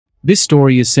This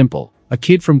story is simple. A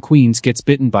kid from Queens gets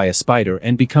bitten by a spider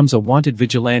and becomes a wanted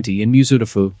vigilante in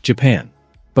Musutafu, Japan.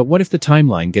 But what if the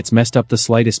timeline gets messed up the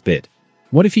slightest bit?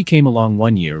 What if he came along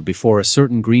 1 year before a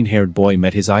certain green-haired boy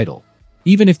met his idol?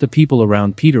 Even if the people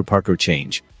around Peter Parker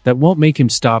change, that won't make him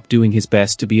stop doing his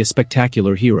best to be a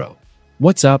spectacular hero.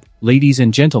 What's up, ladies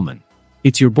and gentlemen?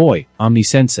 It's your boy,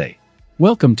 Omni-sensei.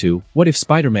 Welcome to What If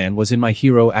Spider-Man Was in My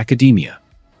Hero Academia?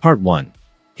 Part 1.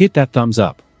 Hit that thumbs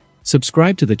up.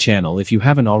 Subscribe to the channel if you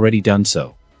haven't already done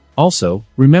so. Also,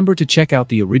 remember to check out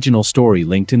the original story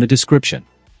linked in the description.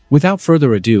 Without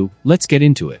further ado, let's get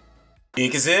into it.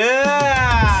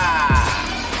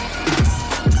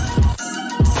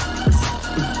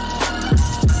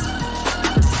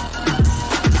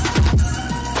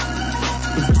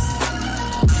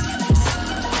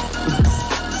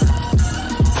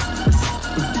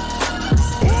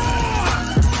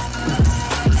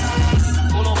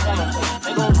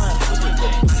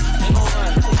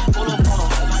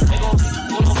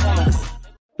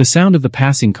 The sound of the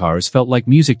passing cars felt like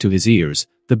music to his ears.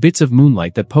 The bits of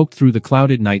moonlight that poked through the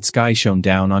clouded night sky shone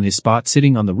down on his spot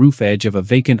sitting on the roof edge of a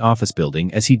vacant office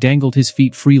building as he dangled his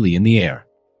feet freely in the air.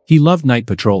 He loved night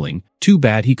patrolling, too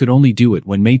bad he could only do it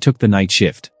when May took the night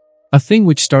shift. A thing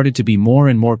which started to be more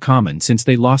and more common since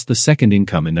they lost the second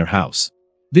income in their house.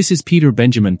 This is Peter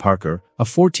Benjamin Parker, a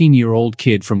 14-year-old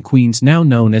kid from Queens now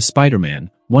known as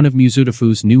Spider-Man, one of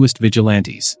Musutafu's newest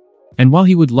vigilantes. And while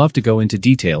he would love to go into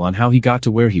detail on how he got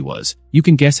to where he was, you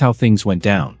can guess how things went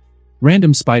down.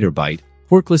 Random spider bite,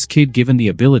 quirkless kid given the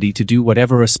ability to do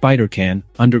whatever a spider can,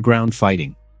 underground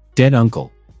fighting. Dead uncle.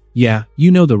 Yeah,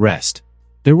 you know the rest.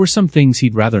 There were some things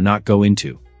he'd rather not go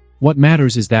into. What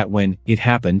matters is that when it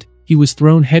happened, he was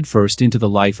thrown headfirst into the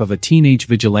life of a teenage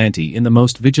vigilante in the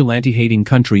most vigilante-hating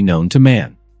country known to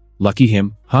man. Lucky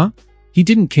him, huh? He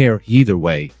didn't care either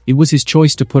way. It was his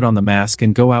choice to put on the mask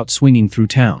and go out swinging through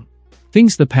town.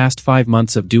 Things the past 5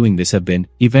 months of doing this have been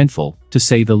eventful, to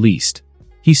say the least.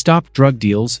 He stopped drug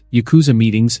deals, yakuza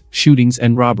meetings, shootings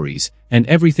and robberies, and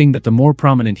everything that the more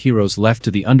prominent heroes left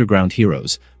to the underground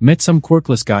heroes, met some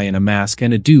quirkless guy in a mask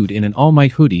and a dude in an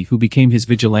all-might hoodie who became his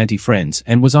vigilante friends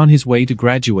and was on his way to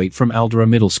graduate from Aldera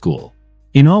Middle School.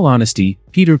 In all honesty,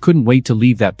 Peter couldn't wait to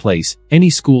leave that place, any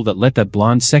school that let that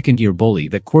blonde second-year bully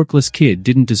that quirkless kid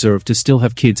didn't deserve to still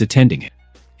have kids attending it.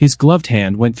 His gloved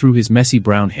hand went through his messy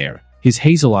brown hair, his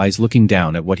hazel eyes looking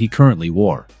down at what he currently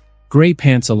wore. Gray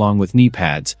pants along with knee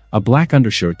pads, a black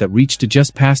undershirt that reached to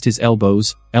just past his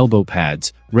elbows, elbow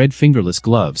pads, red fingerless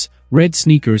gloves, red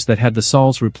sneakers that had the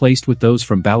soles replaced with those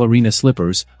from ballerina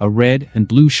slippers, a red and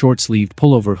blue short-sleeved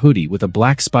pullover hoodie with a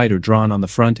black spider drawn on the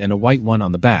front and a white one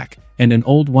on the back, and an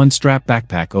old one-strap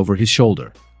backpack over his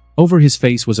shoulder. Over his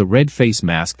face was a red face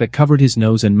mask that covered his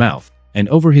nose and mouth, and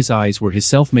over his eyes were his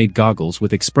self-made goggles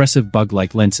with expressive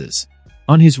bug-like lenses.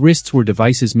 On his wrists were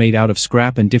devices made out of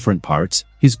scrap and different parts,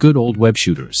 his good old web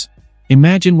shooters.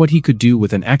 Imagine what he could do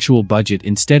with an actual budget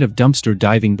instead of dumpster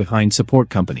diving behind support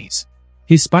companies.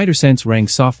 His spider sense rang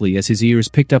softly as his ears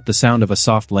picked up the sound of a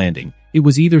soft landing. It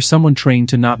was either someone trained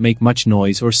to not make much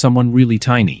noise or someone really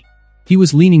tiny. He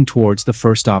was leaning towards the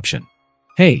first option.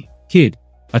 "Hey, kid."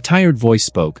 A tired voice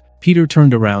spoke. Peter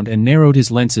turned around and narrowed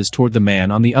his lenses toward the man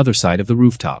on the other side of the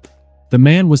rooftop. The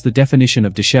man was the definition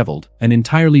of disheveled, an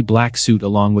entirely black suit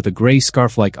along with a gray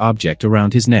scarf-like object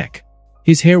around his neck.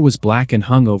 His hair was black and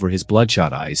hung over his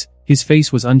bloodshot eyes, his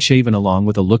face was unshaven along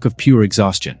with a look of pure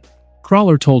exhaustion.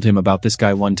 Crawler told him about this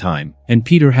guy one time, and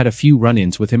Peter had a few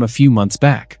run-ins with him a few months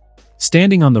back.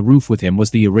 Standing on the roof with him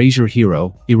was the Erasure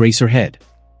hero, Eraserhead.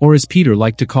 Or as Peter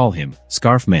liked to call him,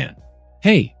 Scarf Man.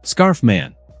 "Hey, Scarf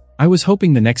Man. I was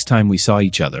hoping the next time we saw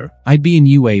each other, I'd be in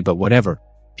UA but whatever."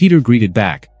 Peter greeted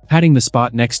back, patting the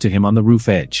spot next to him on the roof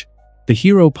edge. The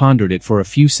hero pondered it for a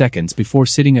few seconds before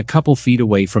sitting a couple feet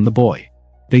away from the boy.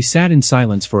 They sat in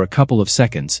silence for a couple of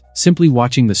seconds, simply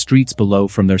watching the streets below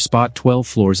from their spot 12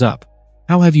 floors up.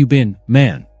 "How have you been,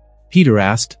 man?" Peter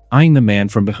asked, eyeing the man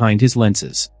from behind his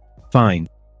lenses. "Fine,"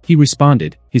 he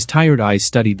responded, his tired eyes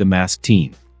studied the masked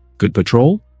teen. "Good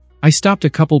patrol? I stopped a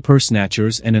couple purse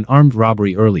snatchers and an armed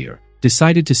robbery earlier,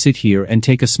 decided to sit here and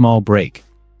take a small break."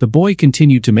 The boy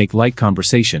continued to make light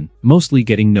conversation, mostly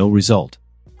getting no result.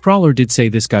 Crawler did say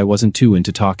this guy wasn't too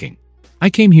into talking.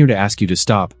 "I came here to ask you to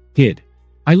stop, kid.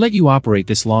 I let you operate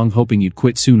this long hoping you'd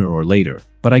quit sooner or later,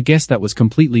 but I guess that was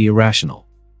completely irrational.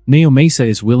 Naomasa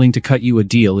is willing to cut you a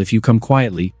deal if you come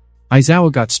quietly."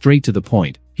 Aizawa got straight to the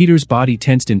point. Peter's body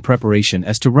tensed in preparation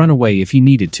as to run away if he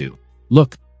needed to.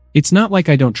 "Look, it's not like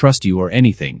I don't trust you or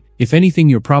anything. If anything,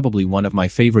 you're probably one of my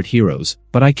favorite heroes,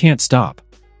 but I can't stop.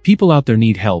 People out there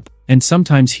need help, and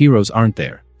sometimes heroes aren't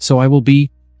there, so I will be."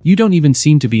 "You don't even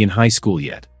seem to be in high school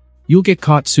yet." You'll get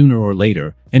caught sooner or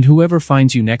later, and whoever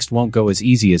finds you next won't go as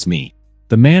easy as me.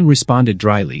 The man responded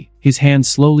dryly, his hands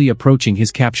slowly approaching his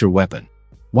capture weapon.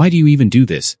 Why do you even do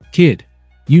this, kid?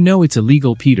 You know it's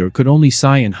illegal. Peter could only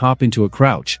sigh and hop into a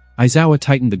crouch. Aizawa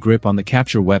tightened the grip on the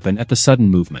capture weapon at the sudden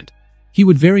movement. He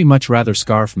would very much rather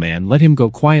Scarf Man let him go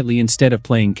quietly instead of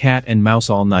playing cat and mouse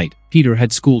all night. Peter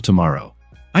had school tomorrow.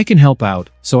 I can help out,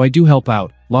 so I do help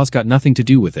out. Law's got nothing to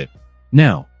do with it.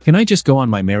 Now, can I just go on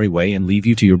my merry way and leave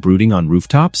you to your brooding on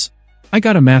rooftops? I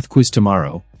got a math quiz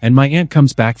tomorrow, and my aunt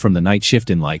comes back from the night shift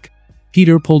in like...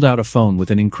 Peter pulled out a phone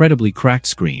with an incredibly cracked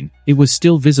screen. It was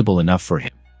still visible enough for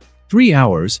him. 3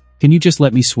 hours, can you just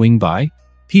let me swing by?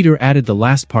 Peter added the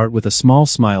last part with a small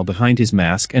smile behind his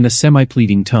mask and a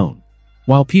semi-pleading tone.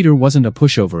 While Peter wasn't a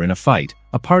pushover in a fight,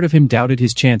 a part of him doubted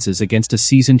his chances against a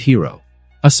seasoned hero.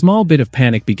 A small bit of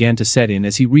panic began to set in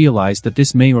as he realized that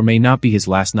this may or may not be his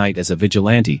last night as a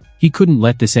vigilante. He couldn't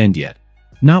let this end yet.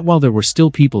 Not while there were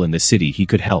still people in the city he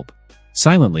could help.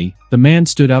 Silently, the man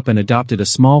stood up and adopted a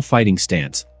small fighting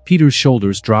stance. Peter's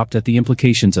shoulders dropped at the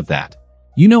implications of that.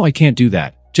 You know I can't do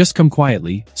that, just come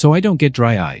quietly, so I don't get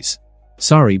dry eyes.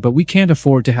 Sorry, but we can't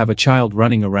afford to have a child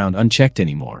running around unchecked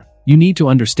anymore. You need to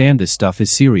understand this stuff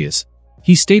is serious.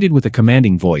 He stated with a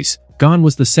commanding voice. Gone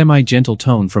was the semi-gentle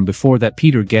tone from before that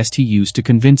Peter guessed he used to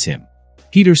convince him.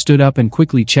 Peter stood up and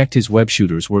quickly checked his web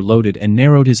shooters were loaded and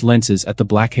narrowed his lenses at the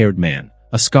black-haired man,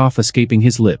 a scoff escaping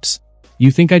his lips. You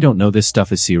think I don't know this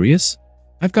stuff is serious?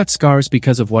 I've got scars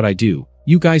because of what I do.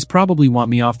 You guys probably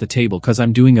want me off the table cause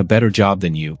I'm doing a better job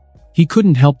than you. He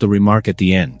couldn't help the remark at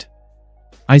the end.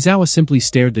 Aizawa simply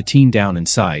stared the teen down and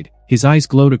sighed. His eyes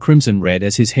glowed a crimson red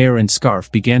as his hair and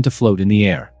scarf began to float in the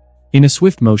air. In a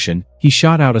swift motion, he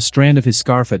shot out a strand of his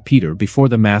scarf at Peter before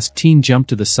the masked teen jumped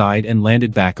to the side and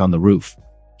landed back on the roof.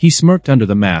 He smirked under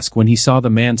the mask when he saw the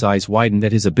man's eyes widen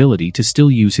at his ability to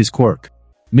still use his quirk.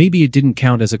 Maybe it didn't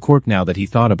count as a quirk now that he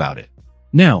thought about it.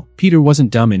 Now, Peter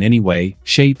wasn't dumb in any way,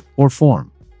 shape, or form.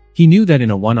 He knew that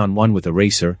in a one-on-one with a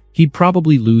racer, he'd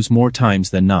probably lose more times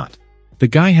than not. The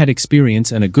guy had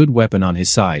experience and a good weapon on his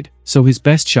side, so his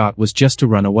best shot was just to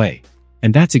run away.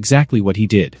 And that's exactly what he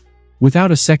did.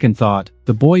 Without a second thought,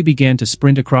 the boy began to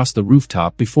sprint across the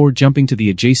rooftop before jumping to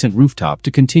the adjacent rooftop to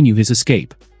continue his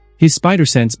escape. His spider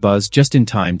sense buzzed just in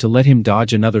time to let him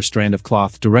dodge another strand of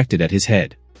cloth directed at his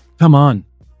head. Come on!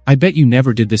 I bet you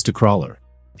never did this to Crawler.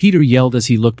 Peter yelled as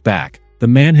he looked back. The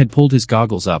man had pulled his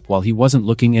goggles up while he wasn't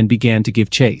looking and began to give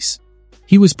chase.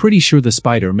 He was pretty sure the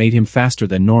spider made him faster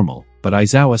than normal, but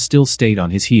Aizawa still stayed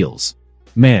on his heels.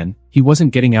 Man, he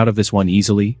wasn't getting out of this one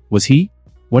easily, was he?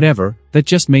 Whatever, that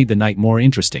just made the night more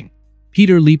interesting.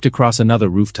 Peter leaped across another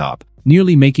rooftop,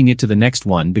 nearly making it to the next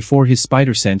one before his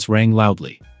spider sense rang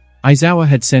loudly. Aizawa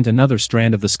had sent another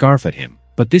strand of the scarf at him,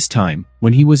 but this time,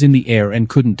 when he was in the air and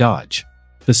couldn't dodge.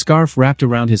 The scarf wrapped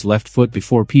around his left foot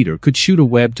before Peter could shoot a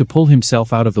web to pull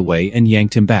himself out of the way and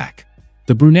yanked him back.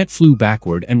 The brunette flew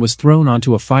backward and was thrown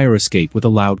onto a fire escape with a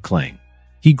loud clang.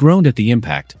 He groaned at the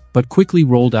impact, but quickly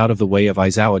rolled out of the way of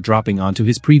Aizawa dropping onto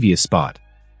his previous spot.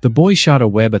 The boy shot a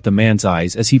web at the man's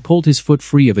eyes as he pulled his foot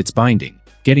free of its binding,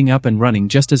 getting up and running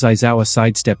just as Aizawa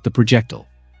sidestepped the projectile.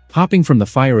 Hopping from the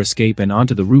fire escape and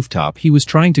onto the rooftop he was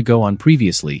trying to go on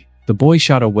previously, the boy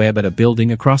shot a web at a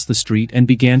building across the street and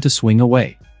began to swing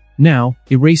away. Now,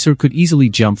 Eraser could easily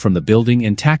jump from the building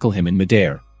and tackle him in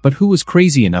midair, but who was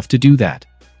crazy enough to do that?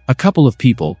 A couple of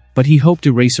people, but he hoped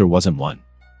Eraser wasn't one.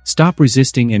 Stop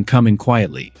resisting and come in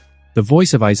quietly. The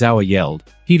voice of Aizawa yelled.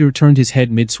 Peter turned his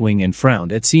head mid-swing and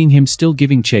frowned at seeing him still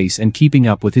giving chase and keeping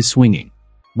up with his swinging.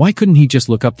 Why couldn't he just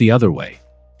look up the other way?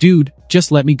 Dude,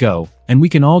 just let me go, and we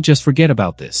can all just forget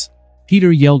about this.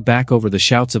 Peter yelled back over the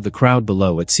shouts of the crowd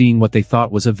below at seeing what they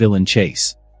thought was a villain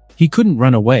chase. He couldn't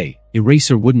run away,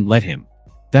 Eraser wouldn't let him.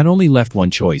 That only left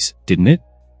one choice, didn't it?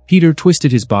 Peter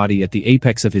twisted his body at the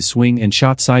apex of his swing and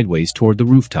shot sideways toward the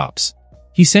rooftops.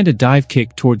 He sent a dive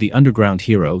kick toward the underground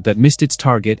hero that missed its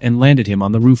target and landed him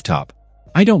on the rooftop.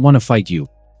 I don't want to fight you,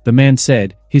 the man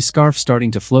said, his scarf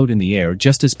starting to float in the air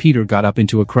just as Peter got up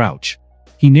into a crouch.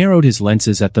 He narrowed his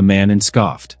lenses at the man and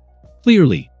scoffed.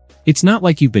 Clearly. It's not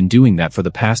like you've been doing that for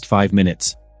the past 5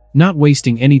 minutes. Not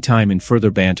wasting any time in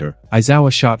further banter,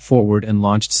 Aizawa shot forward and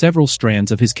launched several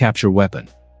strands of his capture weapon.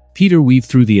 Peter weaved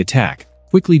through the attack,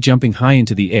 quickly jumping high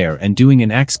into the air and doing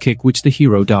an axe kick which the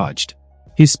hero dodged.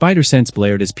 His spider sense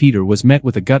blared as Peter was met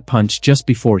with a gut punch just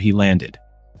before he landed.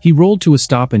 He rolled to a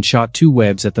stop and shot 2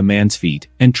 webs at the man's feet,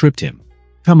 and tripped him.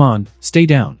 Come on, stay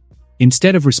down.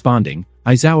 Instead of responding,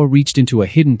 Aizawa reached into a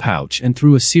hidden pouch and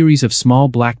threw a series of small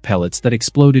black pellets that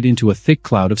exploded into a thick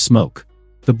cloud of smoke.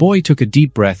 The boy took a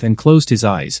deep breath and closed his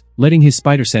eyes, letting his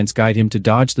spider sense guide him to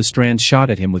dodge the strands shot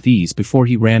at him with ease before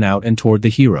he ran out and toward the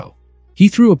hero. He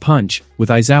threw a punch, with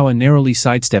Aizawa narrowly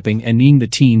sidestepping and kneeing the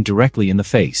teen directly in the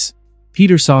face.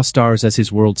 Peter saw stars as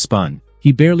his world spun.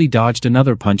 He barely dodged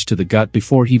another punch to the gut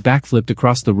before he backflipped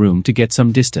across the room to get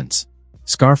some distance.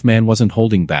 Scarf Man wasn't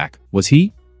holding back, was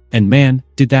he? And man,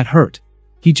 did that hurt.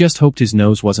 He just hoped his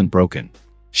nose wasn't broken.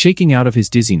 Shaking out of his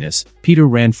dizziness, Peter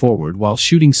ran forward while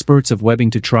shooting spurts of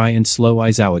webbing to try and slow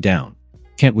Aizawa down.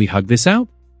 Can't we hug this out?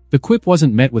 The quip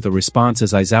wasn't met with a response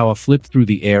as Aizawa flipped through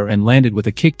the air and landed with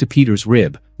a kick to Peter's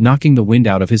rib, knocking the wind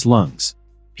out of his lungs.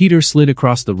 Peter slid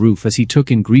across the roof as he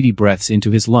took in greedy breaths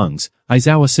into his lungs.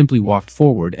 Aizawa simply walked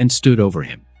forward and stood over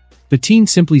him. The teen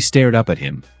simply stared up at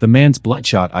him. The man's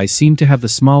bloodshot eyes seemed to have the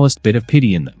smallest bit of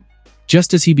pity in them.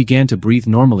 Just as he began to breathe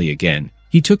normally again,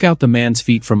 he took out the man's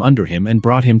feet from under him and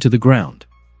brought him to the ground.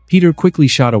 Peter quickly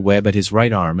shot a web at his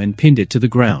right arm and pinned it to the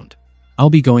ground. I'll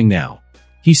be going now.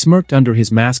 He smirked under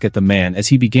his mask at the man as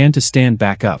he began to stand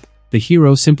back up, the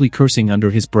hero simply cursing under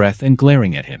his breath and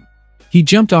glaring at him. He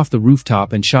jumped off the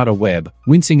rooftop and shot a web,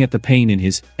 wincing at the pain in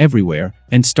his everywhere,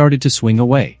 and started to swing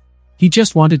away. He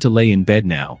just wanted to lay in bed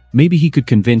now. Maybe he could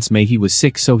convince May he was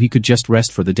sick so he could just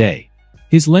rest for the day.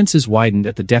 His lenses widened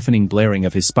at the deafening blaring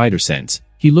of his spider sense.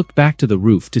 He looked back to the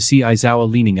roof to see Aizawa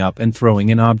leaning up and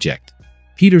throwing an object.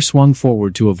 Peter swung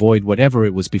forward to avoid whatever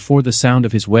it was before the sound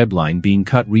of his web line being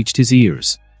cut reached his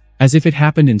ears. As if it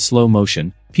happened in slow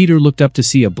motion, Peter looked up to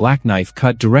see a black knife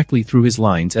cut directly through his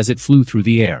lines as it flew through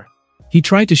the air. He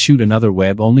tried to shoot another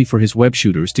web only for his web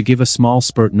shooters to give a small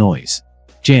spurt noise.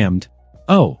 Jammed.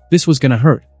 Oh, this was gonna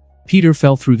hurt. Peter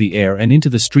fell through the air and into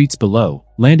the streets below,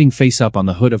 landing face up on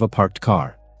the hood of a parked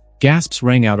car. Gasps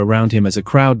rang out around him as a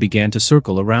crowd began to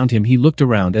circle around him. He looked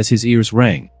around as his ears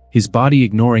rang, his body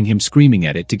ignoring him, screaming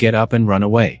at it to get up and run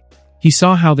away. He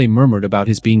saw how they murmured about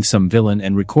his being some villain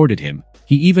and recorded him.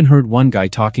 He even heard one guy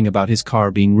talking about his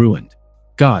car being ruined.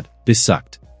 God, this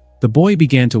sucked. The boy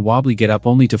began to wobbly get up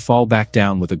only to fall back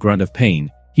down with a grunt of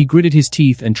pain. He gritted his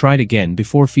teeth and tried again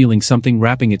before feeling something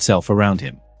wrapping itself around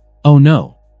him. Oh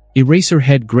no.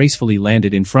 Eraserhead gracefully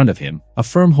landed in front of him, a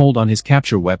firm hold on his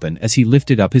capture weapon as he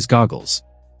lifted up his goggles.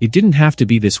 It didn't have to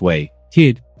be this way,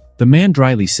 kid, the man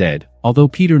dryly said, although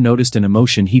Peter noticed an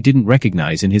emotion he didn't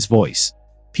recognize in his voice.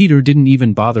 Peter didn't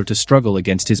even bother to struggle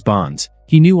against his bonds.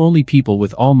 He knew only people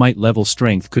with all-might level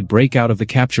strength could break out of the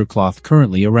capture cloth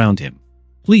currently around him.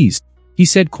 Please, he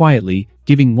said quietly,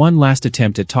 giving one last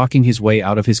attempt at talking his way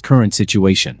out of his current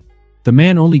situation. The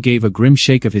man only gave a grim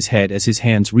shake of his head as his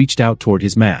hands reached out toward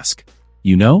his mask.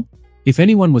 You know? If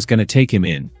anyone was gonna take him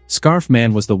in, Scarf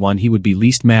Man was the one he would be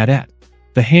least mad at.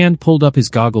 The hand pulled up his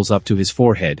goggles up to his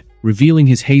forehead, revealing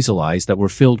his hazel eyes that were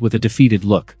filled with a defeated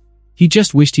look. He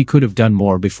just wished he could have done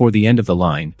more before the end of the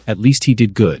line. At least he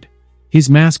did good. His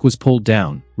mask was pulled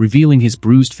down, revealing his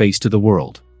bruised face to the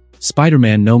world.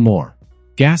 Spider-Man no more.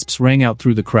 Gasps rang out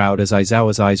through the crowd as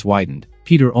Aizawa's eyes widened.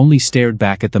 Peter only stared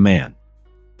back at the man.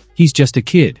 He's just a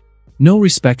kid. No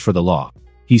respect for the law.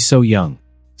 He's so young.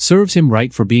 Serves him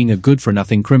right for being a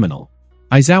good-for-nothing criminal.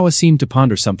 Aizawa seemed to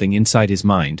ponder something inside his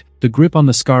mind. The grip on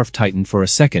the scarf tightened for a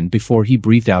second before he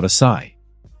breathed out a sigh.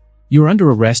 You're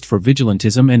under arrest for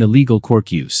vigilantism and illegal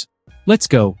quirk use. Let's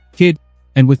go, kid.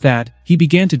 And with that, he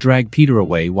began to drag Peter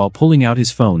away while pulling out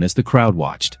his phone as the crowd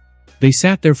watched. They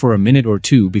sat there for a minute or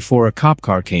two before a cop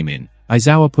car came in,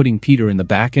 Aizawa putting Peter in the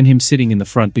back and him sitting in the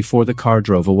front before the car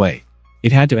drove away.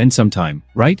 It had to end sometime,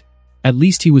 right? At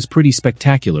least he was pretty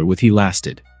spectacular with he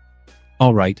lasted.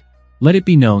 Alright. Let it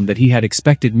be known that he had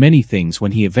expected many things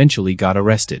when he eventually got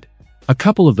arrested. A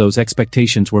couple of those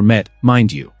expectations were met,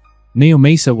 mind you.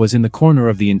 Naomasa was in the corner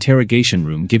of the interrogation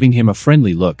room giving him a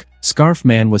friendly look. Scarf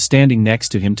Man was standing next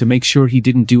to him to make sure he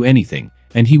didn't do anything,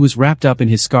 and he was wrapped up in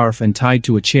his scarf and tied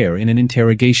to a chair in an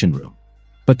interrogation room.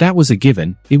 But that was a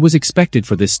given. It was expected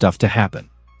for this stuff to happen.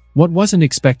 What wasn't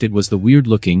expected was the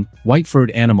weird-looking,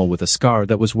 white-furred animal with a scar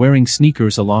that was wearing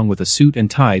sneakers along with a suit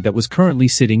and tie that was currently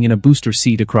sitting in a booster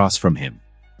seat across from him.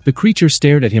 The creature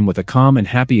stared at him with a calm and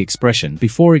happy expression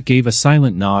before it gave a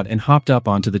silent nod and hopped up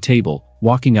onto the table,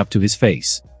 walking up to his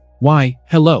face. Why,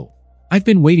 hello. I've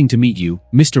been waiting to meet you,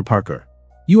 Mr. Parker.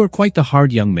 You are quite the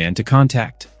hard young man to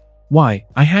contact. Why,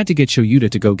 I had to get Shoyuta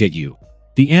to go get you.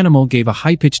 The animal gave a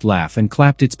high-pitched laugh and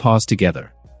clapped its paws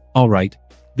together. Alright.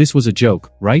 This was a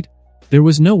joke, right? There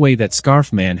was no way that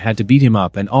Scarf Man had to beat him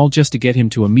up and all just to get him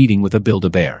to a meeting with a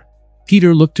Build-A-Bear.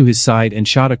 Peter looked to his side and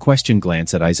shot a question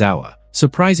glance at Aizawa.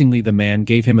 Surprisingly, the man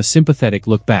gave him a sympathetic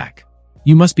look back.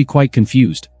 You must be quite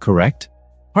confused, correct?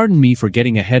 Pardon me for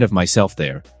getting ahead of myself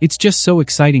there. It's just so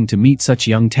exciting to meet such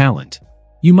young talent.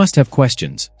 You must have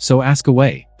questions, so ask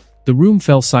away. The room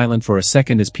fell silent for a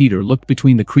second as Peter looked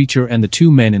between the creature and the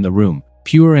two men in the room,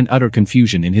 pure and utter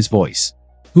confusion in his voice.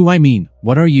 Who I mean,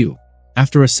 what are you?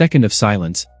 After a second of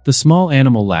silence, the small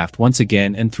animal laughed once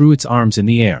again and threw its arms in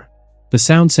the air. The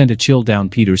sound sent a chill down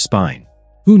Peter's spine.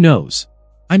 Who knows?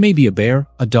 I may be a bear,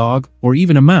 a dog, or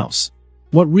even a mouse.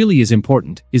 What really is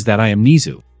important is that I am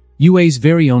Nizu. UA's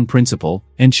very own principal,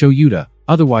 and Shoyuta,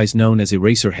 otherwise known as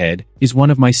Eraserhead, is one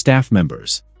of my staff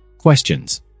members.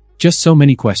 Questions. Just so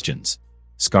many questions.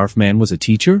 Scarfman was a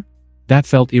teacher? That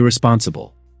felt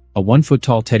irresponsible. A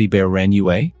 1-foot-tall teddy bear ran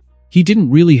UA? He didn't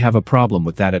really have a problem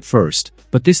with that at first,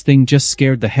 but this thing just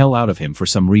scared the hell out of him for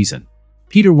some reason.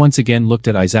 Peter once again looked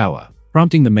at Aizawa,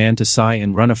 prompting the man to sigh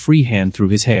and run a free hand through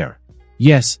his hair.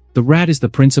 Yes, the rat is the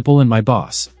principal and my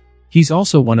boss. He's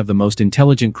also one of the most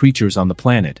intelligent creatures on the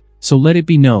planet, so let it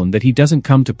be known that he doesn't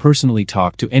come to personally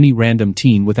talk to any random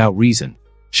teen without reason.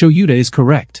 Shoyuta is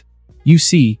correct. You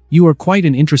see, you are quite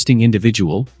an interesting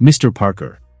individual, Mr.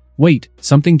 Parker. Wait,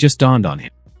 something just dawned on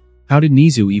him. How did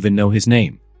Nizu even know his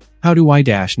name? How do I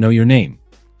know your name?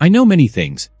 I know many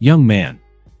things, young man.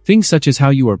 Things such as how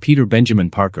you are Peter Benjamin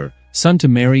Parker, son to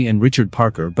Mary and Richard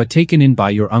Parker but taken in by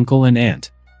your uncle and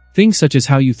aunt. Things such as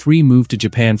how you three moved to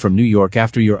Japan from New York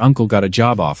after your uncle got a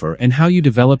job offer and how you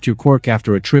developed your quirk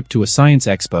after a trip to a science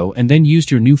expo and then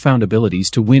used your newfound abilities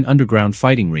to win underground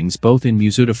fighting rings both in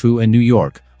Musutafu and New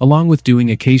York, along with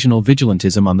doing occasional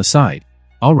vigilantism on the side.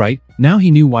 Alright, now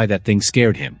he knew why that thing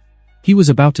scared him. He was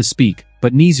about to speak,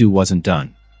 but Nizu wasn't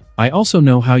done. I also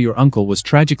know how your uncle was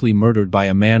tragically murdered by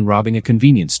a man robbing a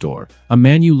convenience store, a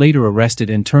man you later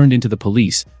arrested and turned into the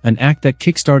police, an act that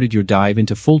kickstarted your dive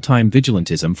into full-time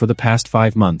vigilantism for the past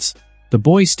 5 months. The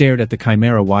boy stared at the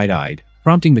chimera wide-eyed,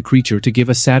 prompting the creature to give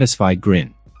a satisfied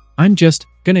grin. I'm just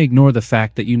gonna ignore the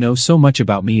fact that you know so much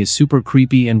about me is super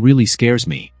creepy and really scares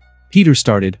me. Peter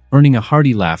started, earning a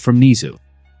hearty laugh from Nizu.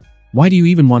 Why do you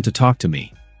even want to talk to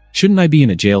me? Shouldn't I be in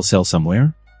a jail cell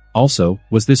somewhere? Also,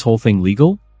 was this whole thing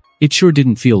legal? It sure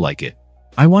didn't feel like it.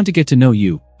 I want to get to know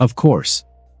you, of course.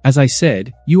 As I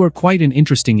said, you are quite an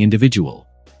interesting individual.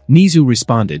 Nizu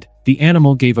responded. The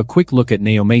animal gave a quick look at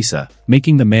Naomasa,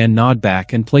 making the man nod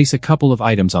back and place a couple of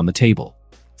items on the table.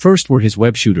 First were his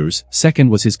web shooters,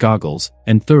 second was his goggles,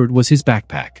 and third was his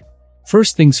backpack.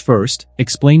 First things first,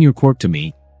 explain your quirk to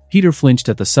me. Peter flinched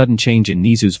at the sudden change in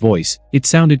Nizu's voice. It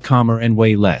sounded calmer and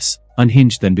way less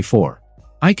unhinged than before.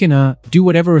 I can, do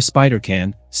whatever a spider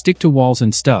can, stick to walls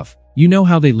and stuff. You know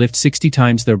how they lift 60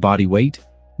 times their body weight?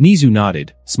 Nizu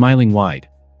nodded, smiling wide.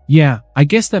 Yeah, I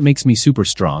guess that makes me super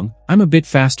strong. I'm a bit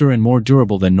faster and more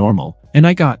durable than normal, and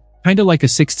I got, kinda like a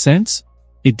sixth sense?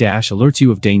 It alerts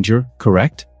you of danger,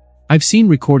 correct? I've seen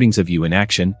recordings of you in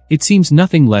action. It seems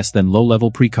nothing less than low-level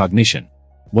precognition.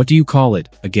 What do you call it,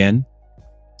 again?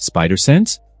 Spider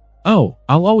sense? Oh,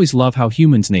 I'll always love how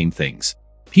humans name things.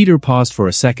 Peter paused for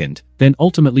a second, then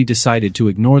ultimately decided to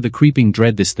ignore the creeping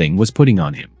dread this thing was putting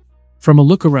on him. From a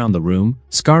look around the room,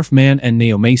 Scarfman and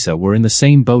Naomasa were in the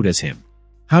same boat as him.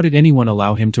 How did anyone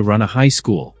allow him to run a high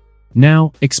school?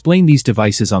 Now, explain these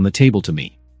devices on the table to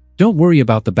me. Don't worry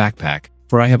about the backpack,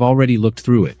 for I have already looked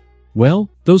through it. Well,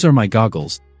 those are my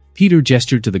goggles. Peter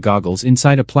gestured to the goggles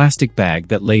inside a plastic bag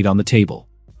that laid on the table.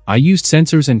 I used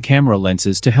sensors and camera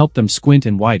lenses to help them squint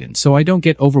and widen so I don't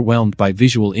get overwhelmed by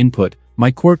visual input. My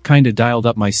quirk kinda dialed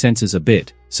up my senses a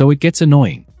bit, so it gets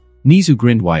annoying. Nizu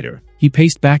grinned wider. He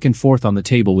paced back and forth on the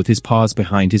table with his paws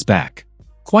behind his back.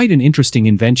 Quite an interesting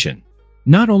invention.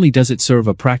 Not only does it serve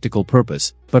a practical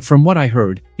purpose, but from what I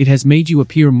heard, it has made you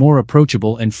appear more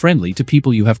approachable and friendly to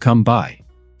people you have come by.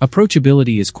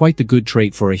 Approachability is quite the good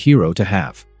trait for a hero to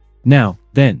have. Now,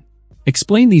 then.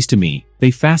 Explain these to me,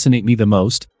 they fascinate me the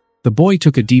most. The boy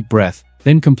took a deep breath,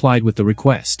 then complied with the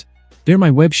request. They're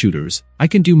my web shooters. I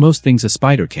can do most things a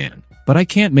spider can, but I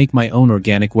can't make my own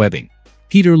organic webbing.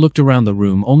 Peter looked around the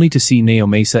room only to see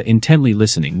Naomasa intently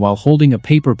listening while holding a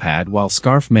paper pad while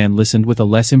Scarfman listened with a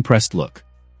less impressed look.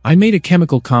 I made a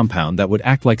chemical compound that would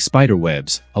act like spider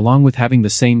webs, along with having the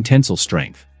same tensile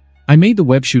strength. I made the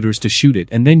web shooters to shoot it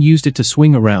and then used it to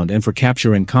swing around and for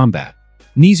capture and combat.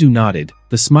 Nizu nodded.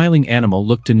 The smiling animal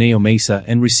looked to Naomasa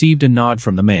and received a nod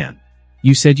from the man.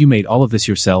 You said you made all of this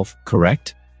yourself,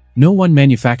 correct? No one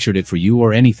manufactured it for you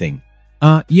or anything.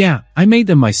 Yeah, I made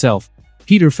them myself.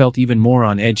 Peter felt even more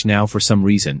on edge now for some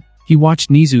reason. He watched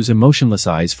Nizu's emotionless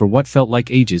eyes for what felt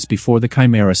like ages before the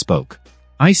chimera spoke.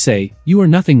 I say, you are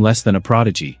nothing less than a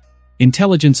prodigy.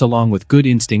 Intelligence along with good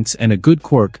instincts and a good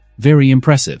quirk, very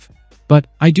impressive. But,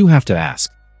 I do have to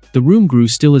ask. The room grew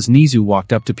still as Nizu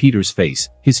walked up to Peter's face,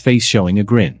 his face showing a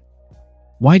grin.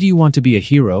 Why do you want to be a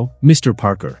hero, Mr.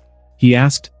 Parker? He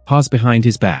asked, paws behind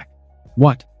his back.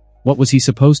 What? What was he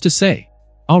supposed to say?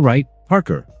 Alright,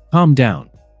 Parker, calm down.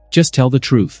 Just tell the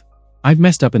truth. I've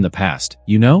messed up in the past,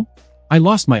 you know? I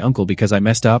lost my uncle because I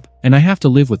messed up, and I have to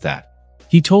live with that.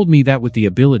 He told me that with the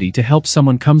ability to help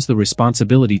someone comes the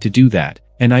responsibility to do that,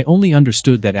 and I only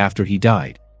understood that after he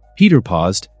died. Peter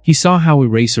paused. He saw how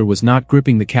Eraser was not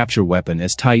gripping the capture weapon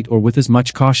as tight or with as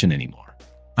much caution anymore.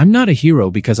 I'm not a hero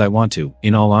because I want to,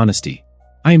 in all honesty.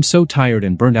 I am so tired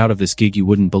and burned out of this gig you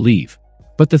wouldn't believe.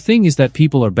 But the thing is that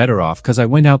people are better off because I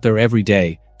went out there every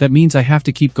day. That means I have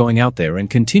to keep going out there and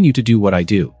continue to do what I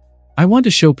do. I want to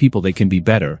show people they can be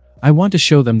better. I want to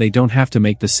show them they don't have to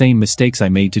make the same mistakes I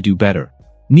made to do better.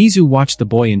 Nizu watched the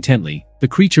boy intently. The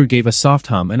creature gave a soft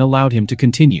hum and allowed him to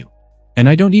continue. And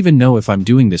I don't even know if I'm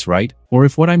doing this right, or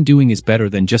if what I'm doing is better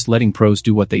than just letting pros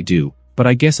do what they do, but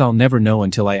I guess I'll never know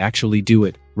until I actually do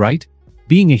it, right?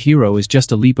 Being a hero is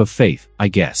just a leap of faith, I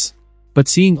guess. But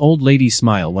seeing old ladies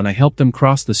smile when I help them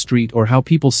cross the street or how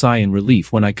people sigh in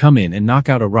relief when I come in and knock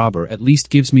out a robber at least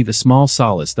gives me the small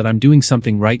solace that I'm doing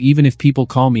something right, even if people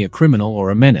call me a criminal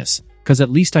or a menace, cause at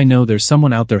least I know there's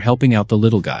someone out there helping out the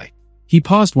little guy. He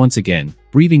paused once again,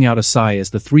 breathing out a sigh as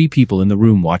the three people in the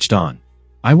room watched on.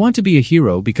 I want to be a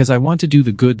hero because I want to do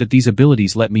the good that these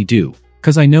abilities let me do,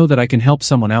 cause I know that I can help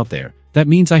someone out there. That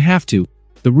means I have to.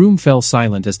 The room fell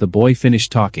silent as the boy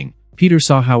finished talking. Peter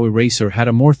saw how Eraser had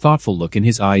a more thoughtful look in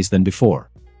his eyes than before.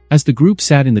 As the group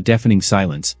sat in the deafening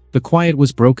silence, the quiet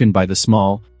was broken by the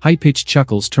small, high-pitched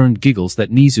chuckles turned giggles that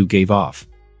Nizu gave off.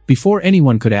 Before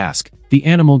anyone could ask, the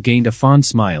animal gained a fond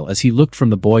smile as he looked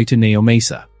from the boy to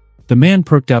Naomasa. The man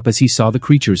perked up as he saw the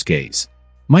creature's gaze.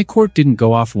 My cork didn't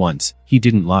go off once, he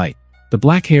didn't lie. The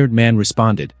black-haired man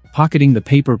responded, pocketing the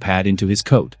paper pad into his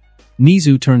coat.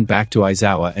 Nizu turned back to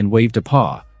Aizawa and waved a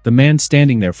paw. The man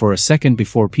standing there for a second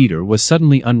before Peter was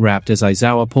suddenly unwrapped as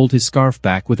Aizawa pulled his scarf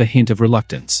back with a hint of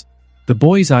reluctance. The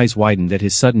boy's eyes widened at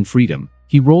his sudden freedom.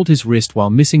 He rolled his wrist while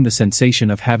missing the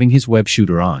sensation of having his web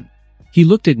shooter on. He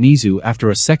looked at Nizu after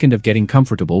a second of getting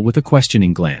comfortable with a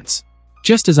questioning glance.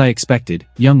 Just as I expected,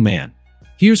 young man.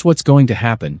 Here's what's going to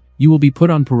happen. You will be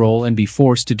put on parole and be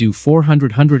forced to do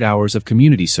 400 hours of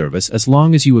community service as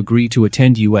long as you agree to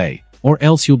attend UA, or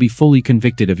else you'll be fully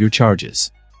convicted of your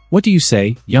charges. What do you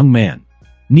say, young man?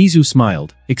 Nizu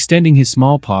smiled, extending his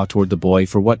small paw toward the boy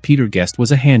for what Peter guessed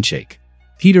was a handshake.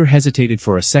 Peter hesitated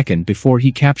for a second before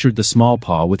he captured the small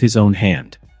paw with his own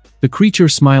hand. The creature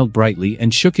smiled brightly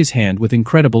and shook his hand with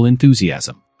incredible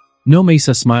enthusiasm.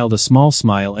 Naomasa smiled a small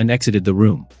smile and exited the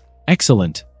room.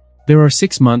 Excellent. There are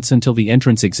 6 months until the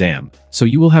entrance exam, so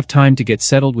you will have time to get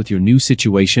settled with your new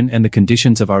situation and the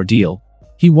conditions of our deal.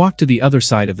 He walked to the other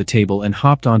side of the table and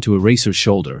hopped onto Eraser's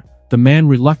shoulder, the man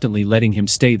reluctantly letting him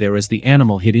stay there as the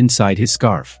animal hid inside his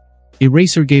scarf.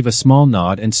 Eraser gave a small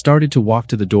nod and started to walk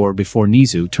to the door before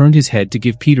Nizu turned his head to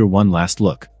give Peter one last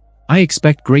look. I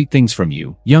expect great things from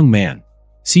you, young man.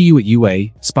 See you at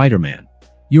UA, Spider-Man.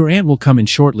 Your aunt will come in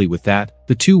shortly. With that,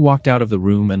 the two walked out of the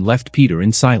room and left Peter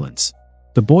in silence.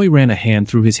 The boy ran a hand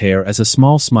through his hair as a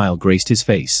small smile graced his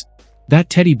face. That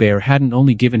teddy bear hadn't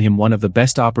only given him one of the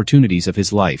best opportunities of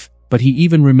his life, but he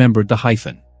even remembered the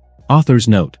hyphen. Author's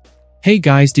note. Hey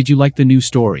guys, did you like the new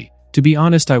story? To be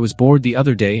honest, I was bored the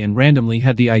other day and randomly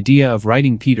had the idea of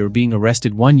writing Peter being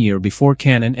arrested 1 year before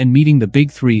canon and meeting the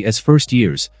big three as first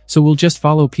years, so we'll just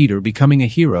follow Peter becoming a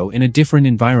hero in a different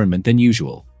environment than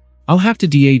usual. I'll have to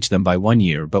de-age them by 1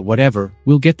 year, but whatever,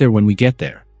 we'll get there when we get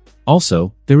there.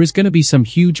 Also, there is gonna be some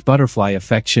huge butterfly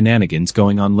effect shenanigans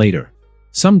going on later.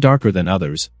 Some darker than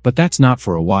others, but that's not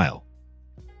for a while.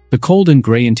 The cold and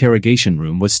gray interrogation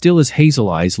room was still as hazel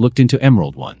eyes looked into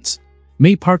emerald ones.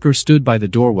 May Parker stood by the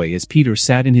doorway as Peter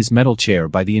sat in his metal chair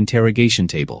by the interrogation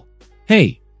table.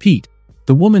 Hey, Pete,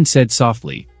 the woman said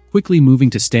softly, quickly moving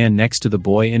to stand next to the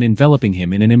boy and enveloping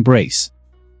him in an embrace.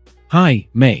 Hi,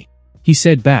 May, he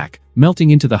said back, melting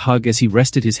into the hug as he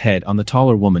rested his head on the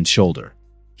taller woman's shoulder.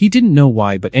 He didn't know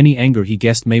why, but any anger he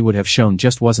guessed May would have shown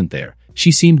just wasn't there.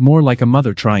 She seemed more like a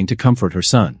mother trying to comfort her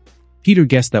son. Peter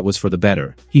guessed that was for the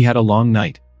better. He had a long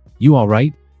night. You all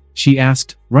right? She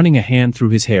asked, running a hand through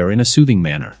his hair in a soothing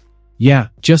manner. Yeah,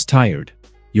 just tired.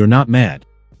 You're not mad?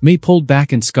 May pulled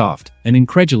back and scoffed, an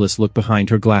incredulous look behind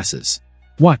her glasses.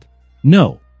 What?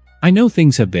 No. I know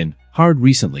things have been hard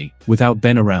recently, without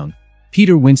Ben around.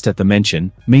 Peter winced at the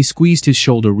mention. May squeezed his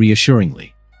shoulder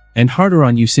reassuringly. And harder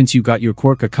on you since you got your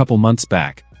quirk a couple months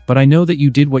back, but I know that you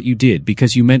did what you did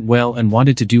because you meant well and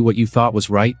wanted to do what you thought was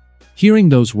right. Hearing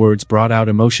those words brought out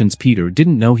emotions Peter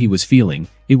didn't know he was feeling.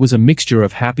 It was a mixture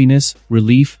of happiness,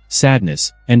 relief,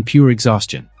 sadness, and pure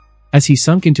exhaustion. As he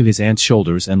sunk into his aunt's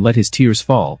shoulders and let his tears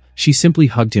fall, she simply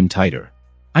hugged him tighter.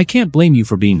 I can't blame you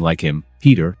for being like him,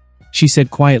 Peter, she said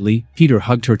quietly. Peter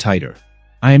hugged her tighter.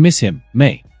 I miss him,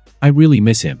 May. I really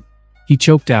miss him. He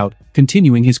choked out,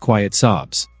 continuing his quiet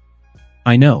sobs.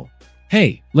 I know.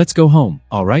 Hey, let's go home,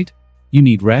 alright? You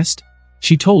need rest?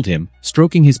 She told him,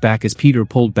 stroking his back as Peter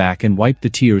pulled back and wiped the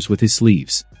tears with his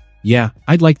sleeves. Yeah,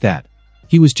 I'd like that.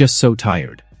 He was just so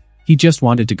tired. He just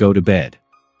wanted to go to bed.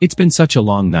 It's been such a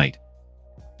long night.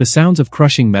 The sounds of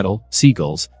crushing metal,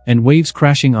 seagulls, and waves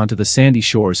crashing onto the sandy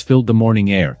shores filled the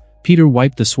morning air. Peter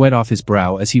wiped the sweat off his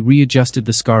brow as he readjusted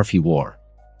the scarf he wore.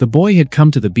 The boy had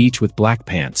come to the beach with black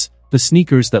pants, the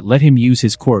sneakers that let him use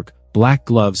his quirk, black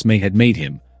gloves May had made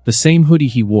him, the same hoodie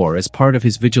he wore as part of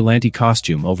his vigilante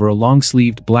costume over a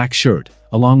long-sleeved black shirt,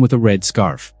 along with a red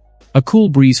scarf. A cool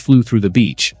breeze flew through the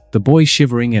beach, the boy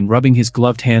shivering and rubbing his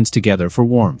gloved hands together for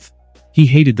warmth. He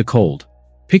hated the cold.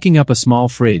 Picking up a small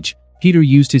fridge, Peter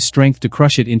used his strength to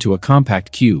crush it into a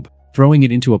compact cube, throwing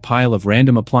it into a pile of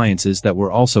random appliances that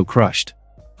were also crushed.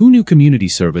 Who knew community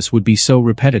service would be so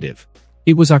repetitive?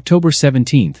 It was October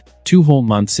 17th, 2 whole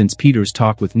months since Peter's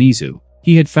talk with Nizu.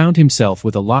 He had found himself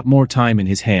with a lot more time in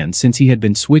his hands since he had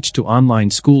been switched to online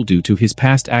school due to his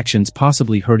past actions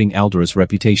possibly hurting Aldra's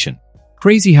reputation.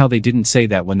 Crazy how they didn't say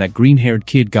that when that green-haired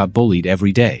kid got bullied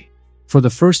every day. For the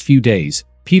first few days,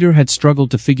 Peter had struggled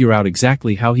to figure out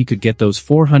exactly how he could get those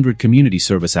 400 community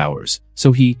service hours,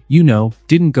 so he,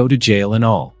 didn't go to jail and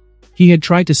all. He had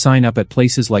tried to sign up at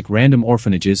places like random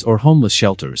orphanages or homeless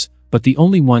shelters, but the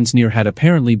only ones near had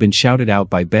apparently been shouted out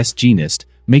by Best Jeanist,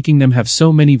 making them have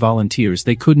so many volunteers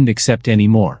they couldn't accept any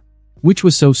more. Which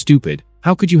was so stupid.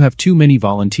 How could you have too many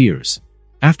volunteers?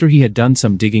 After he had done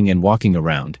some digging and walking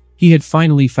around, he had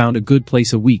finally found a good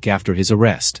place a week after his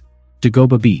arrest.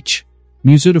 Dagoba Beach.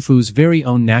 Musutafu's very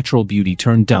own natural beauty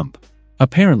turned dump.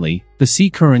 Apparently, the sea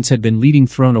currents had been leading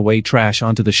thrown-away trash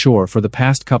onto the shore for the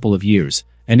past couple of years,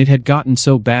 and it had gotten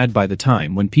so bad by the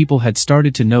time when people had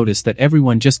started to notice that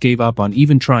everyone just gave up on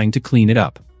even trying to clean it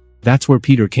up. That's where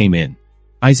Peter came in.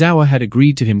 Aizawa had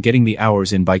agreed to him getting the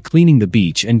hours in by cleaning the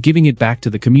beach and giving it back to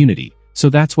the community, so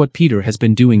that's what Peter has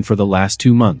been doing for the last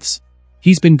 2 months.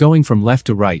 He's been going from left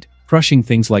to right, crushing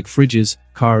things like fridges,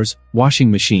 cars,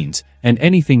 washing machines, and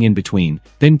anything in between,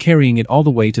 then carrying it all the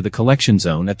way to the collection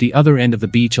zone at the other end of the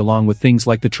beach along with things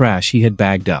like the trash he had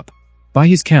bagged up. By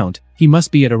his count, he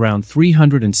must be at around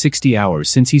 360 hours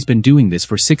since he's been doing this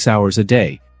for 6 hours a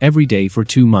day, every day for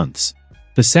 2 months.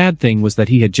 The sad thing was that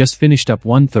he had just finished up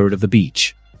 1/3 of the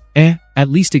beach. At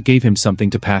least it gave him something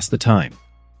to pass the time.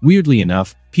 Weirdly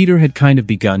enough, Peter had kind of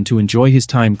begun to enjoy his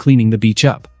time cleaning the beach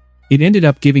up. It ended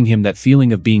up giving him that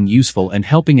feeling of being useful and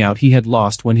helping out he had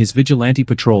lost when his vigilante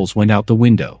patrols went out the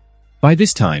window. By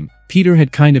this time, Peter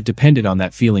had kind of depended on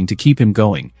that feeling to keep him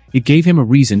going. It gave him a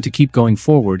reason to keep going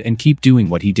forward and keep doing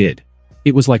what he did.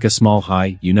 It was like a small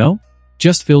high,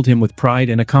 Just filled him with pride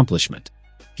and accomplishment.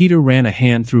 Peter ran a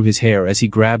hand through his hair as he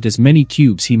grabbed as many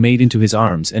cubes he made into his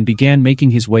arms and began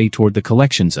making his way toward the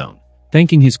collection zone,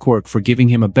 thanking his quirk for giving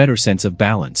him a better sense of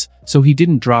balance, so he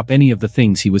didn't drop any of the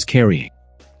things he was carrying.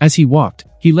 As he walked,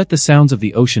 he let the sounds of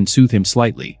the ocean soothe him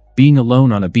slightly. Being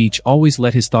alone on a beach always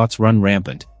let his thoughts run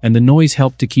rampant, and the noise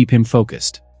helped to keep him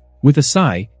focused. With a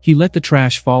sigh, he let the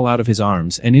trash fall out of his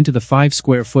arms and into the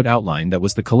 5-square-foot outline that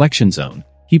was the collection zone.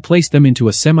 He placed them into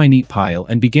a semi-neat pile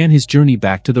and began his journey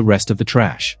back to the rest of the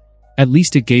trash. At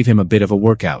least it gave him a bit of a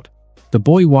workout. The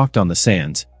boy walked on the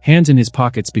sands, hands in his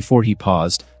pockets before he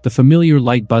paused, the familiar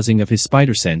light buzzing of his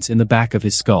spider sense in the back of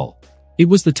his skull. It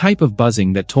was the type of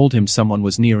buzzing that told him someone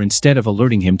was near instead of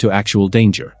alerting him to actual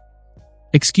danger.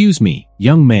 "Excuse me,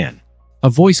 young man." A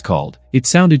voice called. It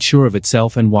sounded sure of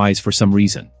itself and wise for some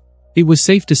reason. It was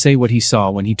safe to say what he saw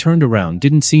when he turned around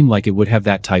didn't seem like it would have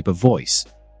that type of voice.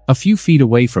 A few feet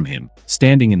away from him,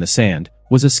 standing in the sand,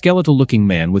 was a skeletal-looking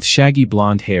man with shaggy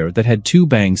blonde hair that had 2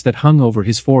 bangs that hung over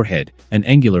his forehead, an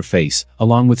angular face,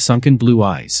 along with sunken blue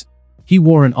eyes. He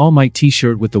wore an All Might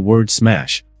t-shirt with the word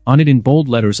Smash on it in bold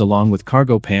letters along with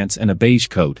cargo pants and a beige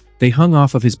coat. They hung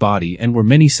off of his body and were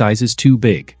many sizes too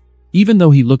big. Even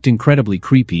though he looked incredibly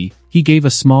creepy, he gave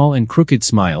a small and crooked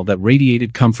smile that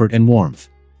radiated comfort and warmth.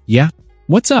 "Yeah?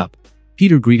 What's up?"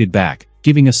 Peter greeted back,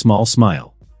 giving a small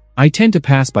smile. "I tend to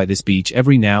pass by this beach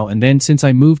every now and then since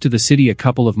I moved to the city a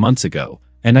couple of months ago,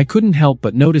 and I couldn't help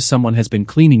but notice someone has been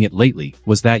cleaning it lately.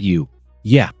 Was that you?"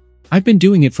 "Yeah. I've been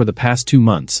doing it for the past 2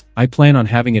 months. I plan on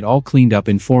having it all cleaned up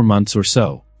in 4 months or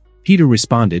so." Peter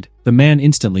responded. The man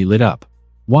instantly lit up.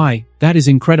 "Why, that is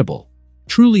incredible.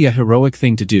 Truly a heroic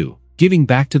thing to do, giving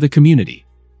back to the community.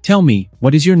 Tell me,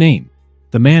 what is your name?"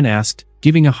 the man asked,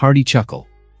 giving a hearty chuckle.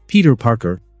 "Peter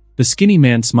Parker." The skinny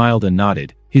man smiled and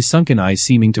nodded, his sunken eyes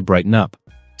seeming to brighten up.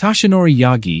 "Tashinori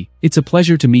Yagi, it's a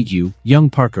pleasure to meet you,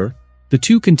 young Parker." The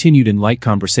two continued in light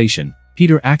conversation,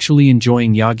 Peter actually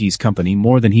enjoying Yagi's company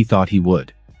more than he thought he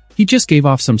would. He just gave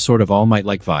off some sort of All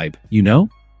Might-like vibe, you know?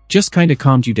 Just kinda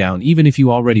calmed you down even if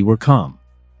you already were calm.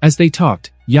 As they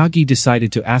talked, Yagi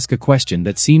decided to ask a question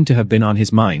that seemed to have been on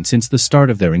his mind since the start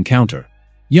of their encounter.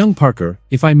 Young Parker,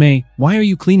 if I may, why are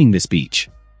you cleaning this beach?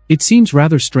 It seems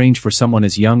rather strange for someone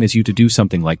as young as you to do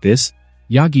something like this,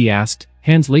 Yagi asked,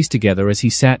 hands laced together as he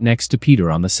sat next to Peter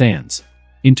on the sands.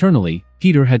 Internally,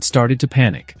 Peter had started to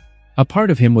panic. A part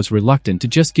of him was reluctant to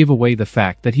just give away the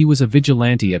fact that he was a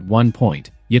vigilante at one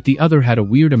point, yet the other had a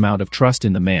weird amount of trust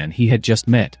in the man he had just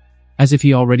met. As if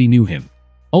he already knew him.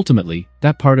 Ultimately,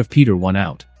 that part of Peter won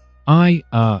out. I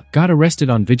got arrested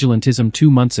on vigilantism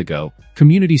 2 months ago.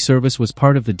 Community service was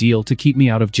part of the deal to keep me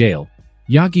out of jail.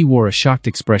 Yagi wore a shocked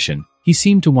expression. He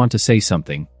seemed to want to say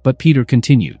something, but Peter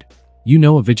continued. You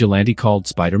know a vigilante called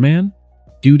Spiderman?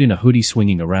 Dude in a hoodie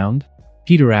swinging around?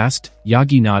 Peter asked.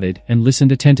 Yagi nodded and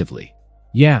listened attentively.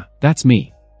 Yeah, that's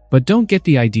me. But don't get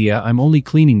the idea I'm only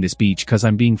cleaning this beach cause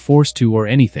I'm being forced to or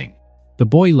anything. The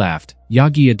boy laughed.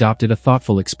 Yagi adopted a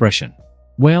thoughtful expression.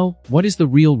 Well, what is the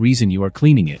real reason you are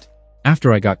cleaning it?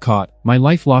 After I got caught, my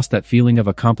life lost that feeling of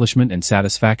accomplishment and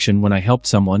satisfaction when I helped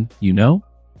someone, you know?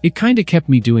 It kinda kept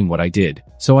me doing what I did,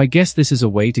 so I guess this is a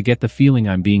way to get the feeling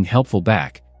I'm being helpful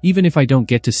back, even if I don't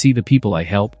get to see the people I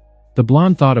help. The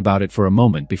blonde thought about it for a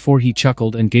moment before he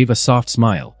chuckled and gave a soft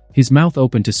smile, his mouth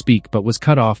open to speak but was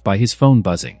cut off by his phone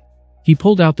buzzing. He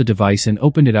pulled out the device and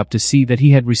opened it up to see that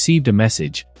he had received a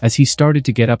message. As he started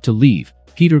to get up to leave,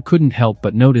 Peter couldn't help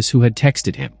but notice who had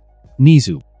texted him.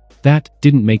 Nizu. That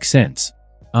didn't make sense.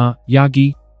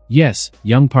 Yagi? Yes,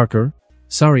 young Parker?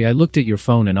 Sorry I looked at your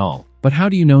phone and all, but how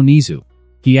do you know Nizu?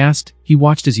 He asked. He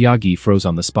watched as Yagi froze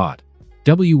on the spot.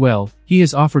 Well, he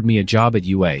has offered me a job at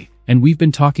UA, and we've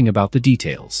been talking about the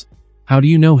details. How do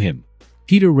you know him?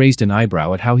 Peter raised an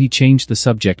eyebrow at how he changed the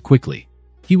subject quickly.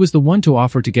 He was the one to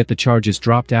offer to get the charges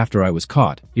dropped after I was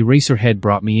caught. Eraserhead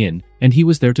brought me in, and he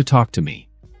was there to talk to me.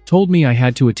 Told me I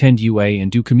had to attend UA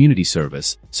and do community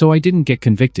service, so I didn't get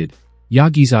convicted.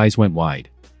 Yagi's eyes went wide.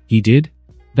 He did?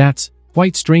 That's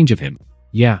quite strange of him.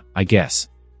 Yeah, I guess.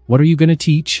 What are you gonna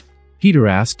teach? Peter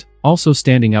asked, also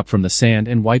standing up from the sand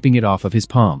and wiping it off of his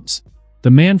palms.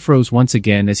 The man froze once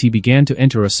again as he began to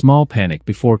enter a small panic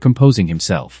before composing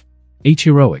himself.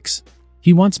 Heroics.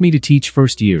 He wants me to teach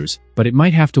first years, but it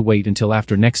might have to wait until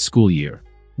after next school year.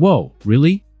 Whoa,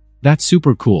 really? That's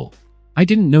super cool. I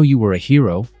didn't know you were a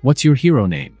hero. What's your hero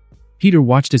name? Peter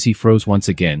watched as he froze once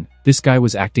again. This guy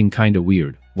was acting kinda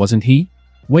weird, wasn't he?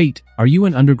 Wait, are you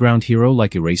an underground hero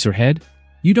like Eraserhead?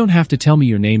 You don't have to tell me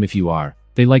your name if you are.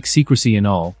 They like secrecy and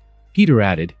all. Peter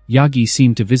added. Yagi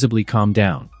seemed to visibly calm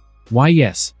down. Why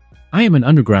yes. I am an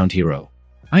underground hero.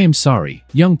 I am sorry,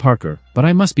 young Parker, but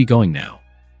I must be going now.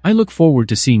 I look forward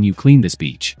to seeing you clean this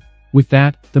beach. With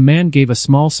that, the man gave a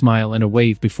small smile and a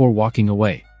wave before walking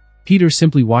away. Peter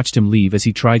simply watched him leave as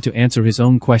he tried to answer his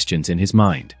own questions in his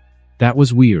mind. That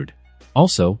was weird.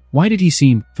 Also, why did he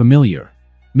seem familiar?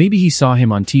 Maybe he saw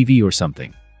him on TV or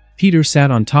something. Peter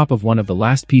sat on top of one of the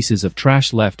last pieces of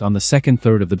trash left on the second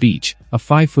third of the beach, a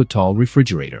 5-foot-tall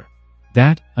refrigerator.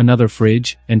 That, another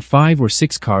fridge, and 5 or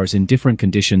 6 cars in different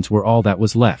conditions were all that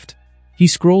was left. He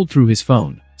scrolled through his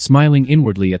phone, smiling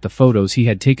inwardly at the photos he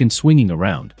had taken swinging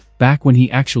around, back when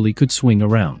he actually could swing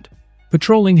around.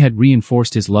 Patrolling had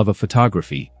reinforced his love of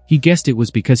photography. He guessed it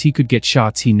was because he could get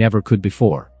shots he never could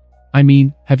before. I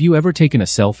mean, have you ever taken a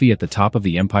selfie at the top of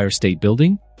the Empire State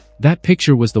Building? That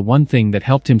picture was the one thing that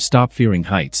helped him stop fearing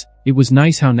heights. It was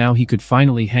nice how now he could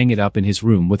finally hang it up in his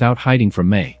room without hiding from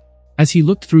May. As he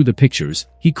looked through the pictures,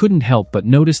 he couldn't help but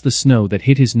notice the snow that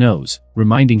hit his nose,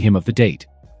 reminding him of the date.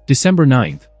 December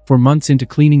 9th, 4 months into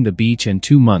cleaning the beach and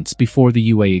 2 months before the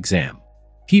UA exam.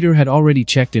 Peter had already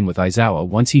checked in with Aizawa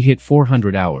once he hit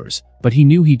 400 hours, but he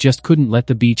knew he just couldn't let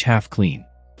the beach half clean.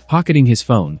 Pocketing his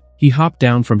phone, he hopped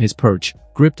down from his perch,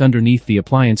 gripped underneath the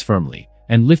appliance firmly,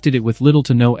 and lifted it with little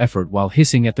to no effort while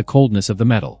hissing at the coldness of the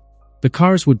metal. The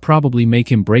cars would probably make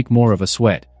him break more of a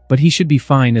sweat, but he should be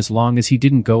fine as long as he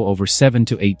didn't go over 7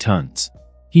 to 8 tons.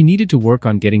 He needed to work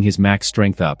on getting his max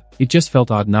strength up. It just felt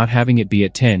odd not having it be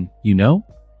at 10, you know?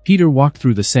 Peter walked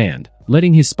through the sand,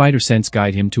 letting his spider sense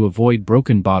guide him to avoid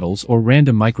broken bottles or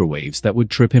random microwaves that would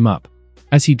trip him up.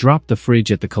 As he dropped the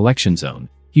fridge at the collection zone,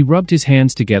 he rubbed his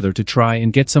hands together to try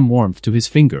and get some warmth to his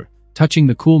finger. Touching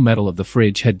the cool metal of the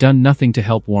fridge had done nothing to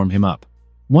help warm him up.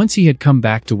 Once he had come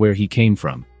back to where he came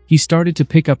from, he started to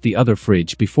pick up the other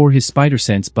fridge before his spider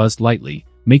sense buzzed lightly,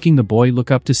 making the boy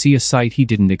look up to see a sight he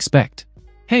didn't expect.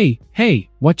 Hey,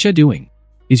 whatcha doing?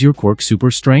 Is your quirk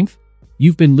super strength?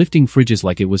 You've been lifting fridges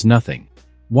like it was nothing.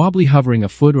 Wobbly hovering a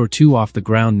foot or two off the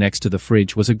ground next to the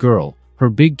fridge was a girl. Her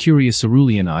big curious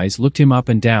cerulean eyes looked him up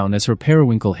and down as her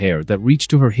periwinkle hair that reached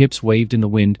to her hips waved in the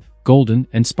wind, golden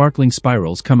and sparkling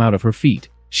spirals come out of her feet.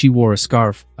 She wore a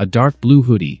scarf, a dark blue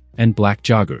hoodie, and black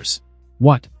joggers.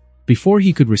 What? Before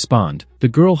he could respond, the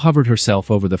girl hovered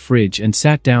herself over the fridge and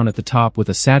sat down at the top with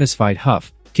a satisfied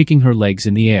huff, kicking her legs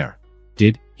in the air.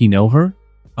 Did he know her?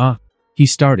 He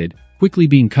started, quickly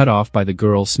being cut off by the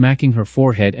girl smacking her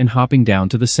forehead and hopping down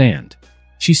to the sand.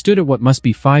 She stood at what must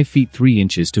be 5 feet 3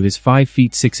 inches to his 5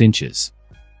 feet 6 inches.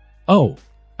 Oh,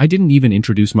 I didn't even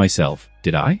introduce myself,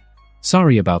 did I?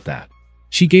 Sorry about that.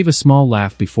 She gave a small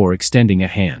laugh before extending a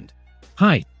hand.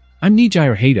 Hi, I'm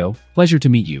Nijire Hato, pleasure to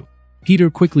meet you. Peter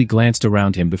quickly glanced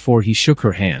around him before he shook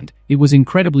her hand. It was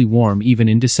incredibly warm even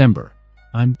in December.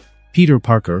 I'm Peter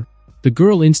Parker. The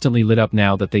girl instantly lit up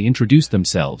now that they introduced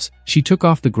themselves. She took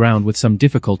off the ground with some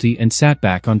difficulty and sat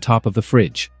back on top of the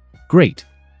fridge. Great.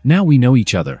 Now we know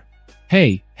each other.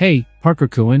 Hey,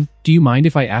 Parker-kun, do you mind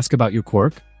if I ask about your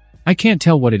quirk? I can't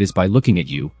tell what it is by looking at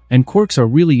you, and quirks are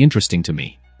really interesting to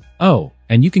me. Oh,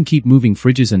 and you can keep moving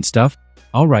fridges and stuff?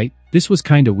 Alright, this was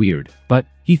kinda weird, but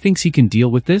he thinks he can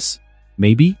deal with this?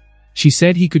 Maybe? She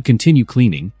said he could continue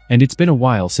cleaning, and it's been a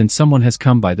while since someone has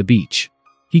come by the beach.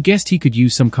 He guessed he could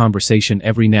use some conversation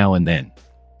every now and then.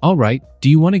 Alright, do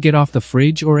you want to get off the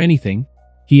fridge or anything?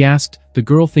 He asked, the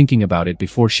girl thinking about it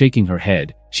before shaking her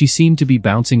head. She seemed to be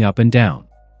bouncing up and down.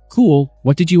 Cool,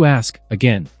 what did you ask,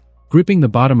 again? Gripping the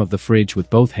bottom of the fridge with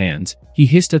both hands, he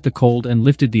hissed at the cold and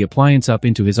lifted the appliance up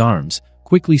into his arms,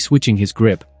 quickly switching his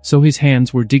grip, so his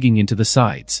hands were digging into the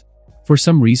sides. For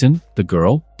some reason, the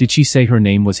girl, did she say her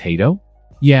name was Hato?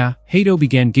 Yeah, Hato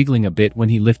began giggling a bit when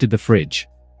he lifted the fridge.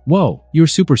 Whoa, you're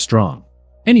super strong.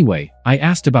 Anyway, I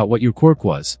asked about what your quirk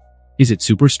was. Is it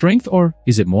super strength or,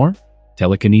 is it more?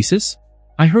 Telekinesis?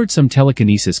 I heard some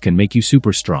telekinesis can make you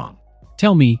super strong.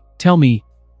 Tell me.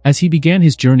 As he began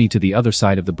his journey to the other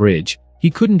side of the bridge, he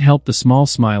couldn't help the small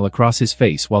smile across his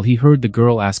face while he heard the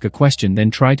girl ask a question then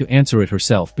try to answer it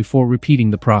herself before repeating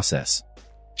the process.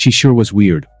 She sure was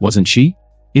weird, wasn't she?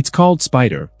 It's called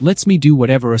spider, lets me do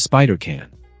whatever a spider can.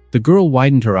 The girl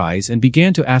widened her eyes and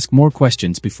began to ask more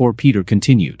questions before Peter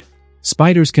continued.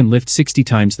 Spiders can lift 60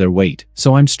 times their weight,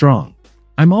 so I'm strong.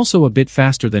 I'm also a bit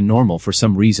faster than normal for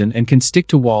some reason and can stick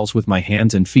to walls with my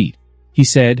hands and feet, he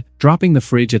said, dropping the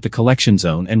fridge at the collection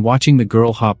zone and watching the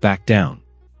girl hop back down.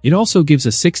 It also gives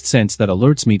a sixth sense that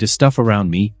alerts me to stuff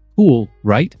around me. Cool,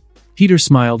 right? Peter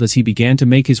smiled as he began to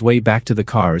make his way back to the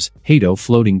cars, Hato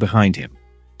floating behind him.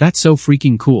 That's so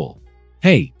freaking cool.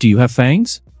 Hey, do you have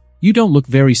fangs? You don't look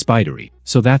very spidery,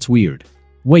 so that's weird.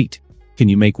 Wait, can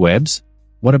you make webs?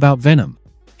 What about venom?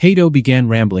 Hato began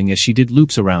rambling as she did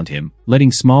loops around him,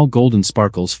 letting small golden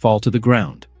sparkles fall to the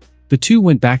ground. The two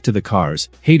went back to the cars,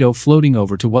 Hato floating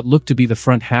over to what looked to be the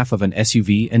front half of an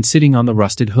SUV and sitting on the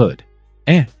rusted hood.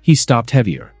 He stopped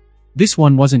heavier. This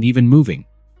one wasn't even moving.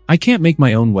 I can't make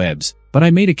my own webs, but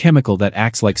I made a chemical that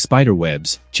acts like spider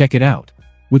webs, check it out.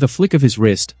 With a flick of his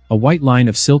wrist, a white line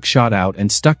of silk shot out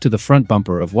and stuck to the front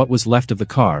bumper of what was left of the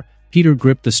car. Peter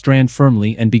gripped the strand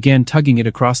firmly and began tugging it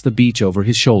across the beach over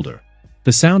his shoulder.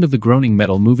 The sound of the groaning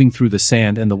metal moving through the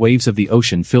sand and the waves of the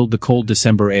ocean filled the cold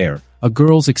December air. A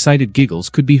girl's excited giggles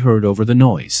could be heard over the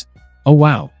noise. Oh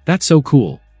wow, that's so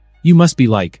cool. You must be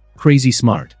like, crazy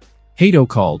smart. Hato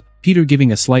called, Peter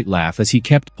giving a slight laugh as he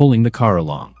kept pulling the car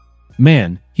along.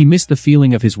 Man, he missed the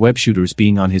feeling of his web shooters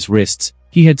being on his wrists.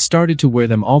 He had started to wear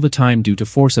them all the time due to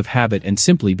force of habit and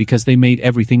simply because they made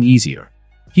everything easier.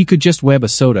 He could just web a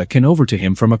soda can over to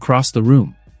him from across the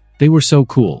room. They were so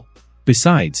cool.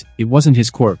 Besides, it wasn't his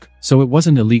quirk, so it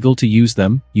wasn't illegal to use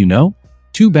them, you know?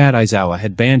 Too bad Aizawa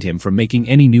had banned him from making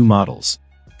any new models.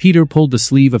 Peter pulled the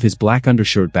sleeve of his black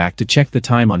undershirt back to check the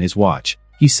time on his watch.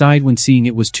 He sighed when seeing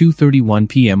it was 2:31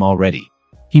 p.m. already.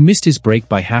 He missed his break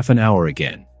by half an hour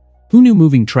again. Who knew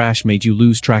moving trash made you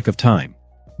lose track of time?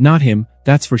 Not him,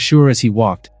 that's for sure. As he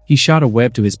walked, he shot a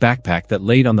web to his backpack that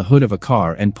laid on the hood of a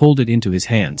car and pulled it into his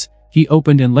hands. He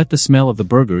opened and let the smell of the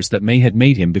burgers that May had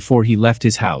made him before he left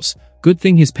his house. Good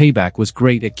thing his payback was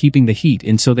great at keeping the heat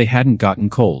in so they hadn't gotten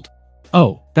cold.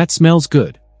 Oh, that smells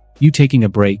good. You taking a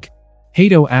break?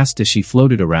 Hato asked as she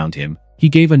floated around him. He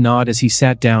gave a nod as he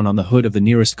sat down on the hood of the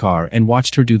nearest car and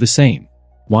watched her do the same.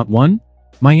 Want one?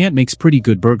 My aunt makes pretty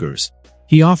good burgers.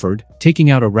 He offered, taking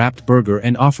out a wrapped burger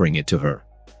and offering it to her.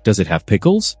 Does it have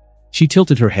pickles? She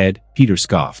tilted her head. Peter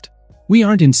scoffed. We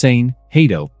aren't insane,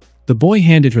 Hato. The boy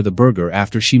handed her the burger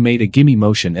after she made a gimme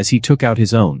motion as he took out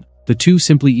his own, the two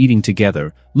simply eating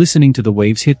together, listening to the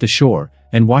waves hit the shore,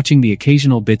 and watching the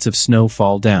occasional bits of snow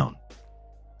fall down.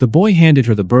 The boy handed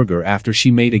her the burger after she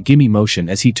made a gimme motion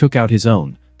as he took out his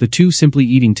own, the two simply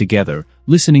eating together,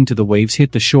 listening to the waves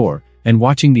hit the shore, and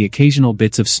watching the occasional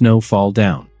bits of snow fall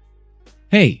down.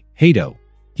 "Hey, Hado,"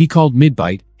 he called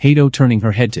mid-bite, Hado turning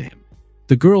her head to him.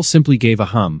 The girl simply gave a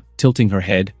hum, tilting her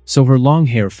head, so her long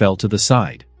hair fell to the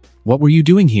side. "What were you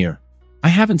doing here? I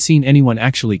haven't seen anyone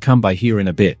actually come by here in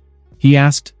a bit," he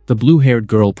asked, the blue-haired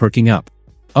girl perking up.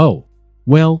 "Oh.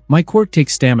 Well, my quirk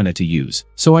takes stamina to use,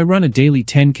 so I run a daily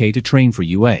 10K to train for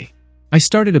UA. I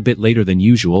started a bit later than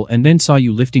usual and then saw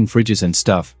you lifting fridges and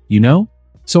stuff, you know?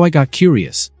 So I got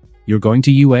curious." "You're going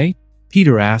to UA?"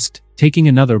 Peter asked, taking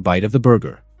another bite of the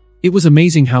burger. It was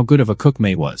amazing how good of a cook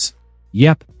May was.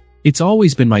 "Yep. It's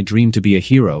always been my dream to be a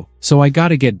hero, so I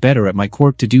gotta get better at my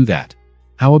quirk to do that.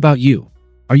 How about you?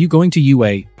 Are you going to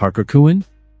UA, Parker-kun?"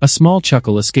 A small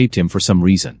chuckle escaped him for some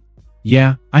reason.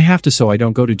 "Yeah, I have to so I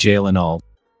don't go to jail and all."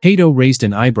 Hado raised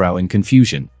an eyebrow in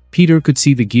confusion. Peter could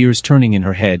see the gears turning in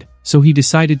her head, so he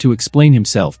decided to explain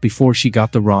himself before she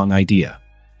got the wrong idea.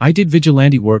 "I did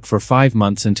vigilante work for 5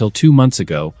 months until 2 months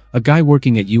ago, a guy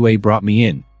working at UA brought me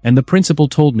in, and the principal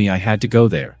told me I had to go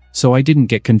there, so I didn't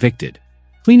get convicted.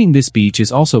 Cleaning this beach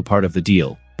is also part of the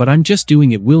deal, but I'm just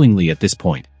doing it willingly at this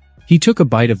point." He took a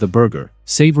bite of the burger,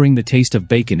 savoring the taste of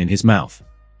bacon in his mouth.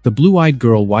 The blue-eyed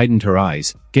girl widened her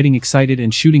eyes, getting excited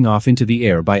and shooting off into the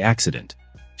air by accident.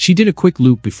 She did a quick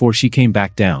loop before she came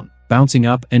back down, bouncing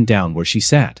up and down where she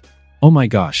sat. "Oh my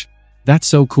gosh. That's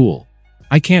so cool.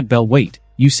 I can't wait.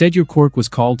 You said your quirk was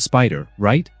called Spider,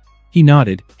 right?" He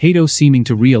nodded, Hado seeming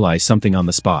to realize something on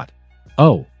the spot.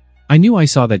 "Oh. I knew I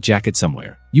saw that jacket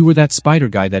somewhere. You were that spider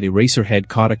guy that Eraserhead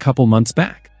caught a couple months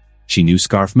back." She knew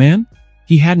Scarf Man?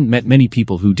 He hadn't met many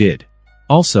people who did.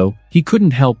 Also, he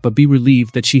couldn't help but be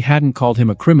relieved that she hadn't called him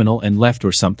a criminal and left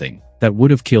or something. That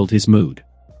would have killed his mood.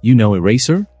 "You know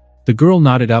Eraser?" The girl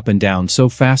nodded up and down so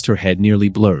fast her head nearly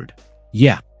blurred.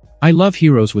 "Yeah. I love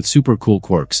heroes with super cool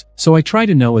quirks, so I try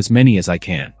to know as many as I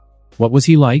can." "What was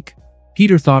he like?"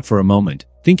 Peter thought for a moment,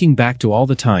 thinking back to all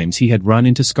the times he had run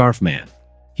into Scarf Man.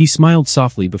 He smiled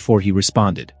softly before he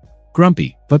responded.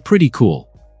 "Grumpy, but pretty cool.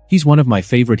 He's one of my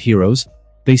favorite heroes."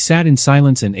 They sat in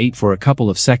silence and ate for a couple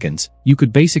of seconds. You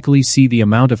could basically see the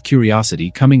amount of curiosity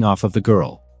coming off of the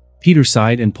girl. Peter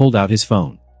sighed and pulled out his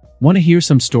phone. "Want to hear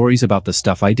some stories about the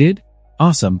stuff I did?"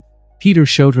 "Awesome." Peter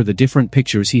showed her the different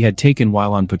pictures he had taken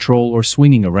while on patrol or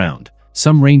swinging around,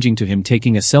 some ranging to him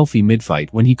taking a selfie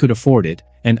mid-fight when he could afford it,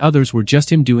 and others were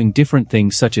just him doing different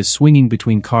things such as swinging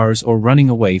between cars or running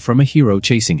away from a hero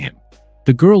chasing him.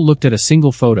 The girl looked at a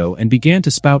single photo and began to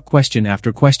spout question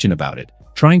after question about it,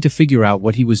 trying to figure out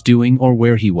what he was doing or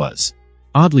where he was.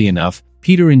 Oddly enough,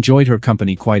 Peter enjoyed her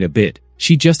company quite a bit.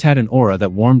 She just had an aura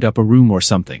that warmed up a room or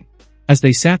something. As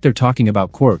they sat there talking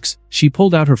about quirks, she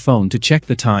pulled out her phone to check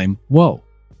the time. "Whoa.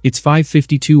 It's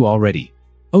 5:52 already.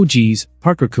 Oh geez,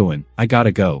 Parker-kun, I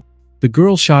gotta go." The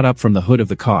girl shot up from the hood of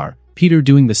the car, Peter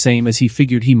doing the same as he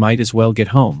figured he might as well get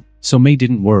home, so May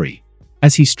didn't worry.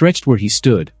 As he stretched where he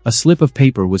stood, a slip of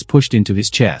paper was pushed into his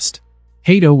chest.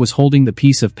 Hado was holding the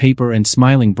piece of paper and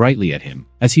smiling brightly at him.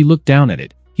 As he looked down at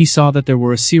it, he saw that there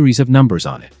were a series of numbers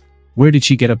on it. Where did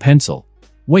she get a pencil?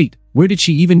 Wait, where did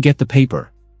she even get the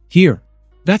paper? "Here.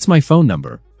 That's my phone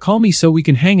number. Call me so we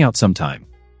can hang out sometime.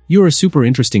 You're a super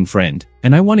interesting friend,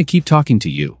 and I want to keep talking to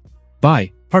you.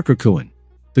 Bye, Parker-kun."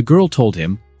 The girl told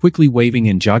him, quickly waving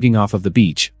and jogging off of the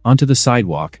beach, onto the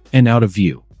sidewalk, and out of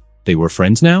view. They were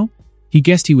friends now? He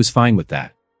guessed he was fine with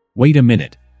that. Wait a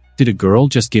minute. Did a girl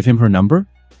just give him her number?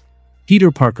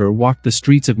 Peter Parker walked the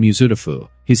streets of Musutafu,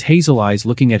 his hazel eyes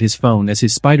looking at his phone as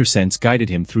his spider sense guided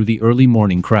him through the early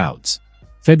morning crowds.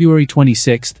 February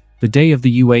 26th, the day of the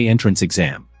UA entrance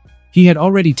exam. He had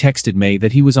already texted May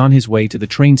that he was on his way to the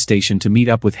train station to meet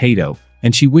up with Hado,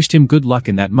 and she wished him good luck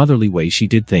in that motherly way she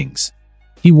did things.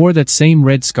 He wore that same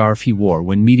red scarf he wore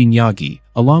when meeting Yagi,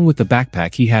 along with the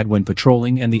backpack he had when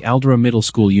patrolling and the Aldera Middle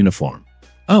School uniform.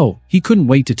 Oh, he couldn't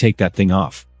wait to take that thing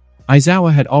off.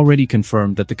 Aizawa had already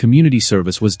confirmed that the community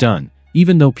service was done,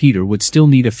 even though Peter would still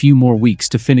need a few more weeks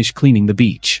to finish cleaning the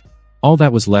beach. All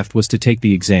that was left was to take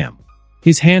the exam.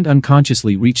 His hand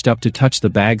unconsciously reached up to touch the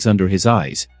bags under his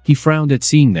eyes. He frowned at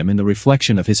seeing them in the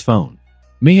reflection of his phone.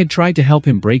 May had tried to help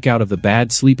him break out of the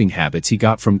bad sleeping habits he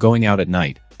got from going out at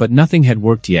night, but nothing had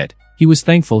worked yet. He was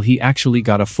thankful he actually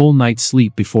got a full night's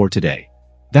sleep before today.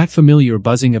 That familiar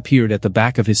buzzing appeared at the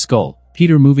back of his skull,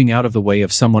 Peter moving out of the way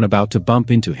of someone about to bump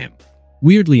into him.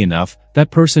 Weirdly enough, that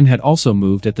person had also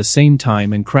moved at the same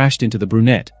time and crashed into the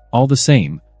brunette, all the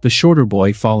same, the shorter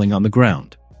boy falling on the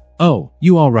ground. "Oh,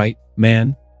 you alright,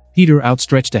 man?" Peter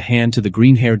outstretched a hand to the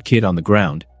green-haired kid on the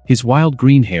ground. His wild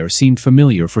green hair seemed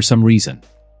familiar for some reason.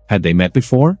 Had they met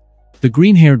before? The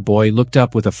green-haired boy looked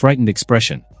up with a frightened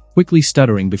expression, quickly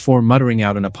stuttering before muttering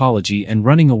out an apology and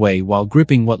running away while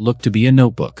gripping what looked to be a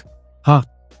notebook. Huh,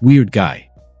 weird guy.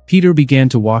 Peter began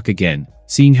to walk again,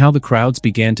 seeing how the crowds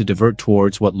began to divert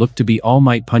towards what looked to be All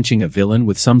Might punching a villain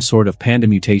with some sort of panda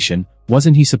mutation.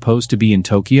 Wasn't he supposed to be in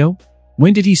Tokyo?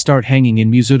 When did he start hanging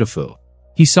in Musutafu?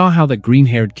 He saw how that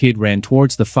green-haired kid ran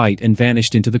towards the fight and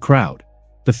vanished into the crowd.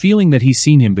 The feeling that he's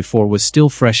seen him before was still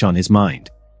fresh on his mind.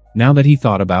 Now that he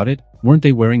thought about it, weren't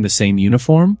they wearing the same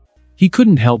uniform? He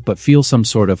couldn't help but feel some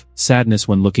sort of sadness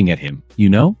when looking at him, you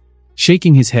know?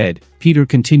 Shaking his head, Peter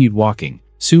continued walking,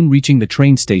 soon reaching the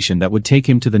train station that would take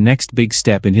him to the next big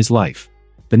step in his life.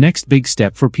 The next big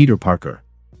step for Peter Parker.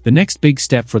 The next big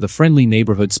step for the friendly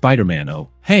neighborhood Spider-Man. Oh,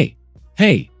 hey!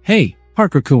 Hey,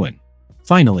 Parker-kun.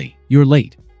 Finally, you're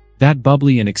late. That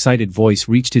bubbly and excited voice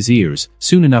reached his ears.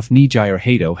 Soon enough Nijire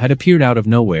Hato had appeared out of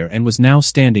nowhere and was now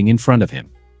standing in front of him.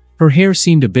 Her hair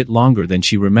seemed a bit longer than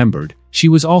she remembered. She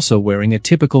was also wearing a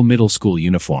typical middle school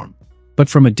uniform. But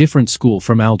from a different school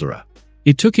from Aldera.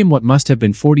 It took him what must have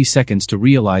been 40 seconds to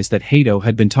realize that Hato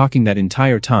had been talking that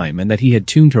entire time and that he had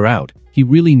tuned her out. He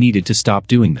really needed to stop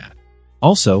doing that.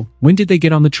 Also, when did they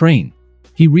get on the train?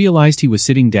 He realized he was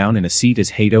sitting down in a seat as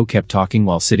Hato kept talking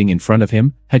while sitting in front of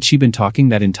him. Had she been talking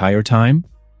that entire time?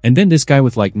 And then this guy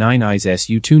with like 9 eyes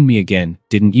you tuned me again,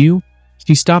 didn't you?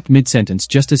 She stopped mid-sentence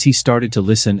just as he started to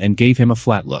listen and gave him a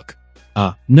flat look.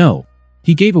 No.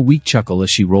 He gave a weak chuckle as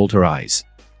she rolled her eyes.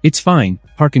 It's fine,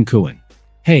 Parkin-kun.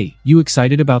 Hey, you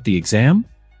excited about the exam?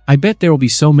 I bet there'll be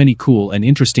so many cool and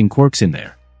interesting quirks in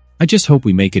there. I just hope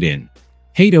we make it in.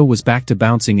 Hato was back to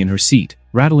bouncing in her seat,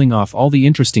 rattling off all the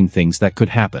interesting things that could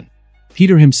happen.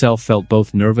 Peter himself felt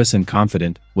both nervous and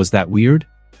confident. Was that weird?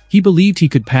 He believed he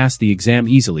could pass the exam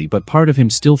easily, but part of him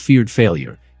still feared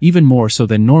failure, even more so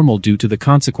than normal due to the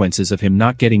consequences of him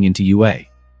not getting into UA.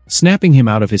 Snapping him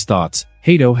out of his thoughts,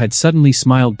 Hato had suddenly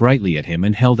smiled brightly at him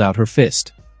and held out her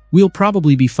fist. We'll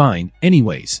probably be fine,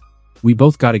 anyways. We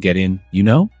both gotta get in, you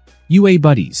know? UA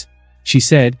buddies. She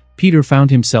said. Peter found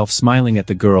himself smiling at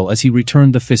the girl as he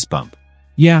returned the fist bump.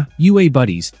 Yeah, UA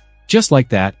buddies. Just like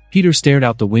that, Peter stared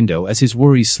out the window as his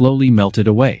worries slowly melted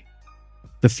away.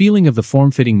 The feeling of the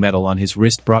form-fitting metal on his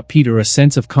wrist brought Peter a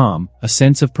sense of calm, a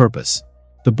sense of purpose.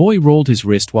 The boy rolled his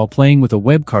wrist while playing with a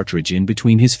web cartridge in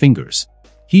between his fingers.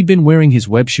 He'd been wearing his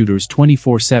web shooters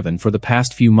 24/7 for the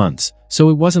past few months, so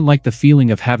it wasn't like the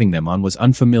feeling of having them on was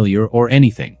unfamiliar or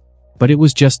anything. But it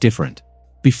was just different.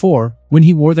 Before, when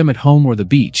he wore them at home or the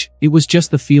beach, it was just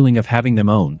the feeling of having them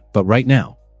on, but right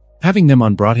now, having them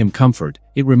on brought him comfort.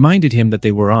 It reminded him that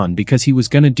they were on because he was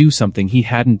gonna do something he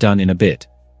hadn't done in a bit.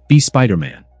 Be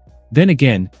Spider-Man. Then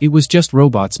again, it was just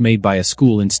robots made by a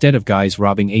school instead of guys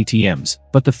robbing ATMs,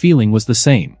 but the feeling was the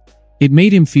same. It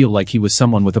made him feel like he was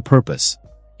someone with a purpose.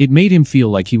 It made him feel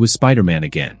like he was Spider-Man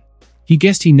again. He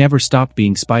guessed he never stopped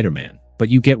being Spider-Man, but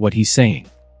you get what he's saying.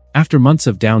 After months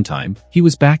of downtime, he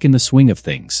was back in the swing of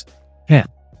things. Heh.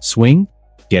 Swing?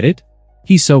 Get it?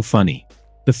 He's so funny.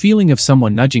 The feeling of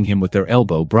someone nudging him with their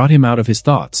elbow brought him out of his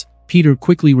thoughts, Peter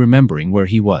quickly remembering where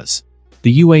he was.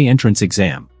 The UA entrance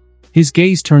exam. His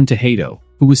gaze turned to Hato,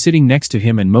 who was sitting next to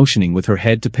him and motioning with her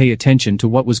head to pay attention to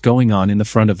what was going on in the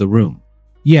front of the room.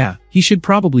 Yeah, he should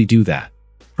probably do that.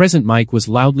 Present Mike was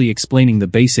loudly explaining the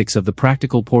basics of the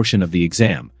practical portion of the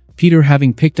exam, Peter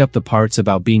having picked up the parts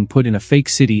about being put in a fake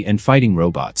city and fighting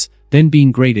robots, then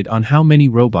being graded on how many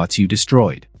robots you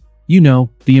destroyed. You know,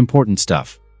 the important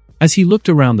stuff. As he looked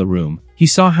around the room, he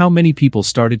saw how many people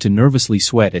started to nervously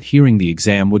sweat at hearing the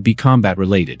exam would be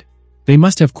combat-related. They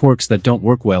must have quirks that don't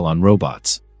work well on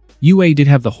robots. UA did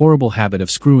have the horrible habit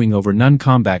of screwing over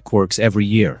non-combat quirks every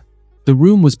year. The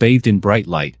room was bathed in bright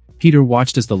light. Peter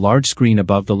watched as the large screen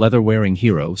above the leather-wearing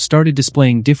hero started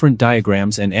displaying different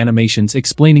diagrams and animations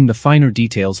explaining the finer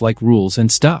details like rules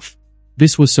and stuff.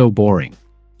 This was so boring.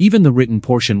 Even the written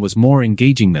portion was more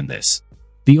engaging than this.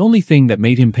 The only thing that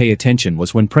made him pay attention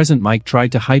was when Present Mike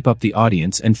tried to hype up the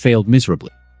audience and failed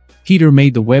miserably. Peter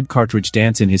made the web cartridge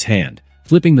dance in his hand,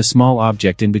 flipping the small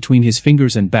object in between his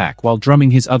fingers and back while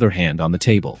drumming his other hand on the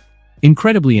table.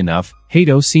 Incredibly enough,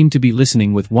 Hato seemed to be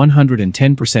listening with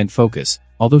 110% focus,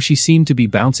 although she seemed to be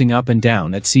bouncing up and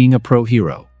down at seeing a pro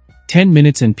hero. 10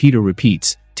 minutes and Peter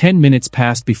repeats, 10 minutes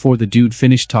passed before the dude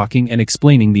finished talking and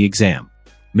explaining the exam.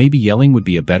 Maybe yelling would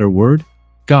be a better word?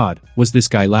 God, was this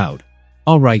guy loud.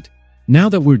 Alright, now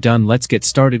that we're done, let's get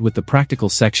started with the practical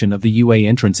section of the UA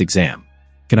entrance exam.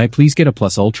 Can I please get a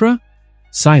plus ultra?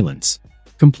 Silence.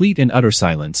 Complete and utter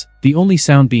silence, the only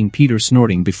sound being Peter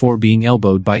snorting before being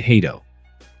elbowed by Hato.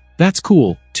 That's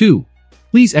cool, too.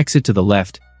 Please exit to the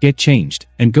left, get changed,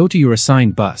 and go to your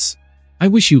assigned bus. I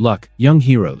wish you luck, young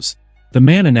heroes. The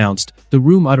man announced, the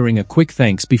room uttering a quick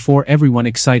thanks before everyone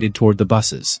excited toward the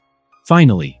buses.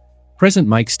 Finally. Present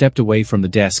Mike stepped away from the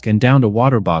desk and downed a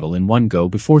water bottle in one go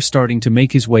before starting to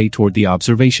make his way toward the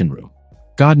observation room.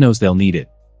 God knows they'll need it.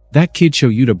 That kid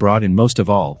Shoyuta brought in most of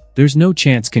all, there's no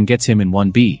chance can gets him in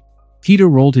 1B. Peter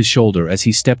rolled his shoulder as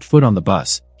he stepped foot on the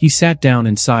bus. He sat down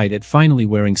and sighed at finally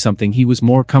wearing something he was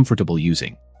more comfortable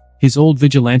using. His old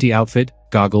vigilante outfit,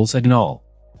 goggles and all.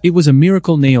 It was a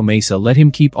miracle Neo Mesa let him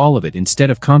keep all of it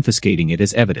instead of confiscating it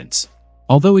as evidence.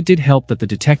 Although it did help that the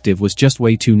detective was just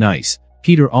way too nice,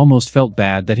 Peter almost felt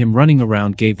bad that him running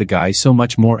around gave the guy so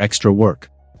much more extra work.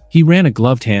 He ran a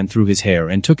gloved hand through his hair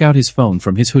and took out his phone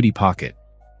from his hoodie pocket.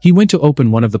 He went to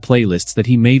open one of the playlists that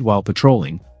he made while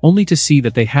patrolling, only to see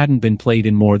that they hadn't been played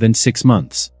in more than 6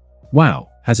 months. Wow,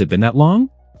 has it been that long?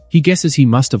 He guesses he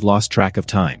must have lost track of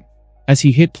time. As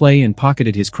he hit play and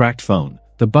pocketed his cracked phone,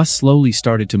 the bus slowly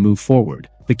started to move forward.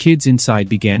 The kids inside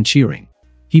began cheering.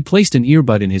 He placed an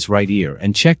earbud in his right ear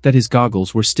and checked that his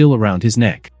goggles were still around his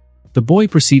neck. The boy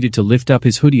proceeded to lift up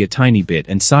his hoodie a tiny bit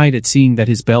and sighed at seeing that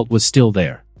his belt was still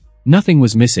there. Nothing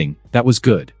was missing, that was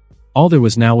good. All there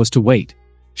was now was to wait.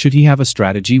 Should he have a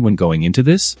strategy when going into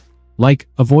this? Like,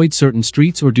 avoid certain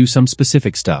streets or do some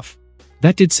specific stuff?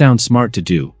 That did sound smart to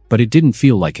do, but it didn't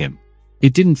feel like him.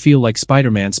 It didn't feel like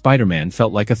Spider-Man. Spider-Man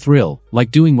felt like a thrill,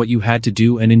 like doing what you had to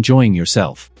do and enjoying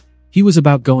yourself. He was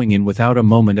about going in without a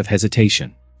moment of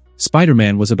hesitation.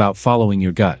 Spider-Man was about following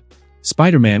your gut.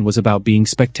 Spider-Man was about being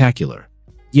spectacular.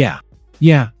 Yeah,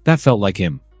 that felt like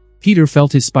him. Peter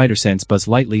felt his spider sense buzz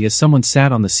lightly as someone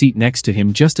sat on the seat next to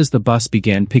him just as the bus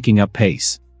began picking up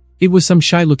pace. It was some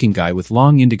shy-looking guy with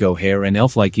long indigo hair and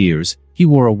elf-like ears. He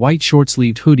wore a white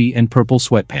short-sleeved hoodie and purple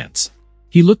sweatpants.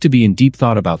 He looked to be in deep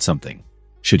thought about something.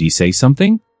 Should he say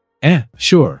something?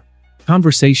 Sure.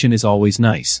 Conversation is always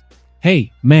nice.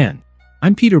 Hey, man.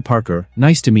 I'm Peter Parker,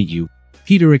 nice to meet you.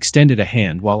 Peter extended a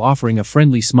hand while offering a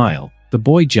friendly smile. The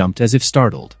boy jumped as if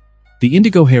startled. The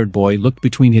indigo-haired boy looked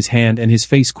between his hand and his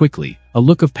face quickly, a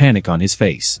look of panic on his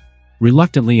face.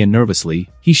 Reluctantly and nervously,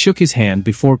 he shook his hand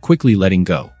before quickly letting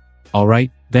go. All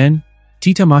right, then.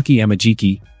 Titamaki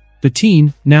Amajiki. The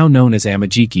teen, now known as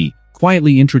Amajiki,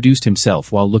 quietly introduced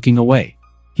himself while looking away.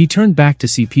 He turned back to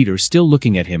see Peter still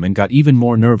looking at him and got even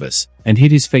more nervous, and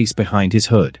hid his face behind his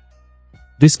hood.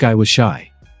 This guy was shy.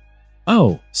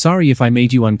 Oh, sorry if I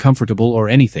made you uncomfortable or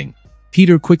anything.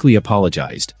 Peter quickly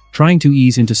apologized, trying to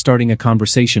ease into starting a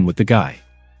conversation with the guy.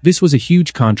 This was a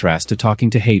huge contrast to talking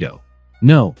to Hato.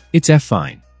 No, it's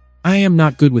fine. I am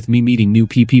not good with me meeting new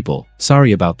people,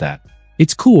 sorry about that.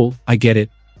 It's cool, I get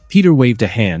it. Peter waved a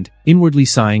hand, inwardly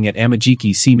sighing at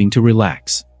Amajiki seeming to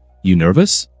relax. You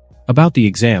nervous? About the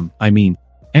exam, I mean.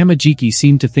 Amajiki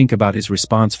seemed to think about his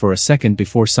response for a second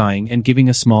before sighing and giving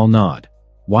a small nod.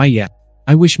 Why yeah.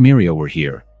 I wish Mirio were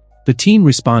here. The teen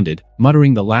responded,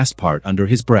 muttering the last part under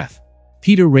his breath.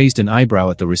 Peter raised an eyebrow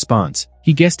at the response.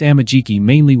 He guessed Amajiki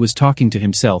mainly was talking to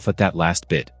himself at that last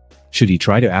bit. Should he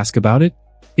try to ask about it?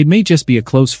 It may just be a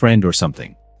close friend or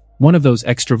something. One of those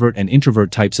extrovert and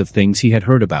introvert types of things he had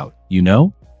heard about, you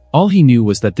know? All he knew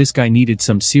was that this guy needed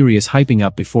some serious hyping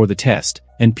up before the test,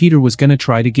 and Peter was gonna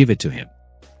try to give it to him.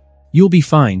 You'll be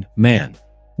fine, man.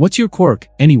 What's your quirk,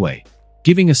 anyway?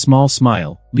 Giving a small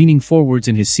smile, leaning forwards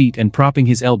in his seat and propping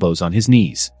his elbows on his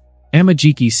knees.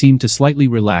 Amajiki seemed to slightly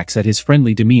relax at his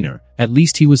friendly demeanor, at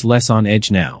least he was less on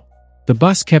edge now. The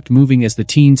bus kept moving as the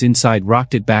teens inside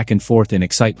rocked it back and forth in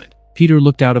excitement. Peter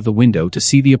looked out of the window to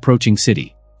see the approaching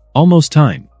city. Almost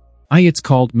time. It's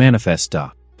called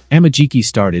Manifesta. Amajiki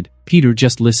started. Peter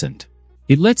just listened.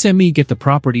 It lets me get the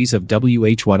properties of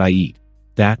what I eat.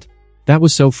 That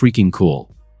was so freaking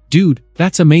cool. Dude,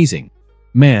 that's amazing.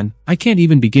 Man, I can't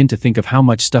even begin to think of how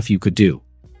much stuff you could do.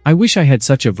 I wish I had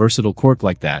such a versatile quirk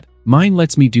like that. Mine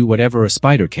lets me do whatever a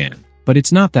spider can, but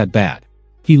it's not that bad.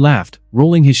 He laughed,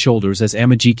 rolling his shoulders as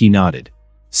Amajiki nodded.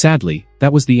 Sadly,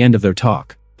 that was the end of their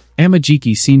talk.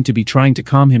 Amajiki seemed to be trying to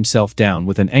calm himself down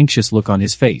with an anxious look on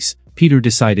his face. Peter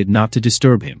decided not to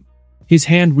disturb him. His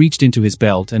hand reached into his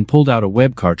belt and pulled out a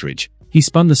web cartridge. He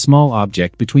spun the small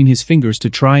object between his fingers to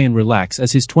try and relax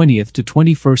as his 20th to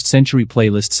 21st century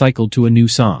playlist cycled to a new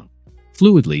song.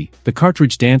 Fluidly, the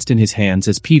cartridge danced in his hands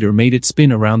as Peter made it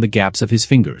spin around the gaps of his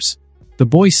fingers. The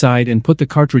boy sighed and put the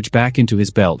cartridge back into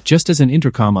his belt just as an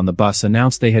intercom on the bus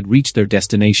announced they had reached their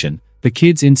destination. The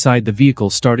kids inside the vehicle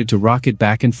started to rock it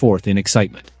back and forth in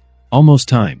excitement. Almost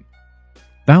time.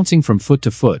 Bouncing from foot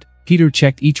to foot, Peter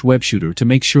checked each web shooter to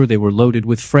make sure they were loaded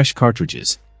with fresh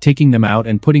cartridges, taking them out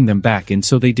and putting them back in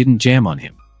so they didn't jam on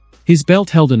him. His belt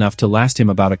held enough to last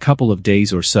him about a couple of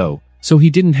days or so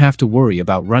he didn't have to worry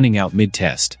about running out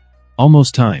mid-test.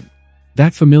 Almost time.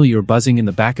 That familiar buzzing in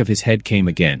the back of his head came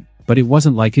again, but it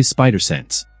wasn't like his spider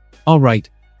sense. Alright,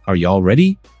 are y'all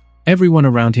ready? Everyone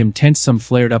around him tensed, some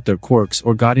flared up their quirks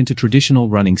or got into traditional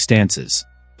running stances.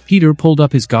 Peter pulled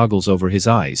up his goggles over his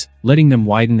eyes, letting them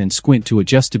widen and squint to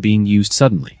adjust to being used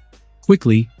suddenly.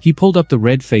 Quickly, he pulled up the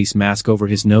red face mask over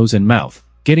his nose and mouth,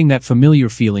 getting that familiar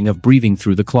feeling of breathing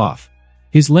through the cloth.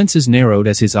 His lenses narrowed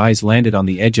as his eyes landed on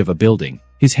the edge of a building,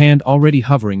 his hand already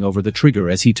hovering over the trigger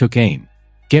as he took aim.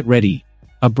 "Get ready."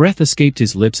 A breath escaped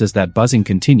his lips as that buzzing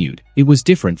continued. It was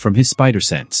different from his spider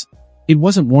sense. It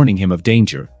wasn't warning him of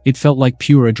danger, it felt like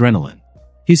pure adrenaline.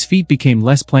 His feet became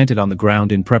less planted on the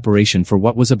ground in preparation for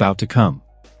what was about to come.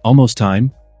 Almost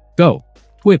time? Go.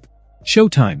 Whip.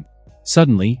 Showtime.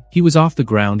 Suddenly, he was off the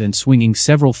ground and swinging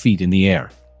several feet in the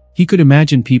air. He could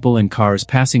imagine people and cars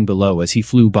passing below as he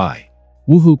flew by.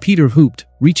 Woohoo! Peter whooped,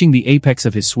 reaching the apex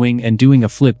of his swing and doing a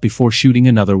flip before shooting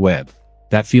another web.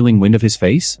 That feeling wind of his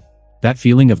face? That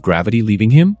feeling of gravity leaving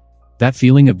him? That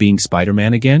feeling of being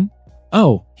Spider-Man again?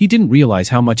 Oh, he didn't realize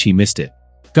how much he missed it.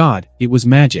 God, it was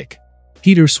magic.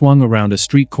 Peter swung around a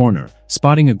street corner,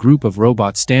 spotting a group of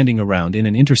robots standing around in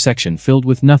an intersection filled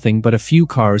with nothing but a few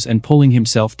cars and pulling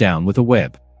himself down with a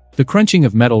web. The crunching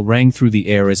of metal rang through the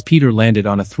air as Peter landed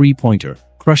on a three-pointer,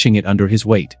 crushing it under his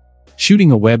weight.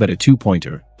 Shooting a web at a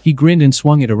two-pointer, he grinned and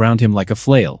swung it around him like a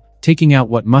flail, taking out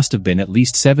what must have been at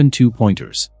least 7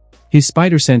 two-pointers. His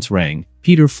spider sense rang,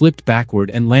 Peter flipped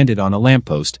backward and landed on a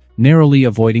lamppost, narrowly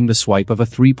avoiding the swipe of a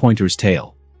three-pointer's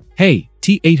tail. "Hey,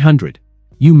 T-800!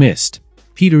 You missed!"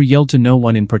 Peter yelled to no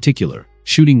one in particular,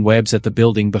 shooting webs at the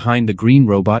building behind the green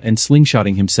robot and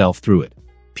slingshotting himself through it.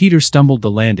 Peter stumbled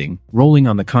the landing, rolling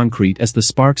on the concrete as the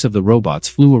sparks of the robots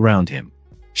flew around him.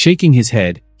 Shaking his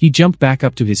head, he jumped back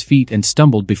up to his feet and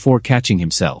stumbled before catching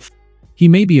himself. He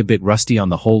may be a bit rusty on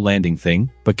the whole landing thing,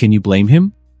 but can you blame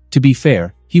him? To be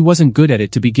fair, he wasn't good at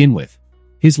it to begin with.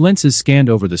 His lenses scanned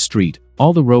over the street,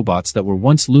 all the robots that were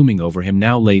once looming over him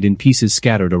now laid in pieces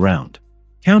scattered around.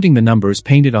 Counting the numbers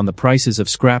painted on the prices of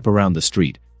scrap around the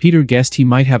street, Peter guessed he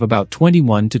might have about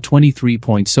 21 to 23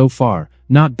 points so far,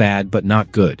 not bad but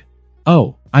not good.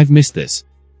 "Oh, I've missed this,"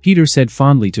 Peter said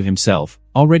fondly to himself,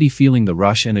 already feeling the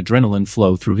rush and adrenaline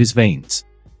flow through his veins.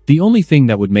 The only thing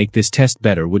that would make this test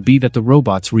better would be that the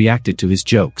robots reacted to his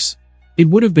jokes. It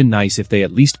would have been nice if they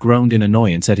at least groaned in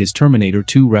annoyance at his Terminator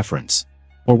 2 reference.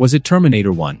 Or was it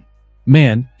Terminator 1?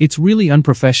 Man, it's really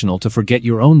unprofessional to forget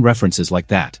your own references like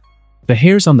that. The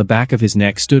hairs on the back of his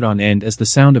neck stood on end as the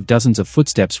sound of dozens of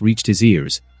footsteps reached his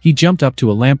ears. He jumped up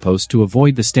to a lamppost to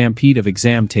avoid the stampede of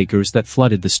exam takers that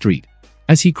flooded the street.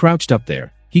 As he crouched up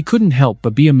there, he couldn't help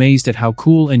but be amazed at how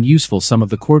cool and useful some of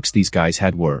the quirks these guys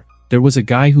had were. There was a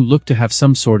guy who looked to have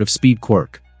some sort of speed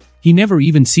quirk. He never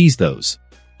even sees those.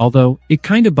 Although, it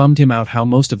kinda bummed him out how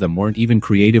most of them weren't even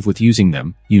creative with using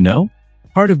them, you know?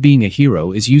 Part of being a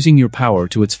hero is using your power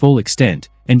to its full extent,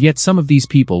 and yet some of these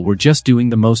people were just doing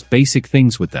the most basic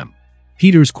things with them.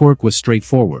 Peter's quirk was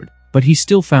straightforward, but he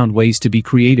still found ways to be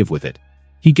creative with it.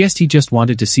 He guessed he just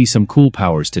wanted to see some cool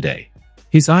powers today.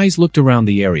 His eyes looked around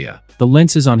the area, the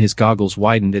lenses on his goggles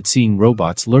widened at seeing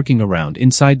robots lurking around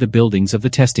inside the buildings of the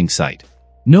testing site.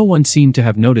 No one seemed to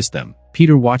have noticed them.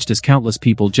 Peter watched as countless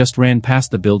people just ran past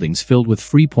the buildings filled with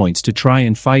free points to try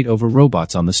and fight over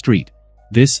robots on the street.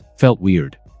 This felt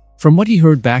weird. From what he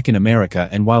heard back in America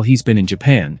and while he's been in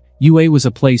Japan, UA was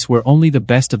a place where only the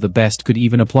best of the best could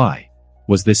even apply.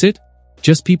 Was this it?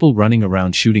 Just people running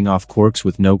around shooting off quirks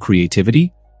with no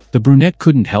creativity? The brunette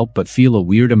couldn't help but feel a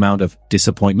weird amount of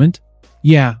disappointment.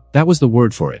 Yeah, that was the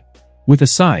word for it. With a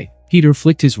sigh, Peter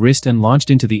flicked his wrist and launched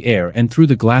into the air and through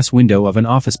the glass window of an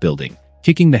office building,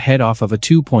 kicking the head off of a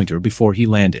two-pointer before he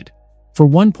landed. For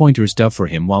one-pointers dove for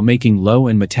him while making low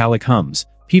and metallic hums.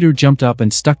 Peter jumped up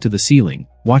and stuck to the ceiling,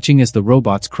 watching as the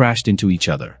robots crashed into each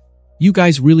other. "You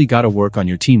guys really gotta work on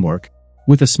your teamwork."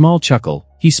 With a small chuckle,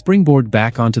 he springboarded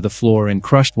back onto the floor and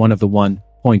crushed one of the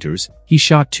one-pointers. He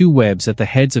shot 2 webs at the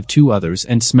heads of 2 others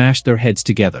and smashed their heads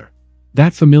together.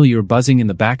 That familiar buzzing in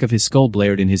the back of his skull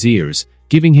blared in his ears,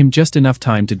 giving him just enough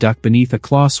time to duck beneath a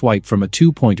claw swipe from a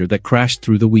two-pointer that crashed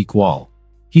through the weak wall.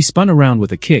 He spun around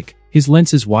with a kick, his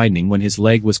lenses widening when his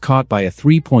leg was caught by a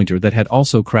three-pointer that had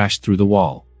also crashed through the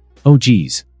wall. Oh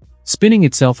geez. Spinning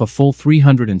itself a full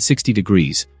 360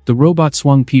 degrees, the robot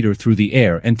swung Peter through the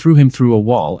air and threw him through a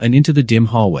wall and into the dim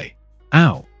hallway.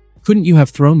 Ow! Couldn't you have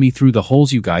thrown me through the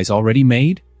holes you guys already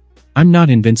made? I'm not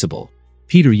invincible,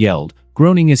 Peter yelled,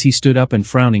 groaning as he stood up and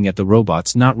frowning at the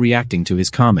robots not reacting to his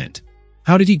comment.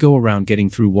 How did he go around getting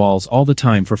through walls all the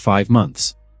time for 5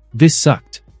 months? This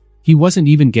sucked. He wasn't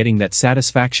even getting that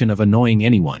satisfaction of annoying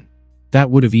anyone.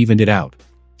 That would have evened it out.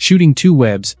 Shooting 2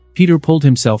 webs, Peter pulled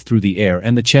himself through the air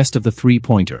and the chest of the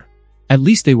three-pointer. At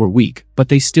least they were weak, but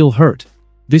they still hurt.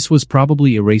 This was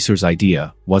probably Eraser's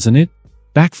idea, wasn't it?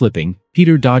 Backflipping,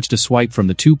 Peter dodged a swipe from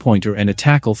the two-pointer and a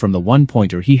tackle from the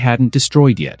one-pointer he hadn't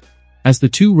destroyed yet. As the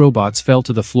two robots fell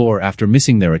to the floor after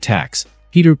missing their attacks,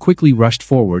 Peter quickly rushed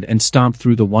forward and stomped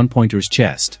through the one-pointer's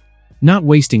chest. Not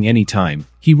wasting any time,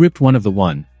 he ripped one of the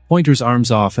one-pointer's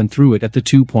arms off and threw it at the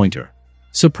two-pointer.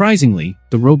 Surprisingly,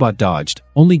 the robot dodged,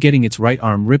 only getting its right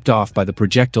arm ripped off by the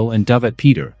projectile and dove at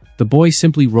Peter, the boy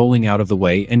simply rolling out of the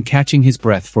way and catching his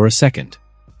breath for a second.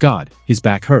 God, his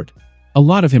back hurt. A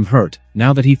lot of him hurt,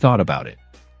 now that he thought about it.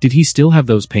 Did he still have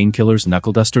those painkillers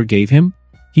Knuckleduster gave him?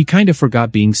 He kinda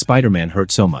forgot being Spider-Man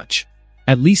hurt so much.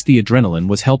 At least the adrenaline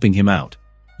was helping him out.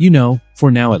 You know,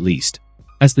 for now at least.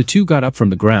 As the two got up from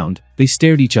the ground, they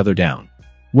stared each other down.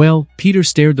 Well, Peter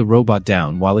stared the robot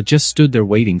down while it just stood there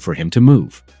waiting for him to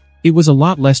move. It was a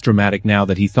lot less dramatic now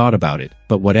that he thought about it,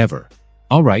 but whatever.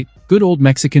 Alright, good old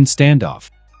Mexican standoff.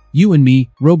 You and me,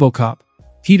 RoboCop.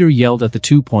 Peter yelled at the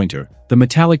two-pointer, the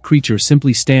metallic creature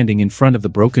simply standing in front of the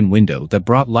broken window that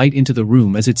brought light into the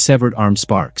room as its severed arm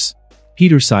sparks.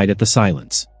 Peter sighed at the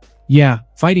silence. Yeah,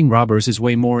 fighting robbers is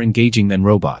way more engaging than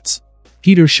robots.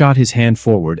 Peter shot his hand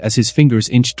forward as his fingers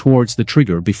inched towards the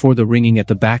trigger before the ringing at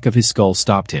the back of his skull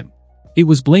stopped him. It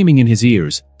was blaming in his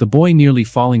ears, the boy nearly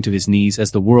falling to his knees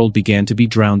as the world began to be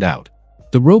drowned out.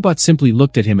 The robot simply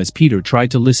looked at him as Peter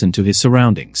tried to listen to his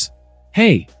surroundings.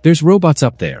 Hey, there's robots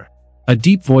up there. A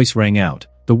deep voice rang out.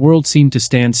 The world seemed to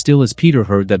stand still as Peter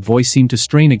heard that voice seem to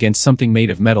strain against something made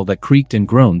of metal that creaked and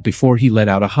groaned before he let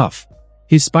out a huff.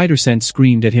 His spider sense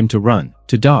screamed at him to run,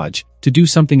 to dodge, to do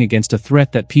something against a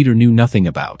threat that Peter knew nothing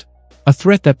about. A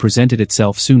threat that presented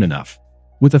itself soon enough.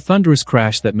 With a thunderous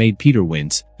crash that made Peter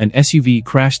wince, an SUV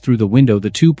crashed through the window the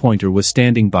two-pointer was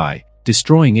standing by,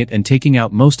 destroying it and taking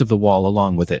out most of the wall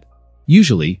along with it.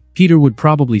 Usually, Peter would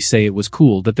probably say it was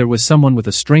cool that there was someone with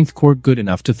a strength quirk good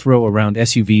enough to throw around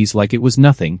SUVs like it was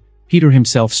nothing. Peter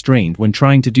himself strained when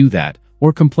trying to do that,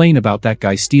 or complain about that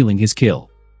guy stealing his kill.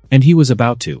 And he was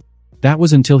about to. That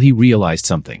was until he realized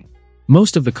something.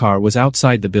 Most of the car was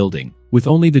outside the building, with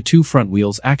only the two front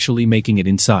wheels actually making it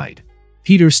inside.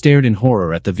 Peter stared in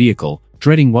horror at the vehicle,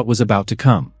 dreading what was about to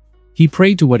come. He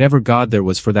prayed to whatever god there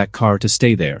was for that car to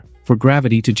stay there, for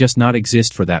gravity to just not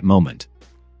exist for that moment.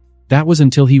 That was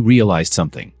until he realized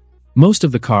something. Most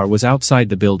of the car was outside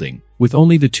the building, with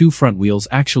only the two front wheels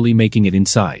actually making it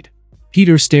inside.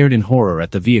 Peter stared in horror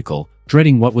at the vehicle,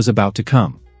 dreading what was about to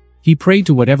come. He prayed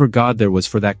to whatever god there was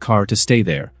for that car to stay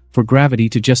there, for gravity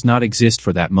to just not exist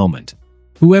for that moment.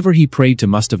 Whoever he prayed to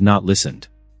must have not listened.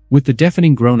 With the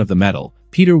deafening groan of the metal,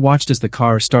 Peter watched as the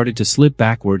car started to slip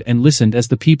backward and listened as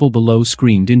the people below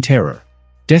screamed in terror.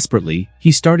 Desperately,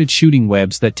 he started shooting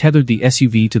webs that tethered the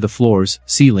SUV to the floors,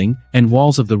 ceiling, and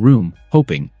walls of the room,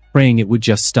 hoping, praying it would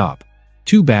just stop.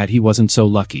 Too bad he wasn't so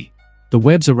lucky. The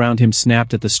webs around him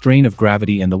snapped at the strain of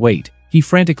gravity and the weight. He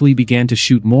frantically began to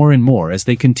shoot more and more as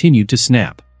they continued to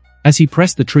snap. As he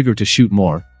pressed the trigger to shoot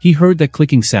more, he heard that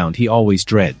clicking sound he always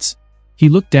dreads. He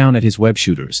looked down at his web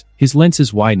shooters, his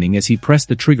lenses widening as he pressed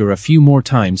the trigger a few more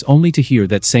times only to hear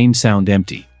that same sound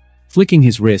empty. Flicking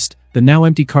his wrist, the now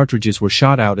empty cartridges were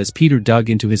shot out as Peter dug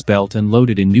into his belt and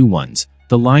loaded in new ones.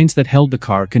 The lines that held the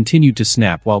car continued to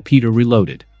snap while Peter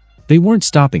reloaded. They weren't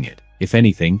stopping it. If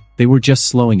anything, they were just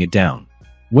slowing it down.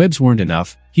 Webs weren't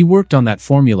enough. He worked on that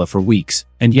formula for weeks,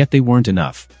 and yet they weren't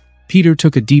enough. Peter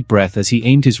took a deep breath as he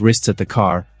aimed his wrists at the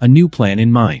car, a new plan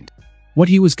in mind. What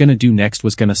he was gonna do next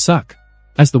was gonna suck.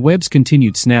 As the webs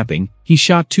continued snapping, he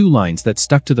shot two lines that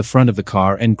stuck to the front of the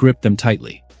car and gripped them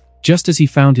tightly. Just as he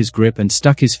found his grip and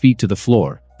stuck his feet to the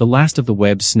floor, the last of the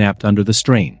webs snapped under the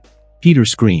strain. Peter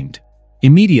screamed.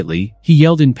 Immediately, he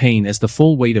yelled in pain as the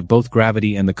full weight of both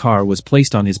gravity and the car was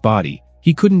placed on his body.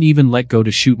 He couldn't even let go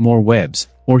to shoot more webs,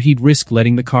 or he'd risk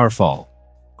letting the car fall.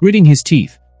 Gritting his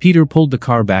teeth, Peter pulled the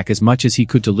car back as much as he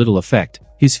could to little effect.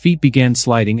 His feet began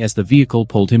sliding as the vehicle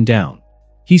pulled him down.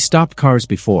 He stopped cars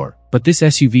before, but this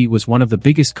SUV was one of the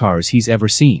biggest cars he's ever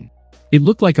seen. It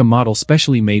looked like a model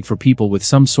specially made for people with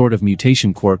some sort of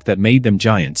mutation quirk that made them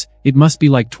giants. It must be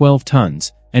like 12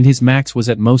 tons, and his max was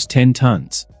at most 10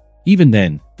 tons. Even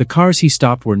then, the cars he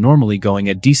stopped were normally going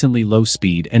at decently low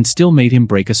speed and still made him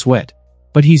break a sweat.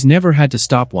 But he's never had to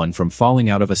stop one from falling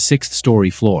out of a 6th-story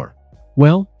floor.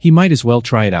 Well, he might as well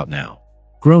try it out now.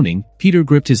 Groaning, Peter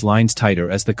gripped his lines tighter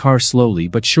as the car slowly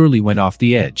but surely went off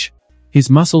the edge. His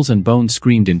muscles and bones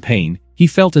screamed in pain. He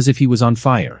felt as if he was on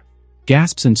fire.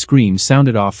 Gasps and screams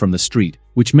sounded off from the street,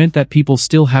 which meant that people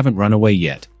still haven't run away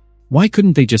yet. Why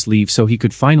couldn't they just leave so he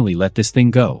could finally let this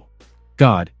thing go?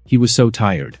 God, he was so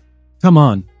tired. Come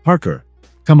on, Parker.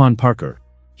 Come on, Parker.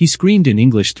 He screamed in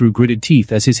English through gritted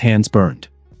teeth as his hands burned.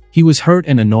 He was hurt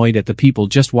and annoyed at the people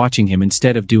just watching him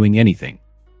instead of doing anything.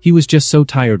 He was just so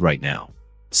tired right now.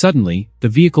 Suddenly, the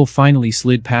vehicle finally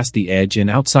slid past the edge and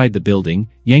outside the building,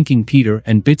 yanking Peter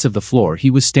and bits of the floor he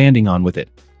was standing on with it.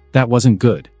 That wasn't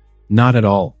good. Not at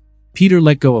all. Peter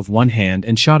let go of one hand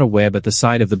and shot a web at the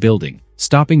side of the building,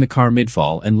 stopping the car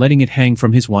mid-fall and letting it hang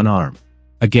from his one arm.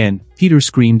 Again, Peter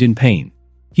screamed in pain.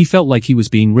 He felt like he was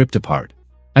being ripped apart.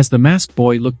 As the masked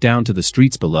boy looked down to the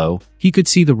streets below, he could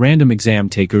see the random exam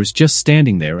takers just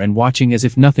standing there and watching as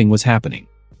if nothing was happening.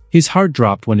 His heart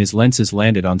dropped when his lenses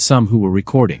landed on some who were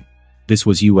recording. This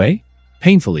was UA?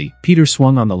 Painfully, Peter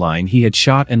swung on the line he had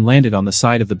shot and landed on the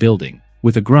side of the building.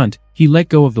 With a grunt, he let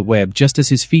go of the web just as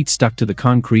his feet stuck to the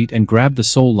concrete and grabbed the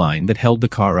sole line that held the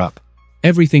car up.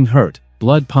 Everything hurt,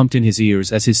 blood pumped in his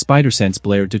ears as his spider sense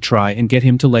blared to try and get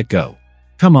him to let go.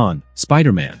 Come on,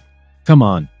 Spider-Man. Come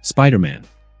on, Spider-Man.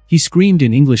 He screamed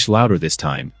in English louder this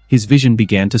time. His vision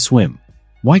began to swim.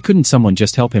 Why couldn't someone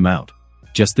just help him out?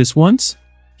 Just this once?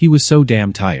 He was so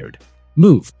damn tired.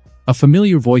 Move! A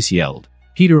familiar voice yelled.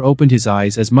 Peter opened his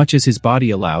eyes as much as his body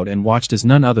allowed and watched as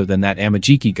none other than that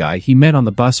Amajiki guy he met on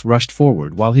the bus rushed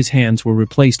forward while his hands were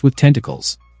replaced with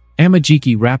tentacles.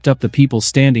 Amajiki wrapped up the people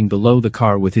standing below the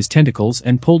car with his tentacles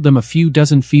and pulled them a few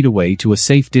dozen feet away to a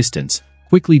safe distance,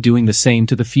 quickly doing the same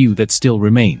to the few that still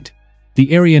remained.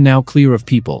 The area now clear of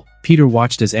people, Peter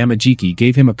watched as Amajiki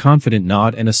gave him a confident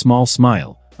nod and a small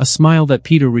smile, a smile that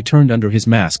Peter returned under his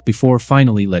mask before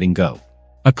finally letting go.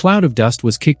 A cloud of dust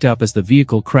was kicked up as the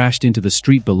vehicle crashed into the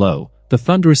street below, the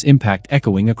thunderous impact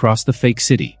echoing across the fake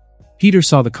city. Peter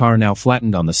saw the car now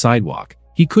flattened on the sidewalk.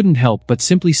 He couldn't help but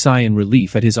simply sigh in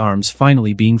relief at his arms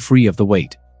finally being free of the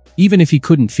weight. Even if he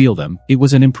couldn't feel them, it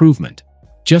was an improvement.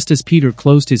 Just as Peter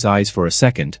closed his eyes for a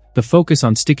second, the focus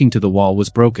on sticking to the wall was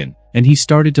broken, and he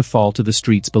started to fall to the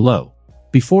streets below.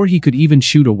 Before he could even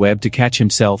shoot a web to catch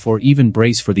himself or even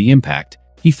brace for the impact,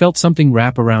 he felt something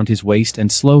wrap around his waist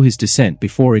and slow his descent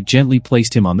before it gently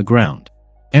placed him on the ground.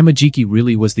 Amajiki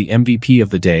really was the MVP of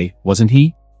the day, wasn't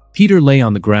he? Peter lay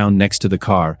on the ground next to the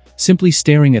car, simply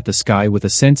staring at the sky with a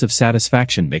sense of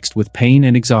satisfaction mixed with pain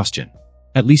and exhaustion.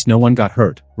 At least no one got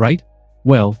hurt, right?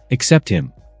 Well, except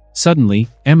him. Suddenly,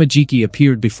 Amajiki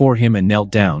appeared before him and knelt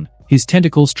down, his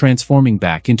tentacles transforming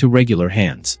back into regular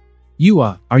hands.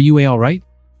 Are you alright?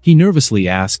 He nervously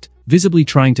asked, visibly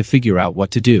trying to figure out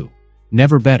what to do.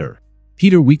 Never better.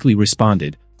 Peter weakly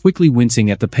responded, quickly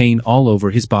wincing at the pain all over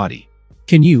his body.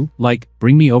 Can you,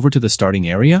 bring me over to the starting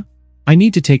area? I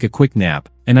need to take a quick nap,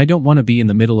 and I don't want to be in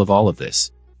the middle of all of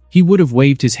this. He would have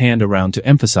waved his hand around to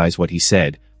emphasize what he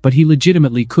said, but he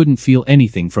legitimately couldn't feel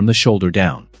anything from the shoulder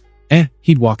down.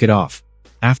 He'd walk it off.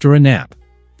 After a nap.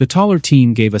 The taller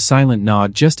teen gave a silent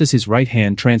nod just as his right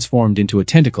hand transformed into a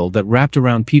tentacle that wrapped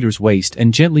around Peter's waist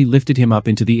and gently lifted him up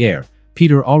into the air,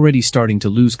 Peter already starting to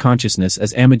lose consciousness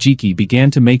as Amajiki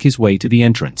began to make his way to the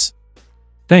entrance.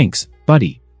 Thanks,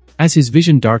 buddy. As his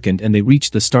vision darkened and they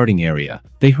reached the starting area,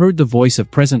 they heard the voice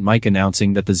of Present Mike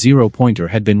announcing that the zero-pointer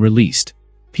had been released.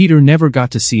 Peter never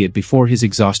got to see it before his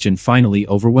exhaustion finally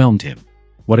overwhelmed him.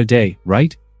 What a day,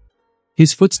 right?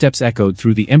 His footsteps echoed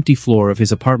through the empty floor of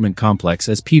his apartment complex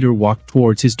as Peter walked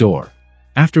towards his door.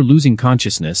 After losing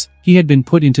consciousness, he had been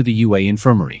put into the UA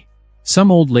infirmary.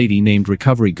 Some old lady named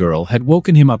Recovery Girl had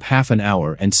woken him up half an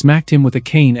hour and smacked him with a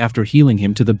cane after healing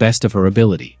him to the best of her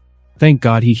ability. Thank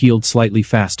God he healed slightly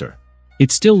faster.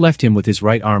 It still left him with his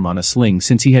right arm on a sling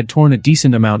since he had torn a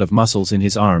decent amount of muscles in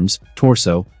his arms,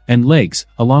 torso, and legs,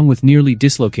 along with nearly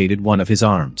dislocated one of his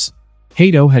arms.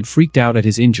 Hato had freaked out at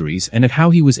his injuries and at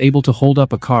how he was able to hold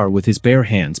up a car with his bare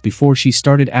hands before she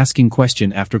started asking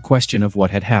question after question of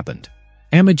what had happened.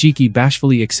 Amajiki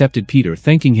bashfully accepted Peter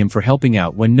thanking him for helping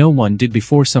out when no one did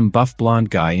before some buff blonde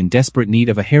guy in desperate need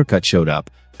of a haircut showed up,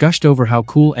 gushed over how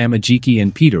cool Amajiki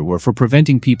and Peter were for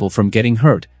preventing people from getting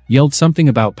hurt, yelled something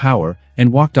about power,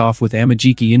 and walked off with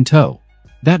Amajiki in tow.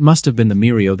 That must have been the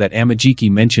Mirio that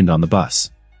Amajiki mentioned on the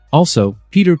bus. Also,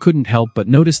 Peter couldn't help but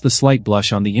notice the slight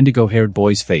blush on the indigo-haired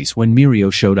boy's face when Mirio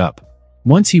showed up.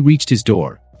 Once he reached his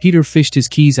door, Peter fished his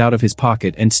keys out of his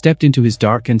pocket and stepped into his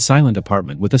dark and silent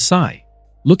apartment with a sigh.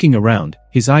 Looking around,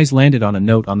 his eyes landed on a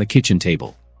note on the kitchen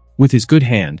table. With his good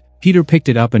hand, Peter picked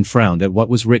it up and frowned at what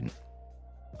was written.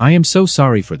 I am so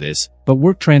sorry for this, but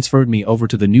work transferred me over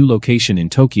to the new location in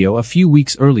Tokyo a few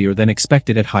weeks earlier than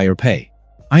expected at higher pay.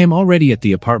 I am already at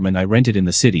the apartment I rented in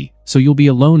the city, so you'll be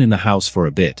alone in the house for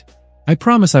a bit. I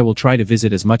promise I will try to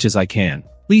visit as much as I can.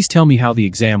 Please tell me how the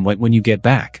exam went when you get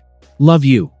back. Love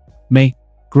you. May.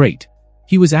 Great.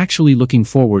 He was actually looking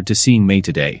forward to seeing May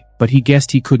today, but he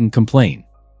guessed he couldn't complain.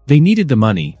 They needed the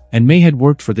money, and May had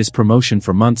worked for this promotion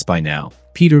for months by now.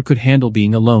 Peter could handle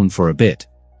being alone for a bit.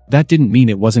 That didn't mean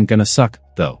it wasn't gonna suck,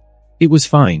 though. It was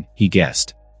fine, he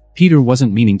guessed. Peter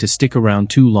wasn't meaning to stick around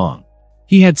too long.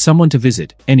 He had someone to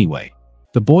visit, anyway.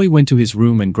 The boy went to his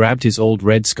room and grabbed his old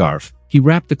red scarf. He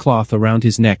wrapped the cloth around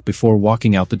his neck before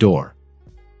walking out the door.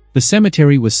 The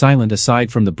cemetery was silent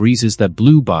aside from the breezes that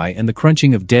blew by and the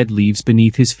crunching of dead leaves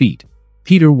beneath his feet.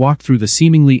 Peter walked through the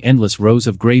seemingly endless rows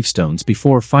of gravestones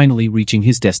before finally reaching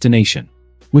his destination.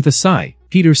 With a sigh,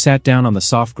 Peter sat down on the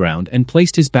soft ground and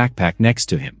placed his backpack next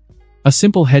to him. A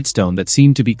simple headstone that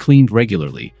seemed to be cleaned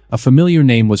regularly, a familiar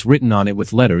name was written on it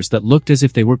with letters that looked as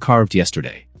if they were carved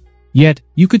yesterday. Yet,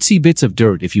 you could see bits of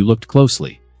dirt if you looked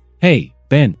closely. "Hey,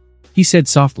 Ben," he said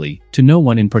softly, to no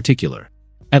one in particular.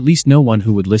 At least no one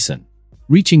who would listen.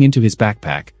 Reaching into his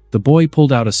backpack, the boy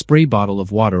pulled out a spray bottle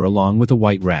of water along with a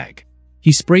white rag.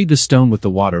 He sprayed the stone with the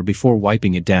water before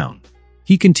wiping it down.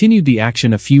 He continued the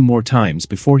action a few more times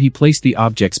before he placed the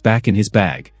objects back in his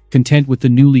bag, content with the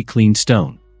newly cleaned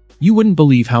stone. "You wouldn't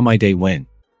believe how my day went."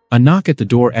 A knock at the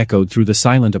door echoed through the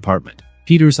silent apartment.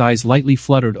 Peter's eyes lightly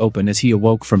fluttered open as he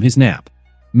awoke from his nap.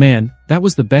 Man, that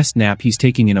was the best nap he's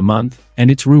taking in a month, and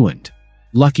it's ruined.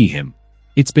 Lucky him.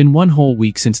 It's been one whole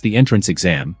week since the entrance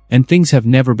exam, and things have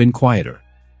never been quieter.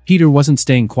 Peter wasn't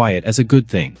staying quiet as a good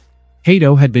thing.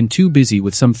 Hato had been too busy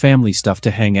with some family stuff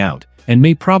to hang out, and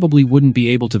May probably wouldn't be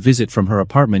able to visit from her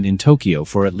apartment in Tokyo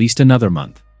for at least another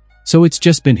month. So it's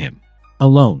just been him.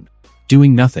 Alone.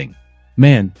 Doing nothing.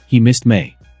 Man, he missed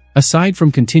May. Aside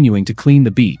from continuing to clean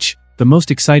the beach, the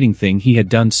most exciting thing he had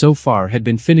done so far had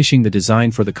been finishing the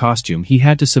design for the costume he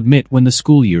had to submit when the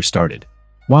school year started.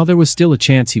 While there was still a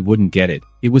chance he wouldn't get it,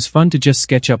 it was fun to just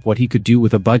sketch up what he could do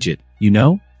with a budget, you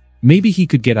know? Maybe he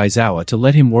could get Aizawa to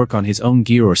let him work on his own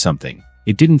gear or something.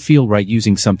 It didn't feel right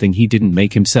using something he didn't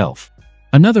make himself.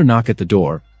 Another knock at the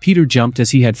door. Peter jumped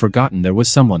as he had forgotten there was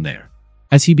someone there.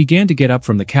 As he began to get up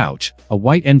from the couch, a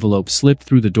white envelope slipped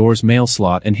through the door's mail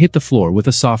slot and hit the floor with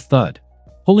a soft thud.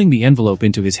 Pulling the envelope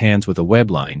into his hands with a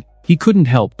web line, he couldn't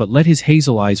help but let his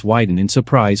hazel eyes widen in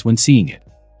surprise when seeing it.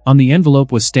 On the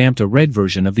envelope was stamped a red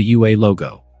version of the UA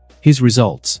logo. His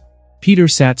results. Peter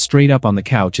sat straight up on the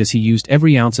couch as he used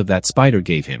every ounce of that spider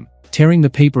gave him, tearing the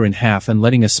paper in half and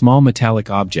letting a small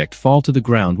metallic object fall to the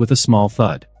ground with a small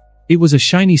thud. It was a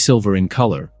shiny silver in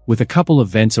color, with a couple of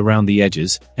vents around the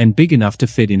edges, and big enough to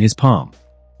fit in his palm.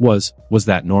 Was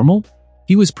that normal?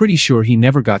 He was pretty sure he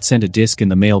never got sent a disc in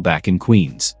the mail back in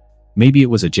Queens. Maybe it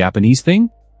was a Japanese thing?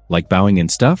 Like bowing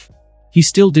and stuff? He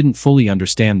still didn't fully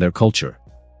understand their culture.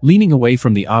 Leaning away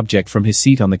from the object from his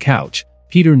seat on the couch,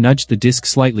 Peter nudged the disc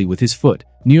slightly with his foot,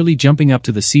 nearly jumping up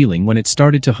to the ceiling when it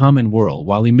started to hum and whirl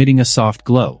while emitting a soft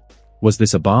glow. Was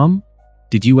this a bomb?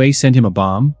 Did UA send him a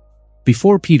bomb?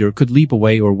 Before Peter could leap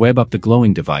away or web up the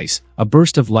glowing device, a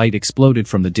burst of light exploded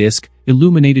from the disc,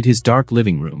 illuminated his dark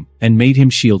living room, and made him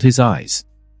shield his eyes.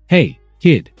 "Hey,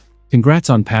 kid.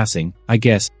 Congrats on passing, I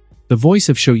guess." The voice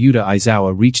of Shoyuta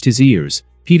Aizawa reached his ears.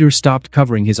 Peter stopped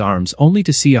covering his arms only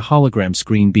to see a hologram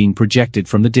screen being projected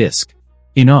from the disc.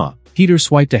 In awe, Peter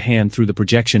swiped a hand through the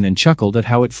projection and chuckled at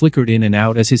how it flickered in and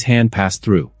out as his hand passed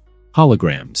through.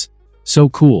 Holograms. So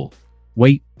cool.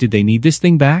 Wait, did they need this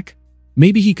thing back?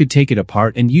 Maybe he could take it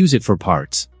apart and use it for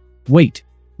parts. Wait.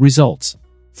 Results.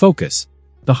 Focus.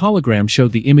 The hologram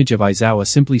showed the image of Aizawa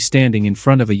simply standing in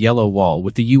front of a yellow wall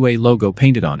with the UA logo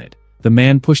painted on it. The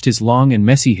man pushed his long and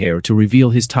messy hair to reveal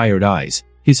his tired eyes.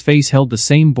 His face held the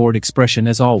same bored expression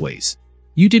as always.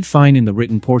 "You did fine in the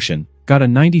written portion, got a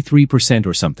 93%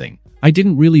 or something. I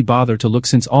didn't really bother to look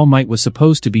since All Might was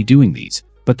supposed to be doing these,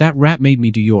 but that rat made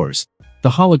me do yours." The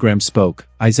hologram spoke.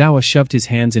 Aizawa shoved his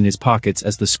hands in his pockets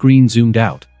as the screen zoomed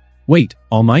out. "Wait,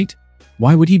 All Might?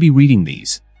 Why would he be reading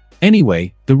these?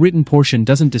 Anyway, the written portion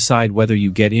doesn't decide whether you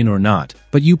get in or not,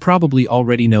 but you probably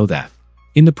already know that.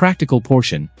 In the practical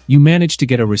portion, you managed to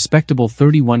get a respectable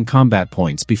 31 combat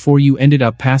points before you ended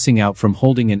up passing out from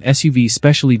holding an SUV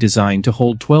specially designed to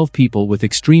hold 12 people with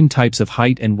extreme types of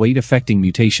height and weight affecting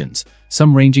mutations,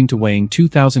 some ranging to weighing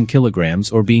 2,000 kilograms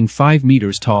or being 5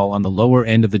 meters tall on the lower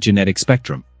end of the genetic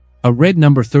spectrum. A red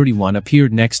number 31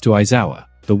 appeared next to Aizawa.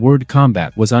 The word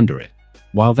combat was under it.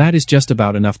 While that is just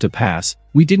about enough to pass,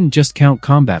 we didn't just count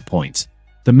combat points.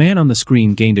 The man on the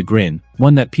screen gained a grin,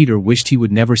 one that Peter wished he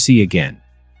would never see again.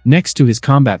 Next to his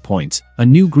combat points, a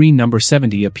new green number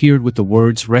 70 appeared with the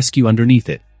words rescue underneath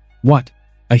it. What?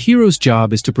 A hero's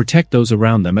job is to protect those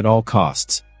around them at all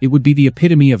costs. It would be the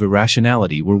epitome of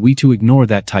irrationality were we to ignore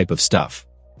that type of stuff.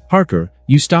 Parker,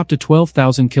 you stopped a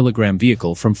 12,000 kilogram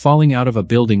vehicle from falling out of a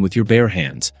building with your bare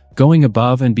hands, going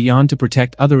above and beyond to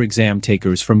protect other exam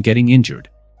takers from getting injured.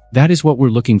 That is what we're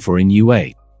looking for in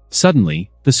UA. Suddenly,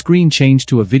 the screen changed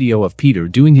to a video of Peter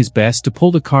doing his best to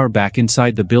pull the car back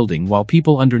inside the building while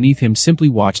people underneath him simply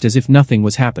watched as if nothing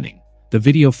was happening. The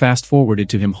video fast-forwarded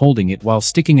to him holding it while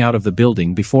sticking out of the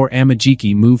building before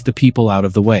Amajiki moved the people out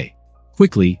of the way.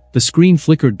 Quickly, the screen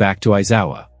flickered back to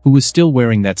Aizawa, who was still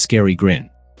wearing that scary grin.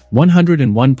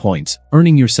 101 points,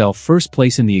 earning yourself first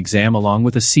place in the exam along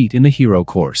with a seat in the hero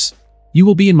course. You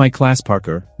will be in my class,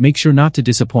 Parker, make sure not to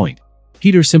disappoint.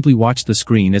 Peter simply watched the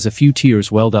screen as a few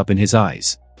tears welled up in his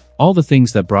eyes. All the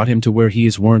things that brought him to where he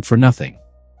is weren't for nothing.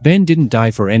 Ben didn't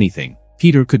die for anything.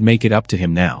 Peter could make it up to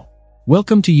him now.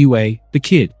 Welcome to UA, the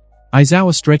kid.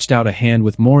 Aizawa stretched out a hand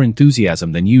with more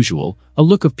enthusiasm than usual, a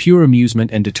look of pure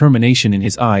amusement and determination in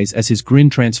his eyes as his grin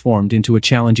transformed into a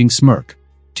challenging smirk.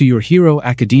 To your hero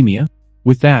academia?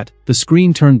 With that, the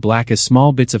screen turned black as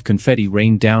small bits of confetti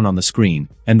rained down on the screen,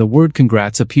 and the word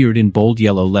congrats appeared in bold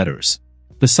yellow letters.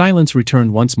 The silence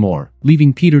returned once more,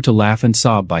 leaving Peter to laugh and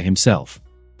sob by himself.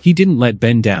 He didn't let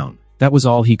Ben down, that was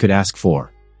all he could ask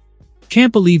for.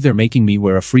 Can't believe they're making me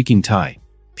wear a freaking tie.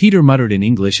 Peter muttered in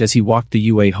English as he walked the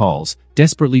UA halls,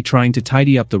 desperately trying to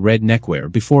tidy up the red neckwear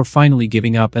before finally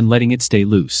giving up and letting it stay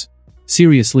loose.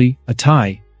 Seriously, a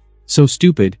tie? So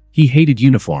stupid, he hated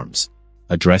uniforms.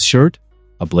 A dress shirt?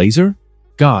 A blazer?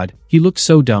 God, he looked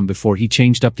so dumb before he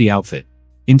changed up the outfit.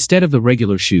 Instead of the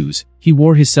regular shoes, he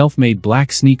wore his self-made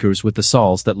black sneakers with the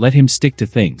soles that let him stick to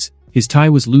things. His tie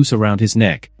was loose around his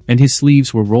neck, and his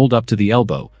sleeves were rolled up to the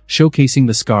elbow, showcasing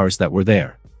the scars that were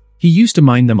there. He used to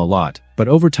mind them a lot, but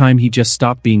over time he just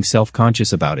stopped being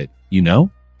self-conscious about it, you know?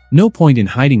 No point in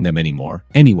hiding them anymore,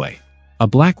 anyway. A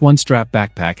black one-strap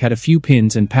backpack had a few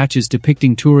pins and patches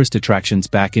depicting tourist attractions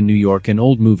back in New York and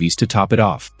old movies to top it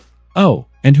off. Oh,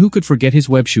 and who could forget his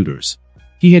web shooters?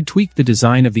 He had tweaked the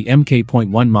design of the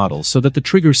MK.1 model so that the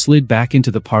trigger slid back into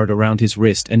the part around his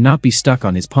wrist and not be stuck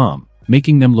on his palm,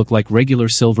 making them look like regular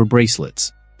silver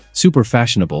bracelets. Super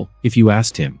fashionable, if you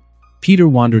asked him. Peter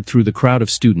wandered through the crowd of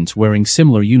students wearing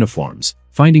similar uniforms,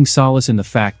 finding solace in the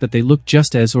fact that they looked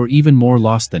just as or even more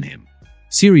lost than him.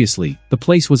 Seriously, the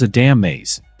place was a damn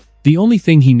maze. The only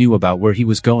thing he knew about where he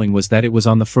was going was that it was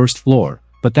on the first floor,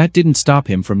 but that didn't stop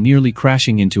him from nearly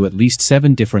crashing into at least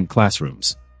 7 different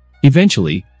classrooms.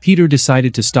 Eventually, Peter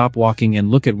decided to stop walking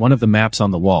and look at one of the maps on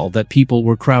the wall that people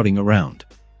were crowding around.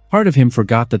 Part of him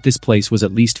forgot that this place was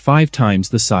at least 5 times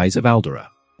the size of Aldera.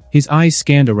 His eyes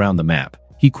scanned around the map.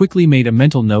 He quickly made a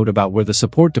mental note about where the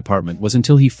support department was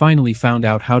until he finally found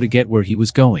out how to get where he was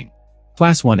going.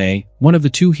 Class 1A, one of the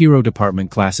 2 hero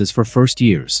department classes for first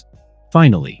years.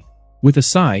 Finally. With a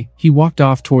sigh, he walked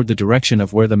off toward the direction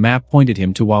of where the map pointed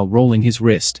him to while rolling his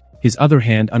wrist. His other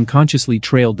hand unconsciously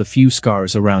trailed the few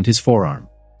scars around his forearm.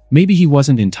 Maybe he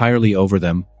wasn't entirely over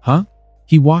them, huh?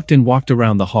 He walked and walked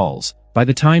around the halls. By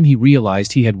the time he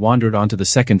realized he had wandered onto the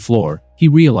 2nd floor, he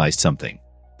realized something.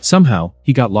 Somehow,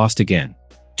 he got lost again.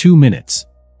 2 minutes.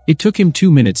 It took him 2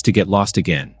 minutes to get lost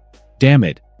again. Damn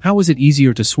it, how is it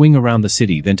easier to swing around the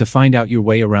city than to find out your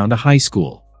way around a high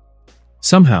school?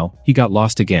 Somehow, he got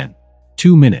lost again.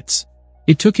 2 minutes.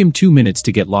 It took him 2 minutes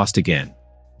to get lost again.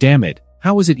 Damn it,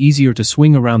 how is it easier to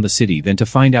swing around the city than to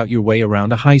find out your way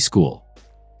around a high school?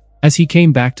 As he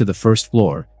came back to the 1st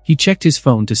floor, he checked his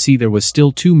phone to see there was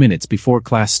still 2 minutes before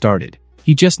class started.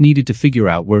 He just needed to figure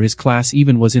out where his class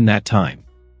even was in that time.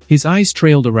 His eyes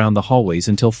trailed around the hallways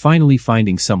until finally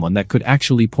finding someone that could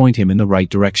actually point him in the right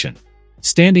direction.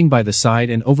 Standing by the side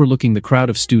and overlooking the crowd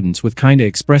of students with kinda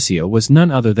expressio was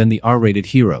none other than the R-rated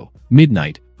hero,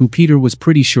 Midnight, who Peter was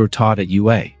pretty sure taught at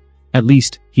UA. At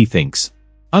least, he thinks.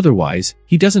 Otherwise,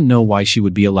 he doesn't know why she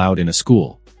would be allowed in a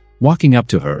school. Walking up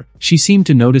to her, she seemed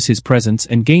to notice his presence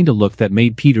and gained a look that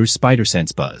made Peter's spider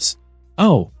sense buzz.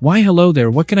 Oh, why hello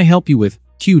there, what can I help you with,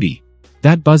 cutie?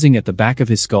 That buzzing at the back of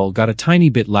his skull got a tiny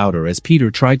bit louder as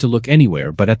Peter tried to look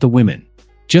anywhere but at the women.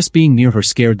 Just being near her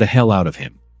scared the hell out of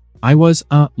him. I was,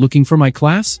 looking for my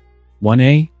class?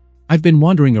 1A? I've been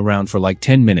wandering around for like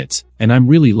 10 minutes, and I'm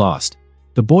really lost.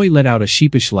 The boy let out a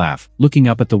sheepish laugh, looking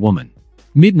up at the woman.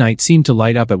 Midnight seemed to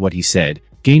light up at what he said,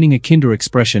 gaining a kinder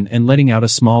expression and letting out a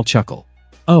small chuckle.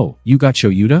 Oh, you got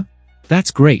Shoyuta? That's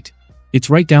great.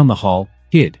 It's right down the hall,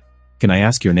 kid. Can I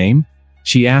ask your name?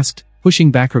 She asked,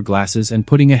 pushing back her glasses and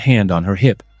putting a hand on her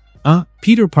hip.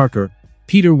 Peter Parker.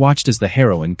 Peter watched as the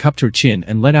heroine cupped her chin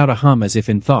and let out a hum as if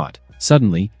in thought.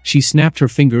 Suddenly, she snapped her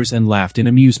fingers and laughed in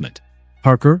amusement.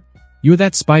 Parker? You're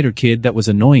that spider kid that was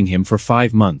annoying him for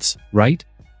 5 months, right?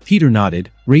 Peter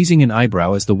nodded, raising an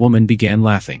eyebrow as the woman began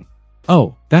laughing.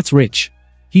 Oh, that's rich.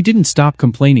 He didn't stop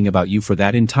complaining about you for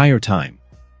that entire time.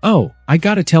 Oh, I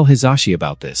gotta tell Hisashi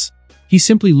about this. He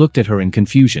simply looked at her in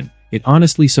confusion. It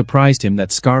honestly surprised him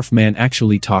that Scarf Man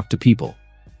actually talked to people.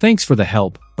 Thanks for the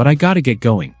help, but I gotta get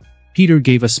going. Peter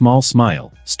gave a small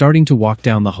smile, starting to walk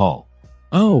down the hall.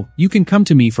 Oh, you can come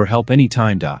to me for help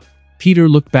anytime, da. Peter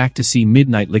looked back to see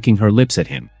Midnight licking her lips at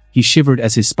him. He shivered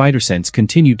as his spider sense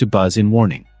continued to buzz in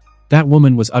warning. That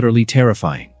woman was utterly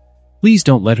terrifying. Please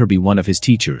don't let her be one of his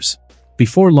teachers.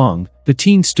 Before long, the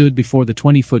teen stood before the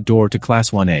 20-foot door to Class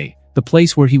 1A, the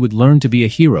place where he would learn to be a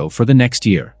hero for the next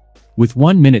year. With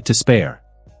 1 minute to spare.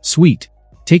 Sweet.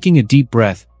 Taking a deep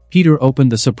breath, Peter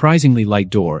opened the surprisingly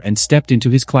light door and stepped into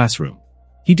his classroom.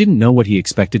 He didn't know what he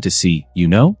expected to see, you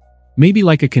know? Maybe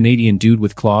like a Canadian dude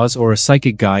with claws or a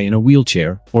psychic guy in a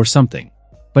wheelchair, or something.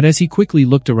 But as he quickly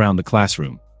looked around the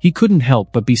classroom, he couldn't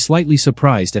help but be slightly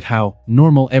surprised at how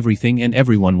normal everything and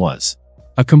everyone was.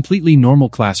 A completely normal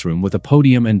classroom with a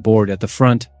podium and board at the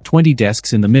front, 20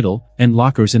 desks in the middle, and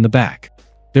lockers in the back.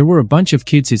 There were a bunch of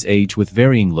kids his age with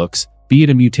varying looks, be it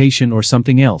a mutation or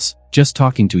something else, just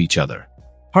talking to each other.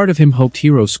 Part of him hoped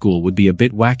hero school would be a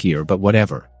bit wackier, but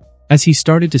whatever. As he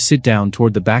started to sit down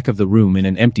toward the back of the room in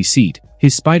an empty seat,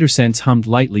 his spider sense hummed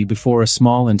lightly before a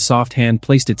small and soft hand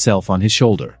placed itself on his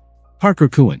shoulder. Parker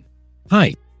Kuhn.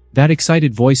 Hi. That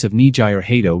excited voice of Nijire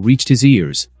Hato reached his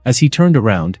ears. As he turned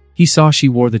around, he saw she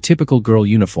wore the typical girl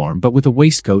uniform but with a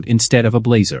waistcoat instead of a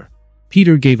blazer.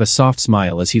 Peter gave a soft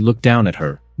smile as he looked down at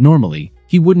her. Normally,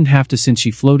 he wouldn't have to since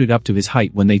she floated up to his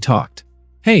height when they talked.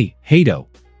 Hey, Hato.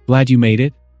 Glad you made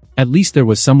it? At least there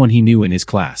was someone he knew in his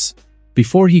class.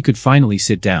 Before he could finally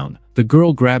sit down, the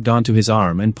girl grabbed onto his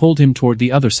arm and pulled him toward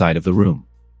the other side of the room.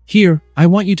 Here, I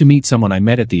want you to meet someone I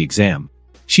met at the exam.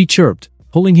 She chirped,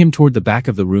 pulling him toward the back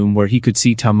of the room where he could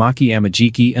see Tamaki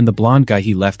Amajiki and the blonde guy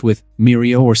he left with,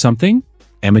 Mirio or something?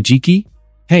 Amajiki?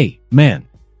 Hey, man.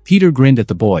 Peter grinned at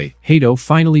the boy, Hato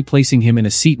finally placing him in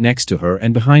a seat next to her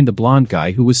and behind the blonde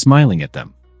guy who was smiling at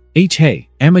them. Hey,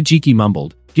 Amajiki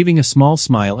mumbled, giving a small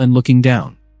smile and looking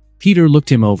down. Peter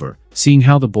looked him over, seeing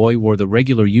how the boy wore the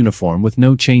regular uniform with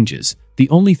no changes, the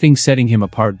only thing setting him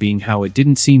apart being how it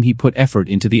didn't seem he put effort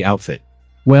into the outfit.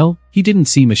 Well, he didn't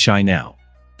seem as shy now.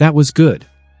 That was good.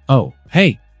 Oh,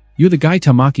 hey. You're the guy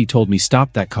Tamaki told me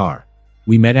stopped that car.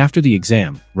 We met after the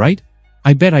exam, right?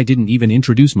 I bet I didn't even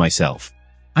introduce myself.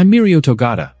 I'm Mirio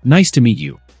Togata, nice to meet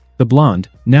you. The blonde,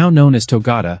 now known as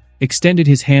Togata, extended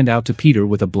his hand out to Peter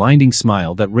with a blinding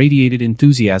smile that radiated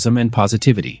enthusiasm and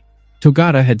positivity.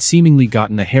 Togata had seemingly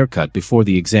gotten a haircut before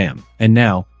the exam, and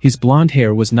now, his blonde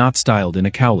hair was not styled in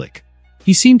a cowlick.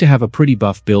 He seemed to have a pretty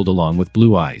buff build along with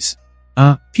blue eyes.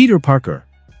 Peter Parker.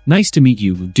 Nice to meet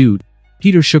you, dude.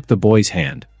 Peter shook the boy's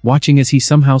hand, watching as he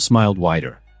somehow smiled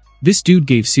wider. This dude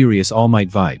gave serious All Might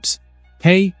vibes.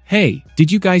 Hey,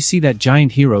 did you guys see that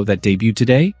giant hero that debuted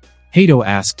today? Hato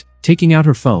asked, taking out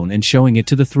her phone and showing it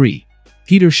to the three.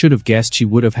 Peter should have guessed she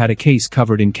would have had a case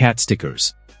covered in cat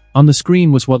stickers. On the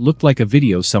screen was what looked like a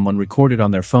video someone recorded on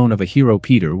their phone of a hero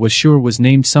Peter was sure was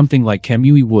named something like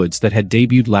Kamui Woods that had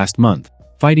debuted last month,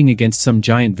 fighting against some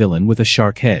giant villain with a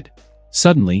shark head.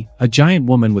 Suddenly, a giant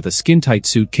woman with a skin-tight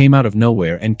suit came out of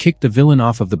nowhere and kicked the villain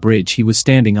off of the bridge he was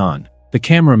standing on. The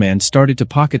cameraman started to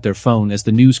pocket their phone as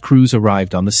the news crews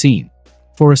arrived on the scene.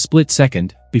 For a split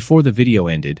second, before the video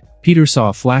ended, Peter saw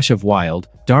a flash of wild,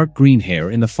 dark green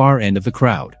hair in the far end of the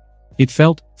crowd. It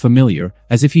felt familiar,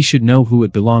 as if he should know who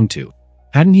it belonged to.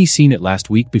 Hadn't he seen it last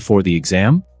week before the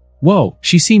exam? Whoa,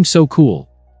 she seems so cool.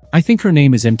 I think her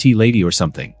name is MT Lady or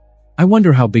something. I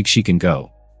wonder how big she can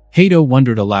go. Hato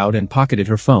wondered aloud and pocketed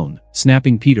her phone,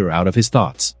 snapping Peter out of his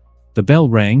thoughts. The bell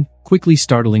rang, quickly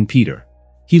startling Peter.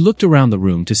 He looked around the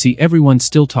room to see everyone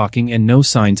still talking and no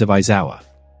signs of Aizawa.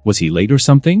 Was he late or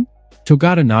something?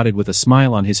 Togata nodded with a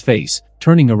smile on his face,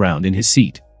 turning around in his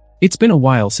seat. It's been a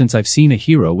while since I've seen a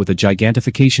hero with a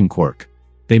gigantification quirk.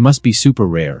 They must be super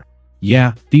rare.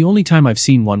 Yeah, the only time I've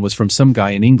seen one was from some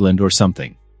guy in England or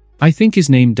something. I think his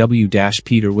name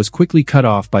Peter was quickly cut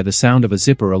off by the sound of a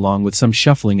zipper along with some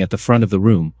shuffling at the front of the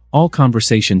room. All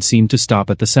conversation seemed to stop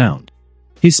at the sound.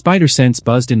 His spider sense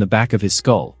buzzed in the back of his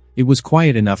skull. It was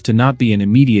quiet enough to not be in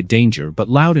immediate danger but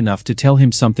loud enough to tell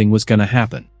him something was gonna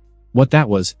happen. What that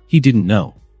was, he didn't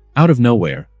know. Out of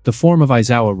nowhere, the form of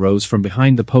Aizawa rose from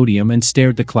behind the podium and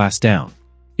stared the class down.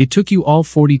 It took you all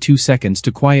 42 seconds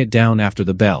to quiet down after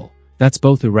the bell. That's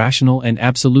both irrational and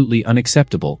absolutely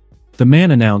unacceptable. The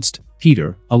man announced.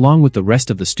 Peter, along with the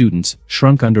rest of the students,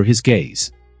 shrunk under his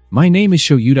gaze. My name is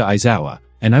Shoyuta Aizawa,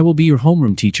 and I will be your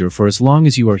homeroom teacher for as long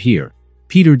as you are here.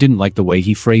 Peter didn't like the way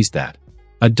he phrased that.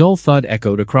 A dull thud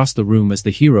echoed across the room as the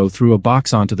hero threw a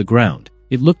box onto the ground.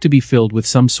 It looked to be filled with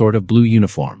some sort of blue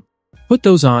uniform. Put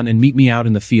those on and meet me out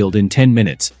in the field in 10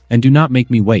 minutes, and do not make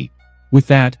me wait. With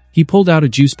that, he pulled out a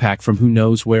juice pack from who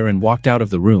knows where and walked out of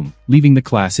the room, leaving the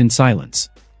class in silence.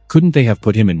 Couldn't they have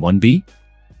put him in 1B?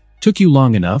 Took you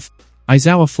long enough?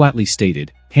 Aizawa flatly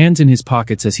stated, hands in his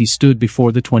pockets as he stood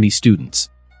before the 20 students.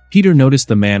 Peter noticed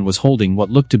the man was holding what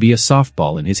looked to be a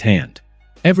softball in his hand.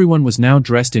 Everyone was now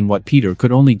dressed in what Peter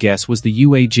could only guess was the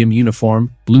UA gym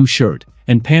uniform, blue shirt,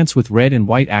 and pants with red and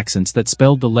white accents that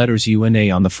spelled the letters U and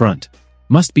A on the front.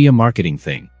 Must be a marketing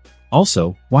thing.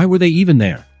 Also, why were they even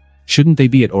there? Shouldn't they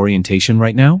be at orientation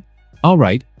right now?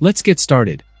 Alright, let's get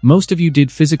started. Most of you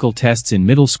did physical tests in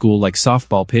middle school like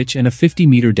softball pitch and a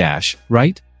 50-meter dash,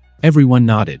 right? Everyone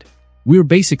nodded. We're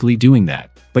basically doing that,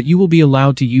 but you will be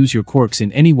allowed to use your quirks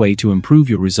in any way to improve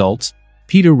your results.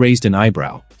 Peter raised an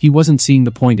eyebrow. He wasn't seeing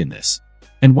the point in this.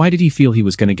 And why did he feel he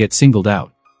was going to get singled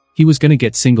out? He was going to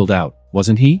get singled out,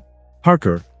 wasn't he?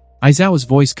 Parker. Aizawa's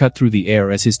voice cut through the air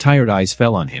as his tired eyes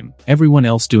fell on him, everyone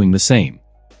else doing the same.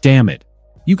 Damn it.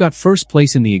 You got first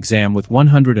place in the exam with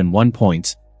 101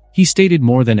 points. He stated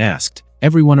more than asked.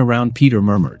 Everyone around Peter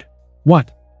murmured.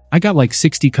 What? I got like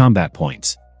 60 combat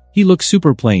points. He looks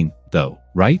super plain, though,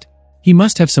 right? He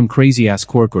must have some crazy-ass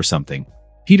quirk or something.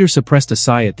 Peter suppressed a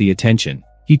sigh at the attention.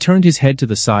 He turned his head to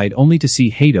the side only to see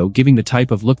Hato giving the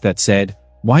type of look that said,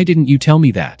 "Why didn't you tell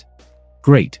me that?"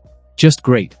 Great. Just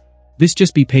great. This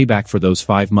just be payback for those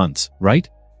 5 months, right?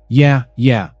 Yeah,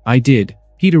 I did,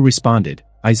 Peter responded.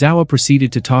 Aizawa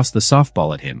proceeded to toss the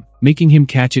softball at him, making him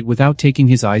catch it without taking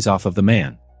his eyes off of the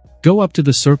man. Go up to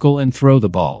the circle and throw the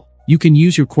ball. You can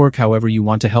use your quirk however you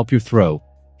want to help your throw.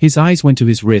 His eyes went to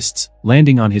his wrists,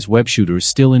 landing on his web shooters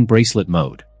still in bracelet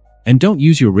mode. And don't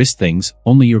use your wrist things,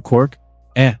 only your quirk?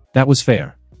 That was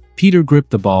fair. Peter gripped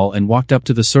the ball and walked up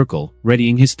to the circle,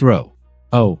 readying his throw.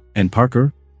 Oh, and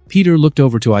Parker? Peter looked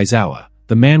over to Aizawa.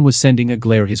 The man was sending a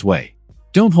glare his way.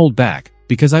 Don't hold back,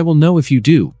 because I will know if you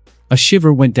do. A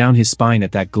shiver went down his spine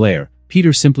at that glare,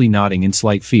 Peter simply nodding in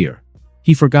slight fear.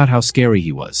 He forgot how scary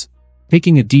he was.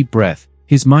 Taking a deep breath,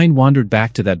 his mind wandered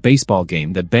back to that baseball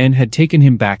game that Ben had taken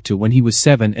him back to when he was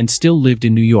 7 and still lived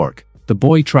in New York. The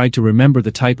boy tried to remember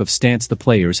the type of stance the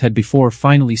players had before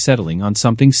finally settling on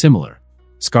something similar.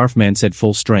 Scarfman said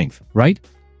full strength, right?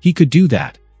 He could do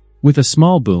that. With a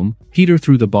small boom, Peter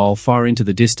threw the ball far into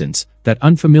the distance, that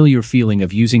unfamiliar feeling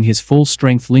of using his full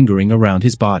strength lingering around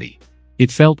his body.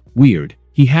 It felt weird.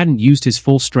 He hadn't used his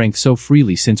full strength so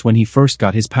freely since when he first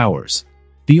got his powers.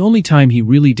 The only time he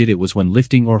really did it was when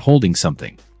lifting or holding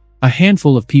something. A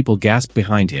handful of people gasped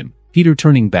behind him, Peter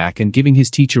turning back and giving his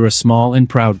teacher a small and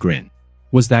proud grin.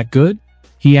 Was that good?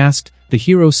 He asked, the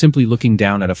hero simply looking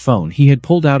down at a phone he had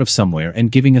pulled out of somewhere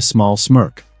and giving a small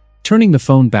smirk. Turning the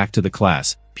phone back to the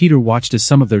class, Peter watched as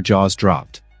some of their jaws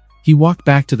dropped. He walked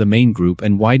back to the main group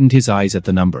and widened his eyes at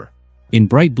the number. In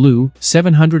bright blue,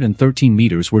 713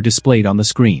 meters were displayed on the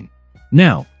screen.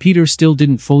 Now, Peter still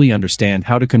didn't fully understand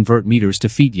how to convert meters to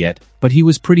feet yet, but he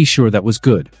was pretty sure that was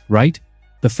good, right?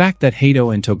 The fact that Hato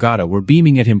and Togata were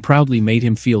beaming at him proudly made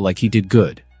him feel like he did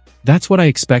good. That's what I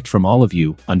expect from all of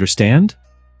you, understand?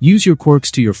 Use your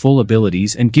quirks to your full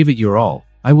abilities and give it your all.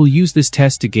 I will use this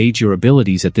test to gauge your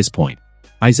abilities at this point.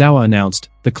 Aizawa announced.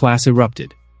 The class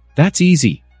erupted. That's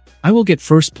easy. I will get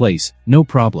first place, no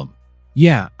problem.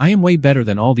 Yeah, I am way better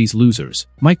than all these losers.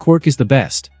 My quirk is the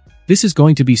best. This is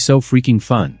going to be so freaking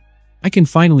fun. I can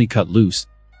finally cut loose.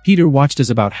 Peter watched as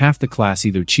about half the class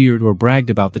either cheered or bragged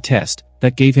about the test.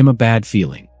 That gave him a bad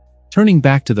feeling. Turning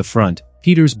back to the front,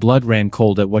 Peter's blood ran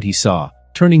cold at what he saw.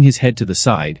 Turning his head to the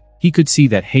side, he could see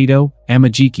that Hato,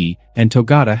 Amajiki, and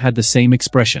Togata had the same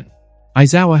expression.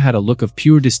 Aizawa had a look of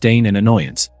pure disdain and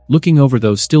annoyance, looking over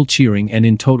those still cheering and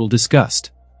in total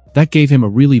disgust. That gave him a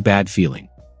really bad feeling.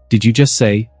 Did you just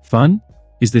say, fun?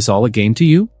 Is this all a game to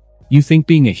you? You think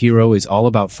being a hero is all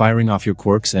about firing off your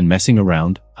quirks and messing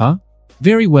around, huh?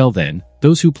 Very well then,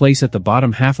 those who place at the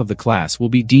bottom half of the class will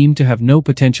be deemed to have no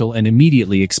potential and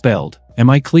immediately expelled. Am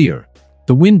I clear?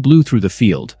 The wind blew through the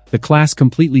field, the class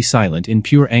completely silent in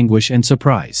pure anguish and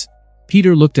surprise.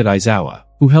 Peter looked at Aizawa,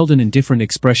 who held an indifferent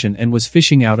expression and was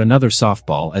fishing out another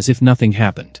softball as if nothing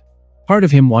happened. Part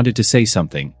of him wanted to say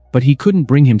something, but he couldn't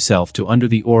bring himself to under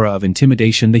the aura of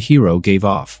intimidation the hero gave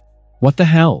off. What the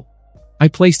hell? I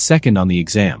placed second on the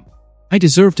exam. I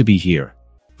deserve to be here.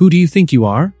 Who do you think you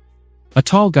are? A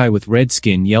tall guy with red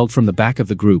skin yelled from the back of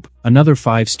the group, another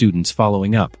 5 students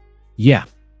following up. Yeah.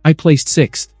 I placed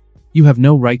 6th. You have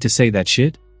no right to say that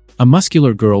shit? A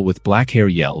muscular girl with black hair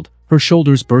yelled, her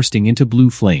shoulders bursting into blue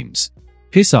flames.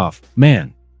 Piss off,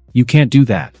 man. You can't do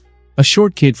that. A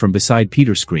short kid from beside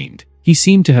Peter screamed. He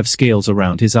seemed to have scales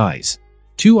around his eyes.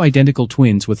 2 identical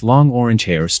twins with long orange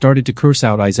hair started to curse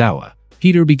out Aizawa.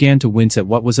 Peter began to wince at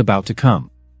what was about to come.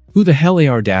 Who the hell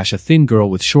are? A thin girl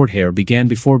with short hair began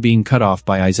before being cut off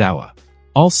by Aizawa.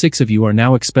 All 6 of you are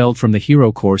now expelled from the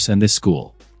hero course and this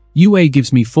school. UA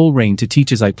gives me full reign to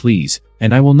teach as I please,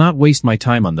 and I will not waste my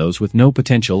time on those with no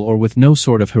potential or with no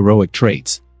sort of heroic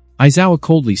traits. Aizawa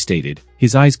coldly stated,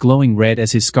 his eyes glowing red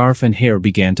as his scarf and hair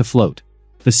began to float.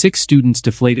 The 6 students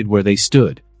deflated where they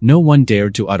stood. No one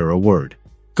dared to utter a word.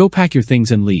 Go pack your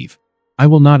things and leave. I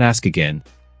will not ask again.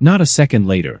 Not a second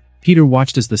later, Peter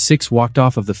watched as the 6 walked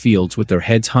off of the fields with their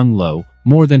heads hung low.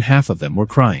 More than half of them were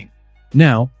crying.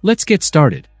 Now, let's get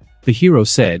started, the hero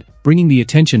said, bringing the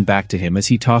attention back to him as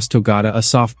he tossed Togata a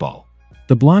softball.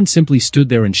 The blonde simply stood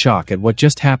there in shock at what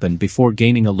just happened before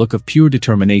gaining a look of pure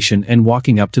determination and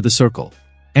walking up to the circle.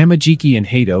 Amajiki and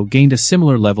Hato gained a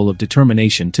similar level of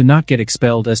determination to not get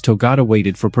expelled as Togata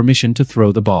waited for permission to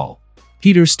throw the ball.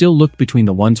 Peter still looked between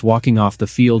the ones walking off the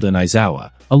field and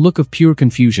Aizawa, a look of pure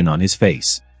confusion on his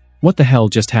face. What the hell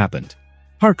just happened?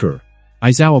 Parker!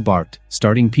 Aizawa barked,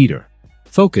 starting Peter.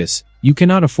 Focus, you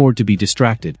cannot afford to be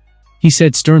distracted, he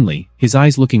said sternly, his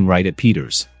eyes looking right at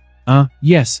Peter's.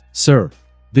 Yes, sir.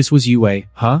 This was UA,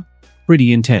 huh?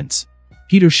 Pretty intense.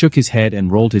 Peter shook his head and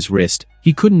rolled his wrist.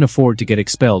 He couldn't afford to get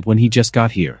expelled when he just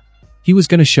got here. He was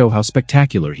gonna show how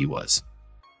spectacular he was.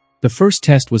 The first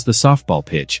test was the softball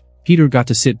pitch. Peter got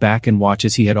to sit back and watch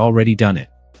as he had already done it.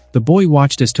 The boy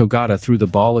watched as Togata threw the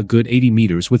ball a good 80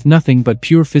 meters with nothing but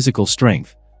pure physical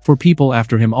strength. 4 people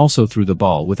after him also threw the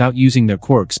ball without using their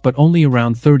quirks but only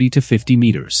around 30 to 50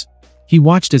 meters. He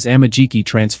watched as Amajiki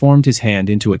transformed his hand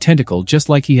into a tentacle just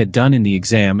like he had done in the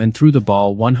exam and threw the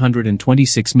ball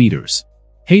 126 meters.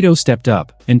 Hato stepped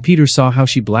up, and Peter saw how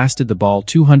she blasted the ball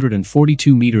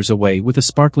 242 meters away with a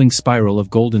sparkling spiral of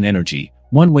golden energy,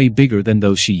 one way bigger than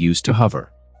those she used to hover.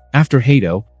 After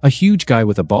Hato, a huge guy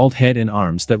with a bald head and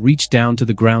arms that reached down to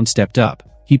the ground stepped up.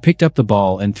 He picked up the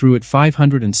ball and threw it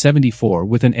 574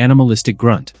 with an animalistic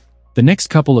grunt. The next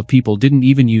couple of people didn't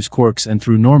even use quirks and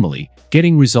threw normally,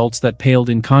 getting results that paled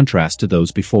in contrast to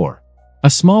those before. A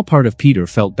small part of Peter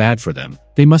felt bad for them.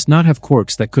 They must not have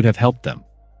quirks that could have helped them.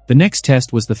 The next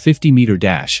test was the 50-meter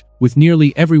dash, with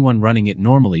nearly everyone running it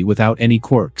normally without any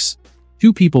quirks.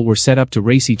 2 people were set up to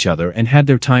race each other and had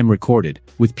their time recorded,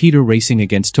 with Peter racing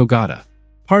against Togata.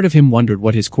 Part of him wondered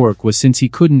what his quirk was since he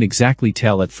couldn't exactly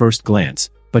tell at first glance,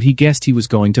 but he guessed he was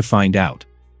going to find out.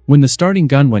 When the starting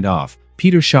gun went off,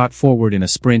 Peter shot forward in a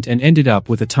sprint and ended up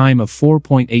with a time of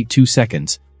 4.82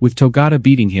 seconds, with Togata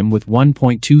beating him with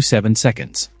 1.27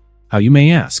 seconds. How, you may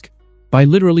ask? By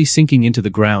literally sinking into the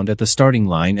ground at the starting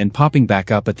line and popping back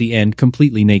up at the end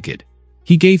completely naked.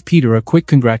 He gave Peter a quick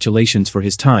congratulations for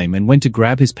his time and went to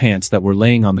grab his pants that were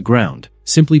laying on the ground,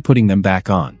 simply putting them back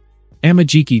on.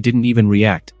 Amajiki didn't even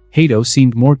react. Hato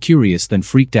seemed more curious than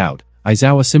freaked out.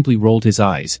 Aizawa simply rolled his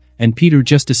eyes, and Peter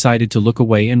just decided to look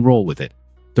away and roll with it.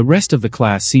 The rest of the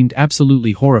class seemed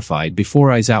absolutely horrified before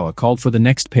Aizawa called for the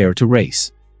next pair to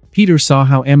race. Peter saw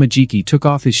how Amajiki took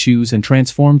off his shoes and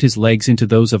transformed his legs into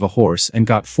those of a horse and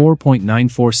got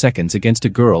 4.94 seconds against a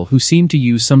girl who seemed to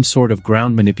use some sort of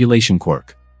ground manipulation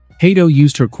quirk. Hato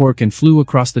used her quirk and flew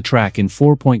across the track in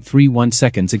 4.31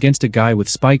 seconds against a guy with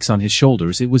spikes on his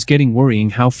shoulders. It was getting worrying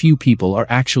how few people are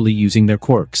actually using their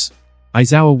quirks.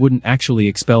 Aizawa wouldn't actually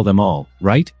expel them all,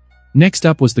 right? Next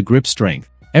up was the grip strength,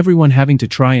 everyone having to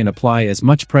try and apply as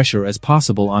much pressure as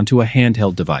possible onto a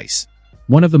handheld device.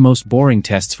 One of the most boring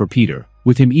tests for Peter,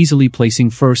 with him easily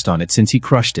placing first on it since he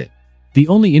crushed it. The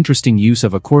only interesting use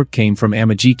of a quirk came from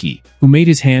Amajiki, who made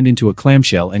his hand into a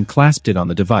clamshell and clasped it on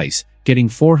the device, getting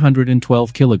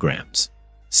 412 kilograms.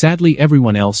 Sadly,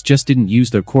 everyone else just didn't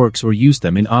use their quirks or used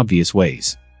them in obvious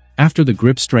ways. After the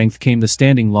grip strength came the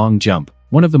standing long jump,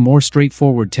 one of the more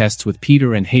straightforward tests with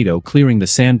Peter and Hato clearing the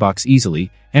sandbox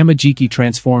easily. Amajiki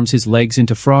transforms his legs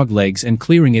into frog legs and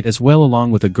clearing it as well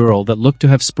along with a girl that looked to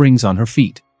have springs on her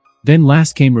feet. Then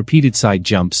last came repeated side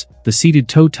jumps, the seated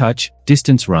toe touch,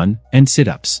 distance run, and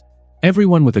sit-ups.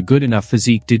 Everyone with a good enough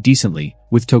physique did decently,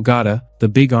 with Togata, the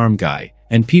big arm guy,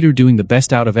 and Peter doing the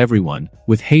best out of everyone,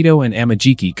 with Hato and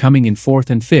Amajiki coming in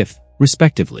 4th and 5th,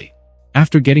 respectively.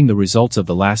 After getting the results of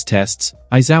the last tests,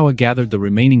 Aizawa gathered the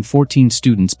remaining 14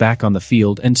 students back on the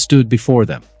field and stood before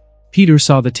them. Peter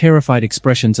saw the terrified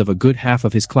expressions of a good half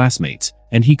of his classmates,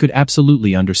 and he could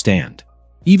absolutely understand.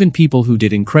 Even people who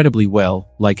did incredibly well,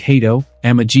 like Hato,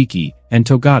 Amajiki, and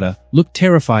Togata, looked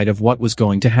terrified of what was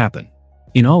going to happen.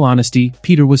 In all honesty,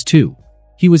 Peter was too.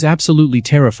 He was absolutely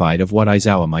terrified of what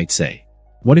Aizawa might say.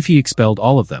 What if he expelled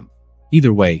all of them?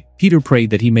 Either way, Peter prayed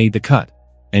that he made the cut.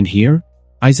 And here?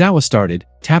 Aizawa started,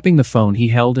 tapping the phone he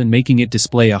held and making it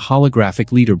display a holographic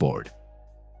leaderboard.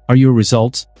 Are your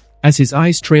results? As his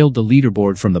eyes trailed the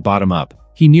leaderboard from the bottom up,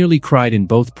 he nearly cried in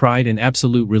both pride and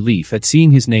absolute relief at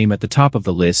seeing his name at the top of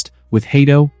the list, with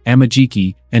Hato,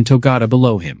 Amajiki, and Togata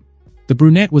below him. The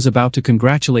brunette was about to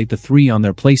congratulate the 3 on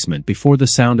their placement before the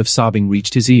sound of sobbing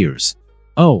reached his ears.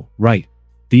 Oh, right.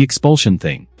 The expulsion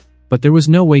thing. But there was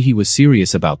no way he was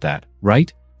serious about that,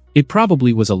 right? It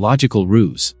probably was a logical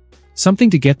ruse. Something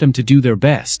to get them to do their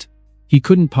best. He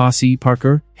couldn't. Posse,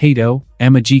 Parker, Hato,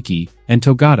 Amajiki, and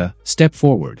Togata, step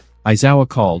forward, Aizawa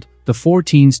called, the 4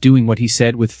 teens doing what he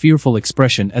said with fearful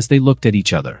expression as they looked at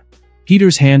each other.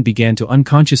 Peter's hand began to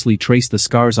unconsciously trace the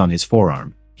scars on his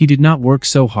forearm. He did not work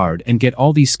so hard and get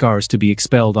all these scars to be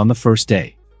expelled on the first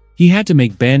day. He had to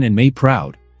make Ben and May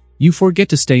proud. You forget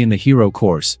to stay in the hero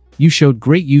course. You showed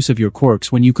great use of your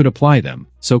quirks when you could apply them,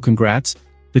 so congrats.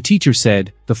 The teacher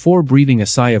said, the 4 breathing a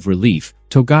sigh of relief.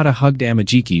 Togata hugged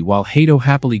Amajiki while Hato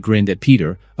happily grinned at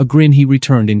Peter, a grin he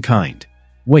returned in kind.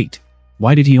 Wait.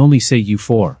 Why did he only say you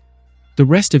 4? The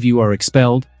rest of you are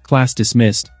expelled, class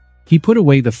dismissed. He put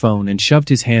away the phone and shoved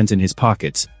his hands in his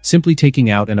pockets, simply taking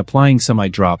out and applying some eye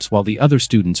drops while the other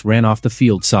students ran off the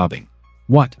field sobbing.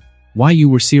 What? Why, you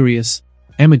were serious?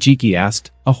 Amajiki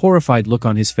asked, a horrified look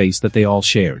on his face that they all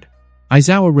shared.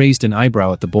 Aizawa raised an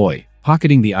eyebrow at the boy,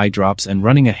 pocketing the eye drops and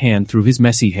running a hand through his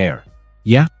messy hair.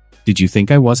 Yeah? Did you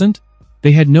think I wasn't?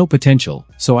 They had no potential,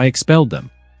 so I expelled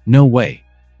them. No way.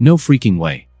 No freaking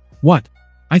way. What?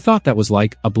 I thought that was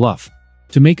like a bluff.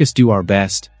 To make us do our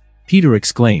best? Peter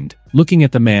exclaimed, looking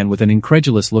at the man with an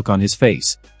incredulous look on his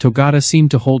face. Togata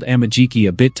seemed to hold Amajiki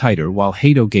a bit tighter while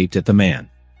Hato gaped at the man.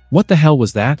 What the hell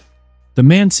was that? The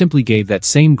man simply gave that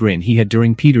same grin he had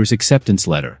during Peter's acceptance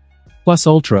letter. Plus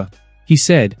ultra, he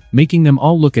said, making them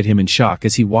all look at him in shock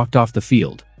as he walked off the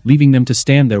field, leaving them to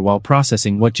stand there while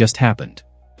processing what just happened.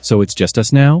 So it's just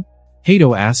us now?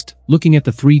 Hato asked, looking at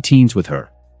the 3 teens with her.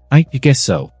 I guess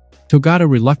so. Togata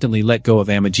reluctantly let go of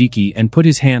Amajiki and put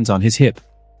his hands on his hip.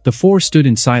 The 4 stood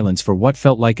in silence for what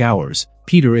felt like hours,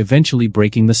 Peter eventually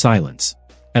breaking the silence.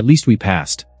 At least we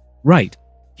passed. Right.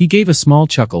 He gave a small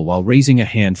chuckle while raising a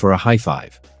hand for a high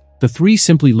five. The 3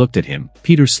 simply looked at him,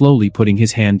 Peter slowly putting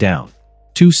his hand down.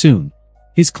 Too soon.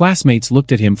 His classmates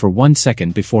looked at him for 1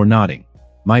 second before nodding.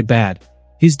 My bad.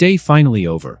 His day finally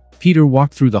over, Peter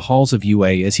walked through the halls of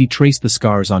UA as he traced the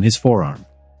scars on his forearm.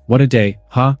 What a day,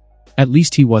 huh? At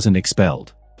least he wasn't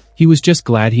expelled. He was just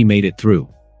glad he made it through.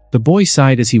 The boy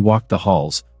sighed as he walked the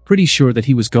halls, pretty sure that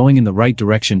he was going in the right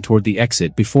direction toward the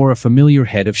exit before a familiar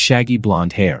head of shaggy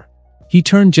blonde hair. He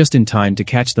turned just in time to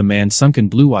catch the man's sunken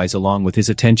blue eyes along with his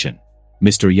attention.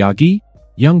 Mr. Yagi?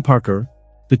 Young Parker?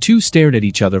 The 2 stared at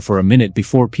each other for a minute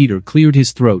before Peter cleared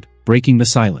his throat, breaking the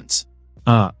silence.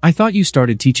 I thought you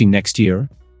started teaching next year?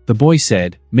 The boy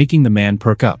said, making the man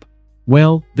perk up.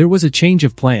 Well, there was a change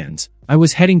of plans. I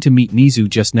was heading to meet Nizu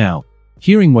just now.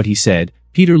 Hearing what he said,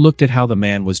 Peter looked at how the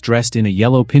man was dressed in a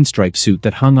yellow pinstripe suit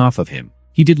that hung off of him.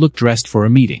 He did look dressed for a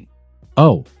meeting.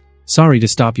 Oh. Sorry to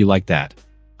stop you like that.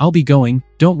 I'll be going,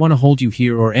 don't want to hold you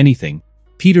here or anything.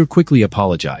 Peter quickly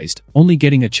apologized, only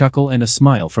getting a chuckle and a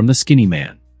smile from the skinny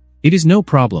man. It is no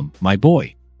problem, my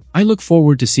boy. I look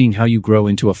forward to seeing how you grow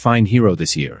into a fine hero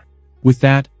this year. With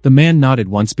that, the man nodded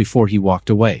once before he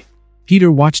walked away.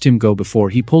 Peter watched him go before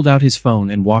he pulled out his phone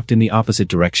and walked in the opposite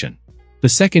direction. The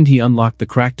second he unlocked the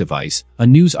cracked device, a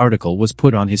news article was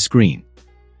put on his screen.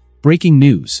 Breaking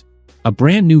news. A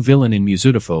brand new villain in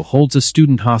Musutafu holds a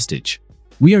student hostage.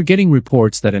 We are getting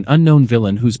reports that an unknown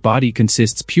villain whose body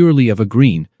consists purely of a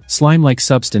green, slime-like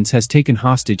substance has taken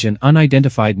hostage an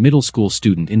unidentified middle school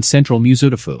student in central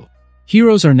Musutafu.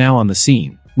 Heroes are now on the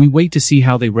scene. We wait to see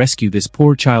how they rescue this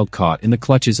poor child caught in the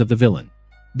clutches of the villain.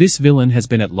 This villain has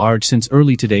been at large since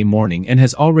early today morning and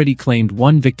has already claimed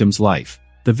 1 victim's life.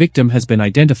 The victim has been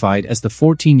identified as the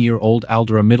 14-year-old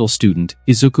Aldera middle student,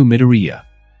 Izuku Midoriya.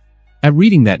 At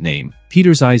reading that name,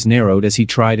 Peter's eyes narrowed as he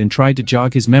tried to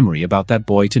jog his memory about that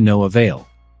boy to no avail.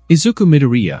 Izuku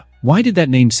Midoriya, why did that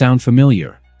name sound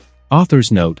familiar?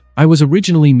 Author's note, I was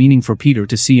originally meaning for Peter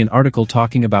to see an article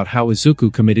talking about how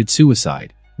Izuku committed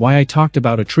suicide, why I talked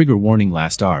about a trigger warning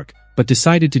last arc, but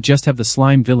decided to just have the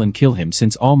slime villain kill him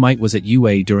since All Might was at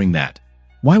UA during that.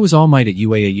 Why was All Might at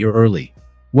UA a year early?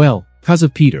 Well, 'cause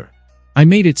of Peter. I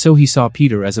made it so he saw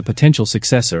Peter as a potential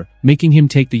successor, making him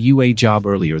take the UA job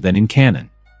earlier than in canon.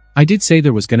 I did say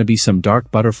there was gonna be some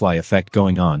dark butterfly effect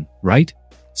going on, right?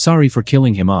 Sorry for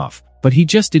killing him off, but he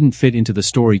just didn't fit into the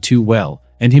story too well,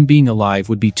 and him being alive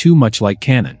would be too much like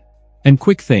canon. And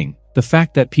quick thing, the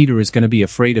fact that Peter is gonna be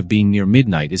afraid of being near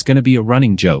midnight is gonna be a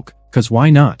running joke, 'cause why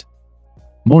not?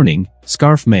 Morning,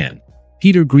 Scarf Man.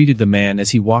 Peter greeted the man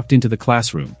as he walked into the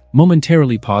classroom,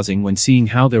 momentarily pausing when seeing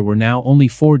how there were now only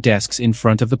 4 desks in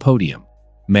front of the podium.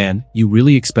 Man, you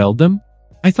really expelled them?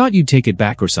 I thought you'd take it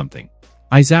back or something.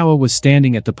 Aizawa was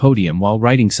standing at the podium while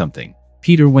writing something.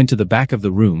 Peter went to the back of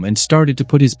the room and started to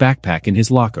put his backpack in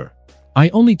his locker. I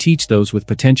only teach those with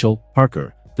potential,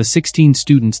 Parker. The 16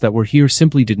 students that were here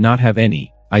simply did not have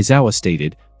any, Aizawa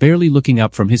stated, barely looking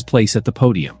up from his place at the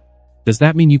podium. Does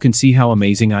that mean you can see how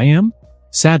amazing I am?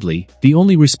 Sadly, the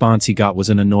only response he got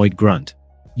was an annoyed grunt.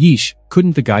 Yeesh,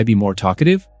 couldn't the guy be more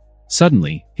talkative?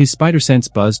 Suddenly, his spider sense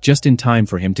buzzed just in time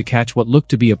for him to catch what looked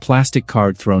to be a plastic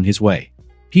card thrown his way.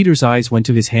 Peter's eyes went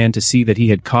to his hand to see that he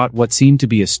had caught what seemed to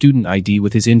be a student ID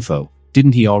with his info.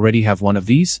 Didn't he already have one of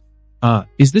these?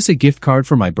 Is this a gift card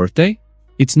for my birthday?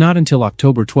 It's not until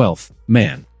October 12th,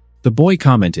 man. The boy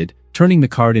commented, turning the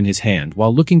card in his hand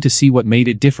while looking to see what made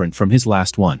it different from his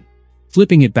last one.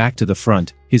 Flipping it back to the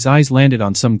front, his eyes landed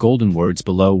on some golden words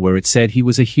below where it said he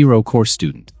was a hero course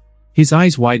student. His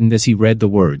eyes widened as he read the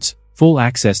words, full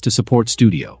access to support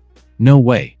studio. No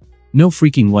way. No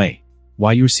freaking way.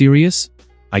 Why, you're serious?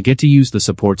 I get to use the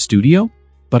support studio?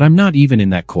 But I'm not even in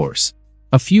that course.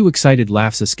 A few excited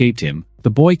laughs escaped him. The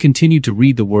boy continued to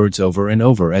read the words over and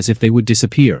over as if they would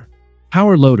disappear.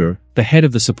 Power Loader, the head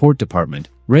of the support department,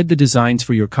 read the designs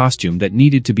for your costume that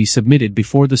needed to be submitted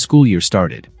before the school year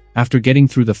started. After getting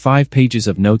through the 5 pages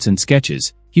of notes and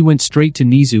sketches, he went straight to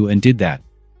Nizu and did that.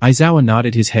 Aizawa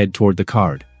nodded his head toward the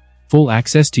card. Full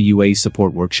access to UA's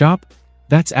support workshop?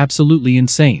 That's absolutely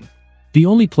insane. The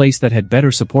only place that had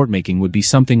better support making would be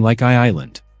something like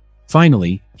I-Island.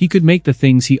 Finally, he could make the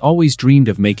things he always dreamed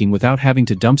of making without having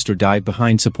to dumpster dive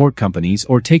behind support companies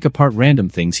or take apart random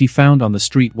things he found on the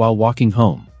street while walking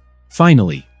home.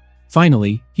 Finally,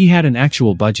 he had an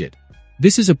actual budget.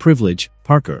 This is a privilege,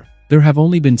 Parker. There have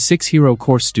only been 6 hero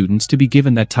course students to be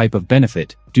given that type of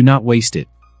benefit. Do not waste it.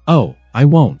 Oh, I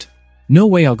won't. No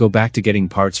way I'll go back to getting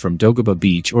parts from Dogaba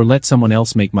Beach or let someone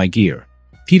else make my gear.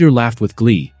 Peter laughed with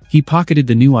glee. He pocketed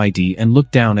the new ID and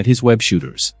looked down at his web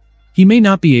shooters. He may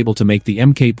not be able to make the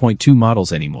MK.2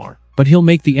 models anymore, but he'll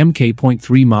make the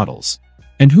MK.3 models.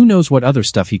 And who knows what other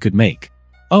stuff he could make.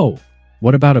 Oh,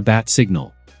 what about a bat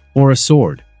signal? Or a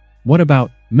sword? What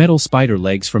about metal spider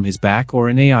legs from his back or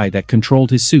an AI that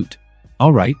controlled his suit?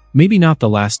 Alright, maybe not the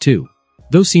last 2.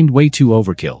 Those seemed way too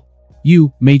overkill.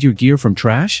 You made your gear from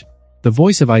trash? The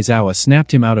voice of Aizawa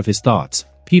snapped him out of his thoughts.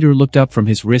 Peter looked up from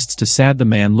his wrists to Sad the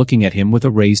man looking at him with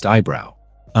a raised eyebrow.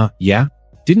 Yeah?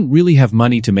 Didn't really have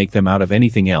money to make them out of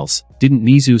anything else. Didn't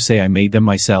Nizu say I made them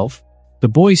myself? The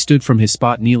boy stood from his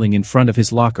spot kneeling in front of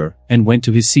his locker and went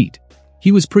to his seat.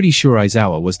 He was pretty sure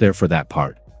Aizawa was there for that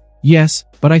part. Yes,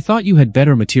 but I thought you had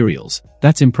better materials.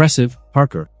 That's impressive,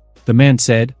 Parker. The man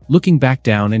said, looking back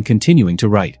down and continuing to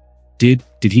write. Did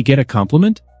he get a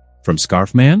compliment? From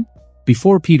Scarf Man?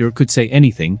 Before Peter could say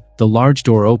anything, the large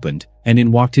door opened, and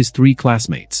in walked his 3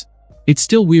 classmates. It's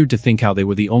still weird to think how they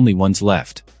were the only ones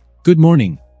left. Good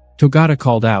morning. Togata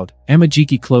called out,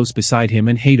 Amajiki close beside him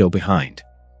and Hato behind.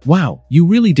 Wow, you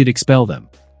really did expel them.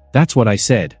 That's what I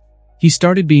said. He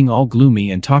started being all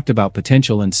gloomy and talked about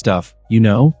potential and stuff, you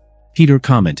know? Peter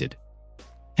commented.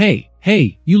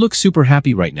 Hey, you look super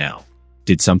happy right now.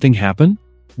 Did something happen?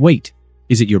 Wait,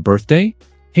 is it your birthday?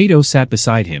 Hato sat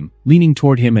beside him, leaning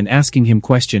toward him and asking him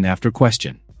question after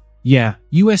question. Yeah,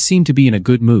 US seemed to be in a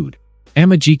good mood.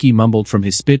 Amajiki mumbled from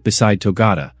his spit beside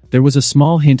Togata. There was a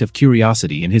small hint of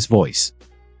curiosity in his voice.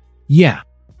 Yeah.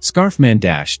 Scarfman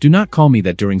dash, do not call me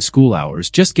that during school hours,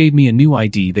 just gave me a new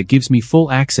ID that gives me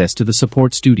full access to the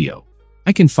support studio.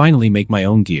 I can finally make my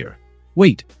own gear.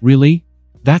 Wait, really?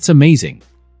 That's amazing.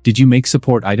 Did you make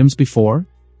support items before?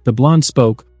 The blonde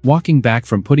spoke, walking back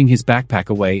from putting his backpack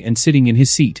away and sitting in his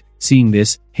seat. Seeing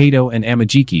this, Hato and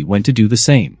Amajiki went to do the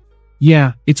same.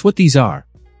 Yeah, it's what these are.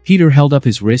 Peter held up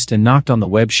his wrist and knocked on the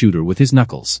web shooter with his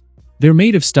knuckles. They're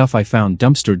made of stuff I found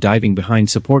dumpster diving behind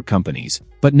support companies,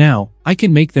 but now, I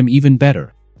can make them even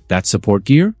better. That's support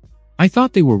gear? I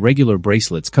thought they were regular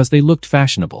bracelets cause they looked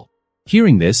fashionable.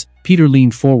 Hearing this, Peter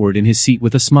leaned forward in his seat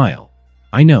with a smile.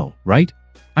 I know, right?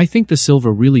 I think the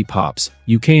silver really pops,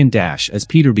 UK and dash. As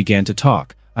Peter began to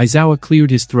talk, Aizawa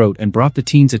cleared his throat and brought the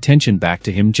teen's attention back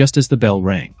to him just as the bell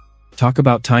rang. Talk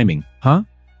about timing, huh?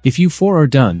 If you 4 are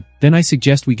done, then I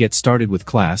suggest we get started with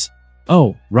class.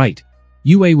 Oh, right.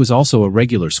 UA was also a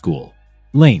regular school.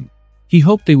 Lame. He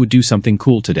hoped they would do something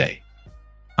cool today.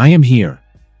 I am here.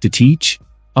 To teach?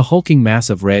 A hulking mass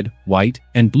of red, white,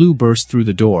 and blue burst through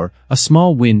the door, a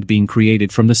small wind being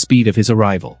created from the speed of his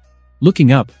arrival.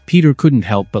 Looking up, Peter couldn't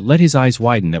help but let his eyes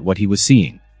widen at what he was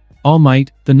seeing. All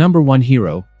Might, the #1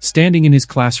 hero, standing in his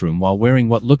classroom while wearing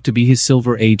what looked to be his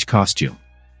Silver Age costume.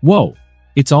 Whoa!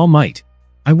 It's All Might.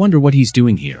 I wonder what he's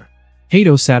doing here.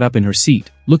 Hato sat up in her seat,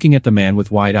 looking at the man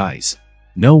with wide eyes.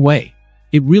 No way.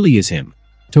 It really is him.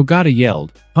 Togata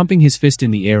yelled, pumping his fist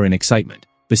in the air in excitement.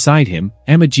 Beside him,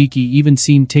 Amajiki even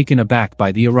seemed taken aback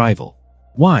by the arrival.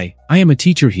 Why, I am a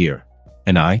teacher here.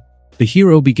 And I? The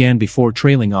hero began before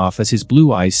trailing off as his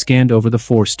blue eyes scanned over the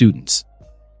 4 students.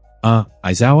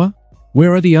 Aizawa?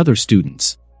 Where are the other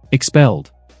students?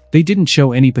 Expelled. They didn't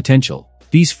show any potential.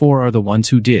 These 4 are the ones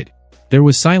who did. There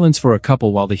was silence for a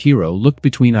couple while the hero looked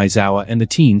between Aizawa and the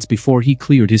teens before he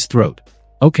cleared his throat.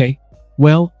 Okay.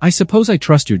 Well, I suppose I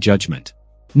trust your judgment.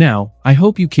 Now, I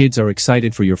hope you kids are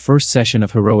excited for your first session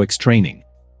of heroics training.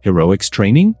 Heroics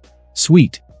training?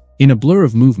 Sweet. In a blur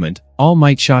of movement, All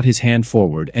Might shot his hand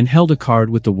forward and held a card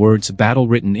with the words battle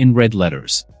written in red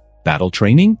letters. Battle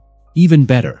training? Even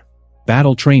better.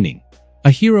 Battle training.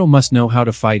 A hero must know how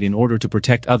to fight in order to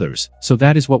protect others, so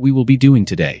that is what we will be doing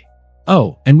today.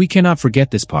 Oh, and we cannot forget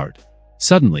this part.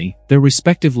 Suddenly, their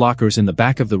respective lockers in the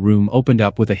back of the room opened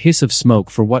up with a hiss of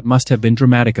smoke for what must have been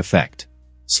dramatic effect.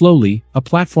 Slowly, a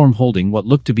platform holding what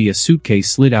looked to be a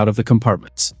suitcase slid out of the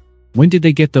compartments. When did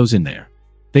they get those in there?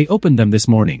 They opened them this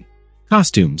morning.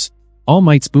 Costumes. All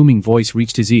Might's booming voice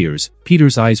reached his ears.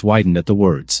 Peter's eyes widened at the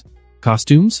words.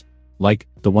 Costumes? Like,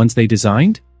 the ones they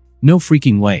designed? No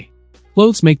freaking way.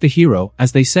 Clothes make the hero,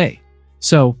 as they say.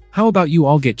 So, how about you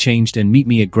all get changed and meet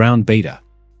me at ground beta?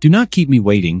 Do not keep me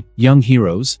waiting, young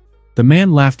heroes. The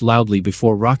man laughed loudly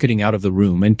before rocketing out of the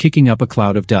room and kicking up a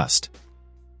cloud of dust.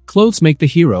 Clothes make the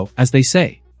hero, as they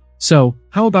say. So,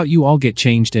 how about you all get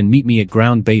changed and meet me at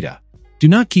ground beta? Do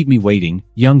not keep me waiting,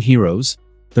 young heroes.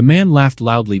 The man laughed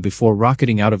loudly before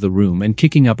rocketing out of the room and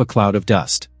kicking up a cloud of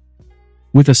dust.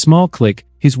 With a small click,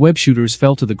 his web shooters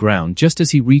fell to the ground just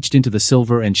as he reached into the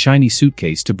silver and shiny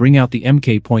suitcase to bring out the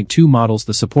MK.2 models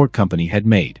the support company had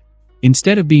made.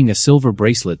 Instead of being a silver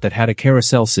bracelet that had a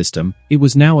carousel system, it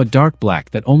was now a dark black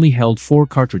that only held 4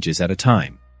 cartridges at a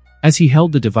time. As he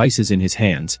held the devices in his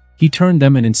hands, he turned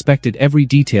them and inspected every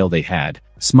detail they had,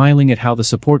 smiling at how the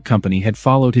support company had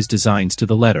followed his designs to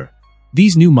the letter.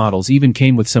 These new models even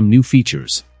came with some new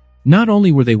features. Not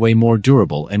only were they way more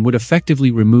durable and would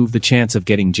effectively remove the chance of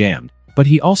getting jammed, but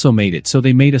he also made it so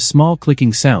they made a small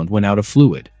clicking sound when out of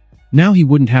fluid. Now he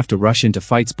wouldn't have to rush into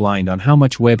fights blind on how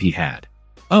much web he had.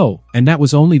 Oh, and that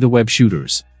was only the web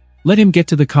shooters. Let him get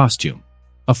to the costume.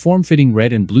 A form-fitting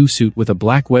red and blue suit with a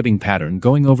black webbing pattern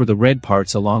going over the red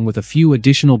parts along with a few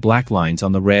additional black lines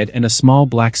on the red and a small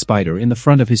black spider in the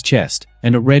front of his chest,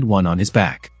 and a red one on his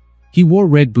back. He wore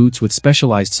red boots with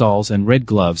specialized soles and red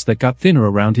gloves that got thinner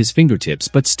around his fingertips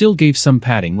but still gave some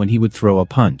padding when he would throw a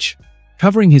punch.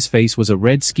 Covering his face was a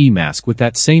red ski mask with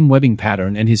that same webbing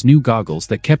pattern and his new goggles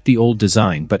that kept the old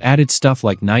design but added stuff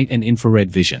like night and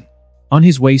infrared vision. On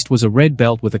his waist was a red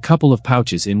belt with a couple of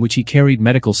pouches in which he carried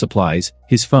medical supplies,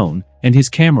 his phone, and his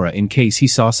camera in case he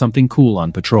saw something cool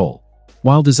on patrol.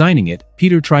 While designing it,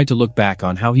 Peter tried to look back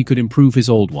on how he could improve his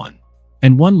old one.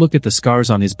 And one look at the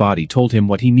scars on his body told him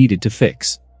what he needed to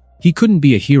fix. He couldn't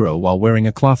be a hero while wearing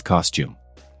a cloth costume.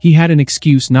 He had an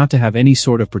excuse not to have any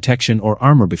sort of protection or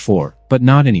armor before, but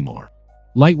not anymore.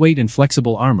 Lightweight and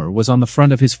flexible armor was on the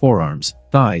front of his forearms,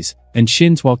 thighs, and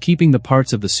shins while keeping the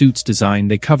parts of the suit's design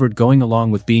they covered going along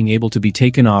with being able to be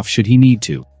taken off should he need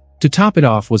to. To top it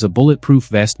off was a bulletproof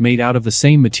vest made out of the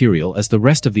same material as the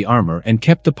rest of the armor and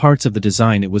kept the parts of the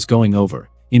design it was going over.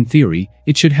 In theory,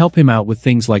 it should help him out with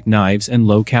things like knives and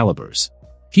low calibers.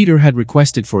 Peter had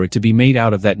requested for it to be made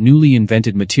out of that newly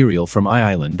invented material from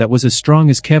I-Island that was as strong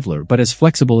as Kevlar but as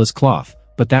flexible as cloth,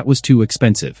 but that was too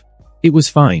expensive. It was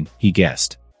fine, he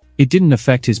guessed. It didn't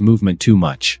affect his movement too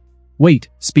much. Wait,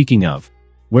 speaking of.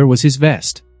 Where was his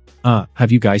vest?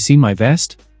 Have you guys seen my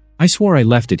vest? I swore I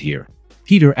left it here.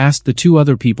 Peter asked the 2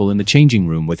 other people in the changing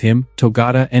room with him,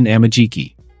 Togata and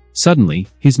Amajiki. Suddenly,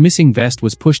 his missing vest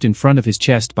was pushed in front of his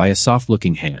chest by a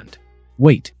soft-looking hand.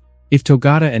 Wait. If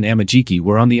Togata and Amajiki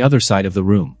were on the other side of the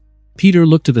room. Peter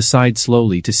looked to the side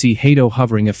slowly to see Hato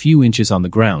hovering a few inches on the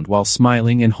ground while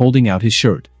smiling and holding out his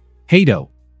shirt. Hato,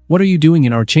 what are you doing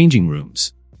in our changing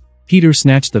rooms? Peter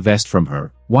snatched the vest from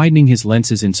her, widening his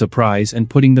lenses in surprise and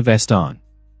putting the vest on.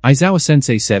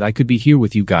 Aizawa-sensei said I could be here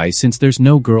with you guys since there's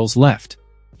no girls left.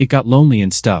 It got lonely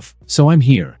and stuff, so I'm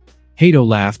here. Hato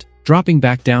laughed, dropping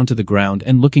back down to the ground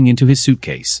and looking into his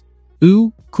suitcase.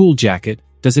 Ooh, cool jacket.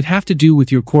 Does it have to do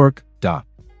with your quirk?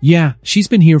 Yeah, she's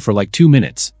been here for like 2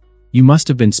 minutes. You must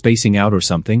have been spacing out or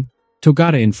something,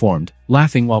 Togata informed,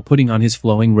 laughing while putting on his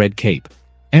flowing red cape.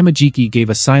 Amajiki gave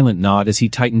a silent nod as he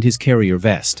tightened his carrier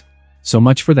vest. So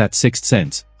much for that sixth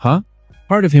sense, huh?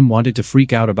 Part of him wanted to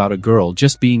freak out about a girl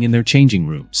just being in their changing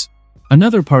rooms.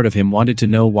 Another part of him wanted to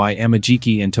know why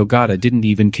Amajiki and Togata didn't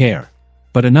even care.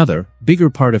 But another, bigger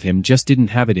part of him just didn't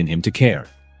have it in him to care.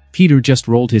 Peter just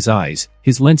rolled his eyes,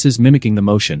 his lenses mimicking the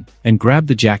motion, and grabbed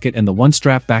the jacket and the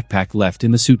one-strap backpack left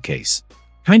in the suitcase.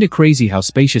 Kinda crazy how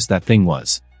spacious that thing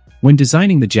was. When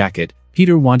designing the jacket,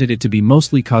 Peter wanted it to be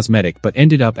mostly cosmetic but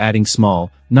ended up adding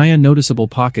small, nigh-unnoticeable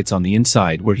pockets on the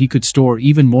inside where he could store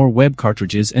even more web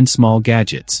cartridges and small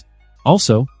gadgets.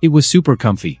 Also, it was super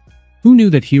comfy. Who knew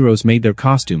that heroes made their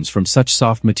costumes from such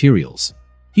soft materials?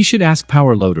 He should ask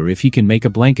Power Loader if he can make a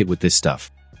blanket with this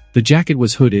stuff. The jacket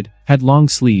was hooded, had long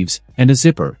sleeves, and a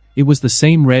zipper. It was the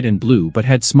same red and blue but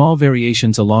had small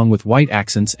variations along with white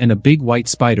accents and a big white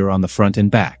spider on the front and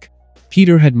back.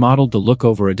 Peter had modeled the look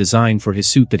over a design for his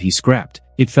suit that he scrapped.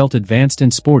 It felt advanced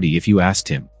and sporty if you asked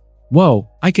him. "Whoa,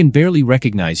 I can barely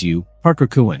recognize you, Parker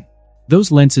Huvn.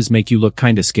 Those lenses make you look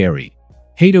kinda scary."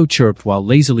 Hato chirped while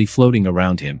lazily floating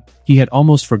around him. He had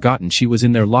almost forgotten she was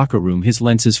in their locker room. His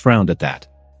lenses frowned at that.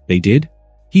 They did?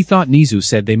 He thought Nizu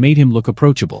said they made him look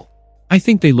approachable. "I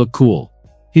think they look cool.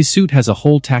 His suit has a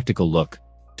whole tactical look,"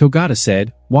 Togata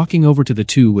said, walking over to the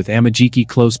two with Amajiki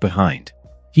close behind.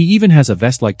 "He even has a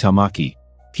vest like Tamaki."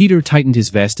 Peter tightened his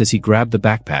vest as he grabbed the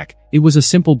backpack. It was a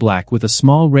simple black with a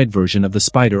small red version of the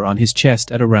spider on his chest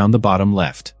at around the bottom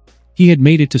left. He had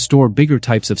made it to store bigger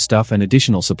types of stuff and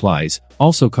additional supplies,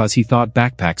 also cause he thought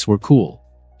backpacks were cool.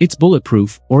 "It's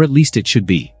bulletproof, or at least it should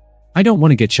be. I don't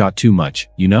want to get shot too much,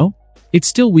 you know? It's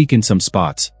still weak in some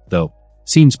spots, though.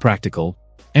 Seems practical."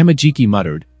 Amajiki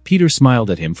muttered. Peter smiled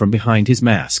at him from behind his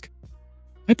mask.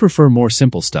 "I prefer more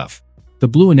simple stuff." The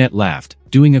Bluinette laughed,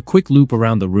 doing a quick loop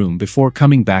around the room before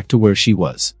coming back to where she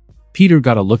was. Peter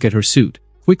got a look at her suit,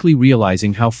 quickly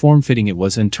realizing how form-fitting it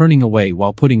was and turning away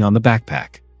while putting on the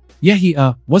backpack. "Yeah, he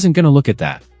wasn't gonna look at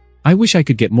that. I wish I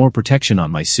could get more protection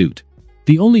on my suit.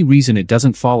 The only reason it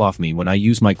doesn't fall off me when I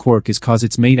use my quirk is cause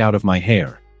it's made out of my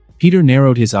hair." Peter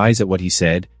narrowed his eyes at what he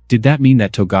said. Did that mean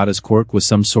that Togata's quirk was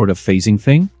some sort of phasing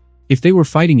thing? If they were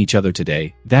fighting each other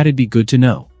today, that'd be good to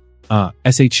know.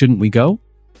 Shouldn't we go?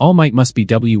 All Might must be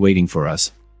waiting for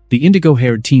us." The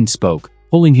indigo-haired teen spoke,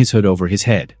 pulling his hood over his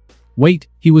head. Wait,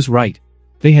 he was right.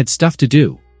 They had stuff to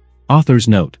do. Author's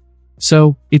note.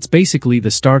 So, it's basically the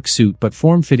Stark suit but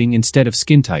form-fitting instead of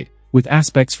skin-tight, with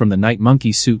aspects from the Night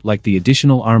Monkey suit like the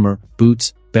additional armor,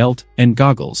 boots, belt, and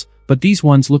goggles, but these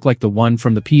ones look like the one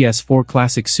from the PS4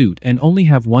 Classic suit and only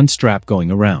have one strap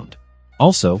going around.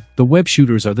 Also, the web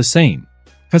shooters are the same.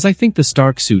 Cause I think the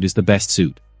Stark suit is the best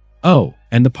suit. Oh,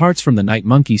 and the parts from the Night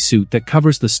Monkey suit that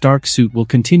covers the Stark suit will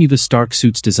continue the Stark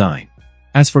suit's design.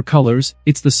 As for colors,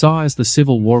 it's the saw as the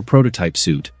Civil War prototype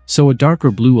suit, so a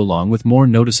darker blue along with more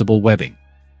noticeable webbing.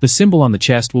 The symbol on the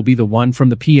chest will be the one from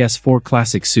the PS4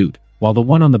 Classic suit, while the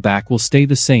one on the back will stay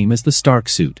the same as the Stark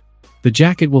suit. The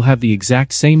jacket will have the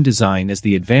exact same design as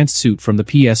the advanced suit from the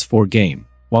PS4 game,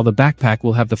 while the backpack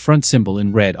will have the front symbol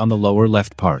in red on the lower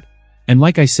left part. And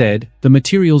like I said, the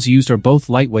materials used are both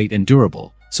lightweight and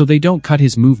durable, so they don't cut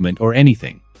his movement or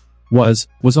anything. Was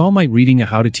All Might reading a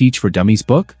How to Teach for Dummies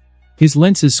book? His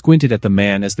lenses squinted at the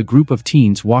man as the group of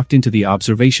teens walked into the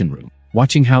observation room,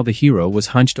 watching how the hero was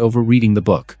hunched over reading the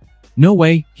book. No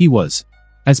way, he was.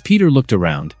 As Peter looked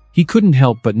around, he couldn't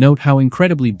help but note how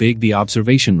incredibly big the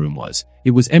observation room was.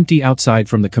 It was empty outside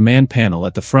from the command panel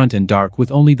at the front and dark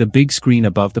with only the big screen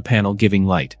above the panel giving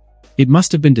light. It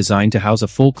must have been designed to house a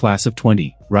full class of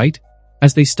 20, right?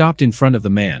 As they stopped in front of the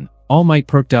man, All Might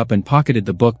perked up and pocketed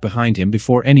the book behind him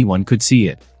before anyone could see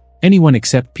it. Anyone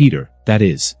except Peter, that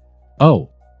is. Oh.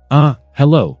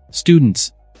 Hello,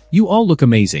 students. You all look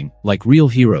amazing, like real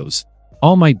heroes.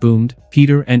 All Might boomed.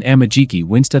 Peter and Amajiki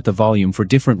winced at the volume for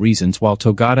different reasons while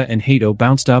Togata and Hato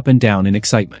bounced up and down in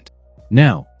excitement.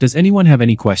 Now, does anyone have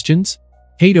any questions?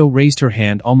 Hato raised her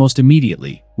hand almost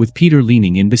immediately, with Peter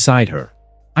leaning in beside her.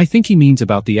 I think he means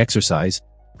about the exercise.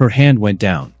 Her hand went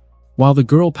down. While the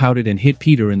girl pouted and hit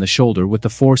Peter in the shoulder with the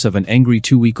force of an angry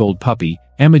 2-week-old puppy,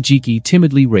 Amajiki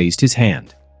timidly raised his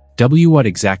hand. What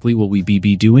exactly will we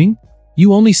be doing?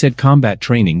 You only said combat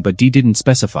training but D didn't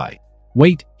specify.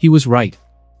 Wait, he was right.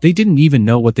 They didn't even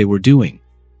know what they were doing.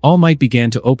 All Might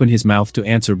began to open his mouth to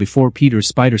answer before Peter's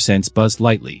spider sense buzzed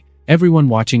lightly, everyone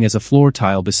watching as a floor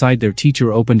tile beside their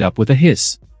teacher opened up with a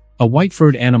hiss. A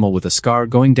white-furred animal with a scar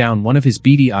going down one of his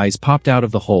beady eyes popped out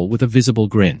of the hole with a visible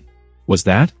grin. Was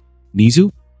that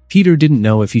Nizu? Peter didn't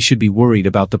know if he should be worried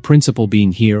about the principal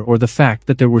being here or the fact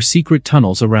that there were secret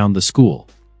tunnels around the school.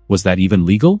 Was that even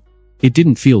legal? It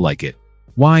didn't feel like it.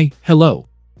 Why, hello.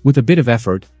 With a bit of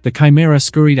effort, the chimera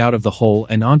scurried out of the hole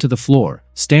and onto the floor,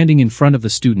 standing in front of the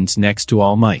students next to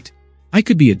All Might. I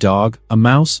could be a dog, a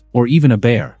mouse, or even a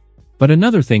bear. But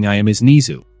another thing I am is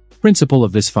Nizu, principal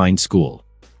of this fine school.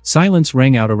 Silence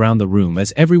rang out around the room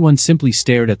as everyone simply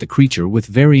stared at the creature with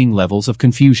varying levels of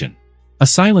confusion. A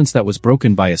silence that was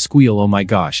broken by a squeal. Oh my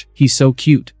gosh, he's so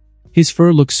cute. His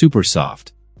fur looks super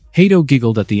soft. Hato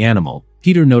giggled at the animal,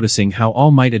 Peter noticing how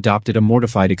All Might adopted a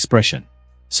mortified expression.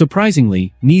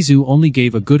 Surprisingly, Nizu only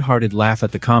gave a good-hearted laugh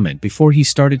at the comment before he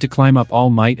started to climb up All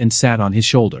Might and sat on his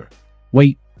shoulder.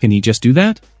 Wait, can he just do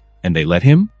that? And they let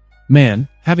him? Man,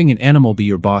 having an animal be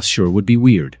your boss sure would be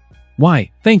weird. Why,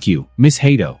 thank you, Miss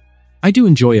Hado. I do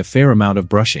enjoy a fair amount of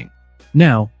brushing.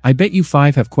 Now, I bet you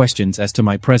 5 have questions as to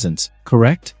my presence,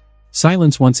 correct?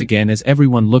 Silence once again as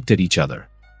everyone looked at each other.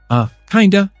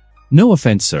 Kinda? No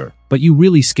offense, sir, but you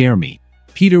really scare me.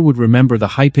 Peter would remember the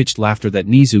high-pitched laughter that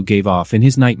Nizu gave off in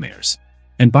his nightmares.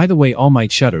 And by the way, All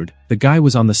Might shuddered, the guy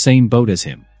was on the same boat as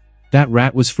him. That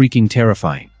rat was freaking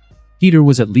terrifying. Peter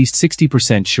was at least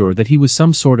 60% sure that he was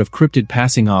some sort of cryptid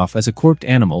passing off as a corpsed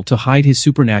animal to hide his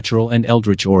supernatural and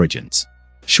eldritch origins.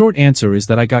 Short answer is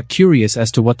that I got curious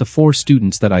as to what the 4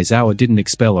 students that Aizawa didn't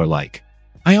expel are like.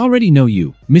 I already know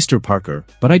you, Mr. Parker,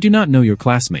 but I do not know your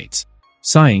classmates.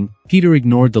 Sighing, Peter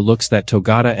ignored the looks that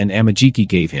Togata and Amajiki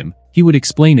gave him. He would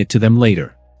explain it to them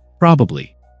later.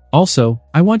 Probably. Also,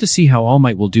 I want to see how All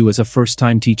Might will do as a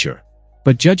first-time teacher.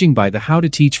 But judging by the How to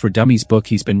Teach for Dummies book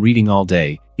he's been reading all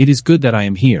day, it is good that I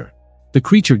am here. The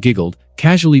creature giggled,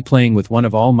 casually playing with one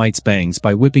of All Might's bangs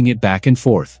by whipping it back and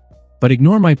forth. But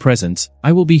ignore my presence,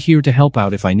 I will be here to help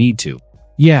out if I need to.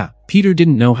 Yeah, Peter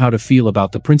didn't know how to feel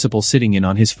about the principal sitting in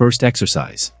on his first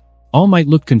exercise. All Might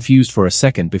looked confused for a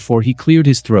second before he cleared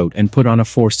his throat and put on a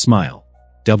forced smile.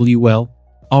 Well?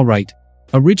 Alright.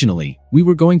 Originally, we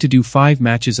were going to do 5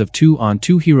 matches of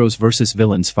 2-on-2 heroes versus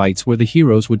villains fights where the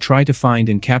heroes would try to find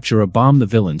and capture a bomb the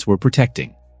villains were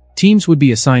protecting. Teams would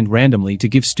be assigned randomly to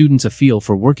give students a feel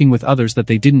for working with others that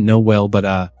they didn't know well,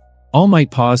 but All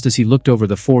Might paused as he looked over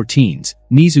the 4 teens.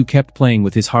 Nizu kept playing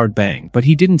with his hard bang, but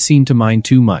he didn't seem to mind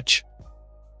too much.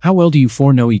 How well do you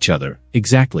 4 know each other,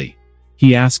 exactly?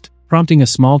 He asked, prompting a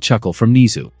small chuckle from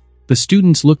Nizu. The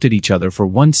students looked at each other for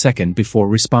 1 second before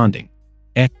responding.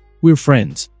 We're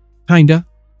friends. Kinda?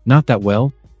 Not that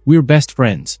well. We're best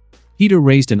friends. Peter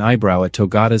raised an eyebrow at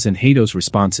Togata's and Hado's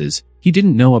responses. He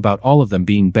didn't know about all of them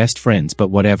being best friends,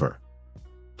 but whatever.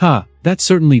 That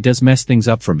certainly does mess things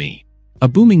up for me. A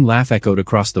booming laugh echoed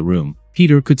across the room.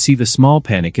 Peter could see the small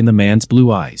panic in the man's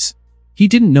blue eyes. He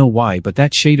didn't know why, but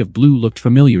that shade of blue looked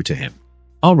familiar to him.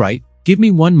 Alright, give me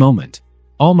 1 moment.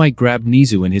 All Might grabbed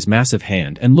Nizu in his massive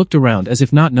hand and looked around as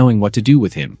if not knowing what to do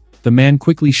with him. The man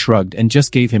quickly shrugged and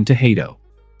just gave him to Hado.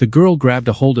 The girl grabbed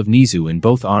a hold of Nizu in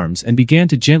both arms and began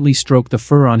to gently stroke the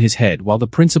fur on his head while the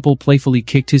principal playfully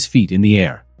kicked his feet in the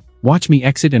air. Watch me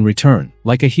exit and return,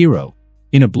 like a hero.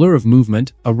 In a blur of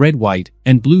movement, a red, white,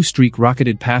 and blue streak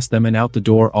rocketed past them and out the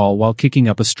door, all while kicking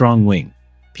up a strong wing.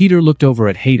 Peter looked over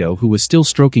at Hado, who was still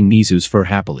stroking Nizu's fur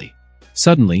happily.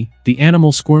 Suddenly, the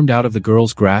animal squirmed out of the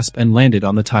girl's grasp and landed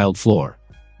on the tiled floor.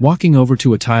 Walking over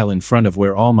to a tile in front of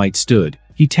where All Might stood,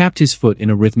 he tapped his foot in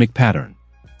a rhythmic pattern.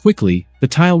 Quickly, the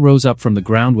tile rose up from the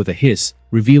ground with a hiss,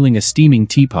 revealing a steaming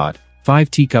teapot, 5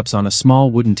 teacups on a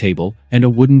small wooden table, and a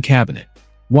wooden cabinet.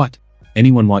 What?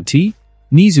 Anyone want tea?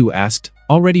 Nizu asked,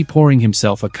 already pouring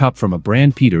himself a cup from a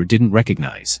brand Peter didn't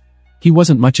recognize. He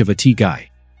wasn't much of a tea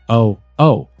guy. Oh,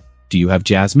 do you have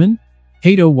jasmine?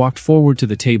 Hado walked forward to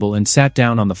the table and sat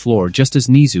down on the floor just as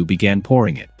Nizu began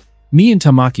pouring it. Me and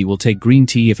Tamaki will take green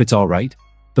tea if it's alright.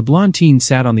 The blonde teen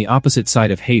sat on the opposite side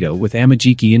of Hado with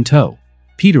Amajiki in tow.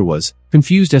 Peter was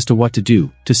confused as to what to do,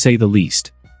 to say the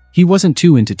least. He wasn't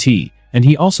too into tea, and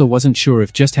he also wasn't sure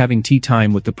if just having tea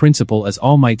time with the principal as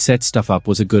All Might set stuff up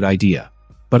was a good idea.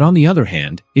 But on the other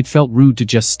hand, it felt rude to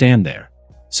just stand there.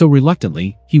 So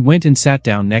reluctantly, he went and sat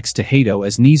down next to Hado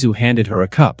as Nizu handed her a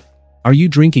cup. Are you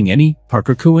drinking any,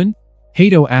 Parker-kun?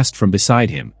 Hado asked from beside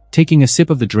him, taking a sip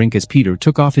of the drink as Peter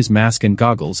took off his mask and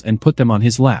goggles and put them on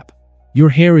his lap. Your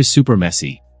hair is super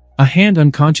messy. A hand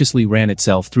unconsciously ran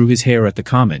itself through his hair at the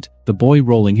comment, the boy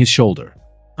rolling his shoulder.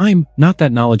 I'm not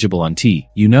that knowledgeable on tea,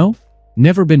 you know?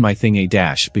 Never been my thing.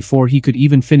 Before he could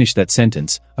even finish that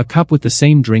sentence, a cup with the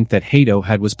same drink that Hado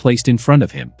had was placed in front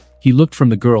of him. He looked from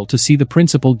the girl to see the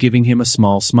principal giving him a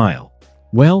small smile.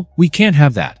 Well, we can't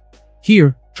have that.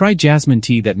 Here, try jasmine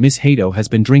tea that Miss Hado has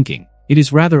been drinking. It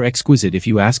is rather exquisite if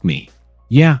you ask me.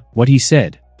 Yeah, what he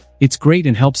said. It's great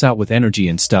and helps out with energy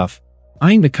and stuff.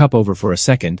 Eyeing the cup over for a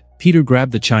second, Peter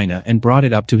grabbed the china and brought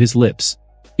it up to his lips.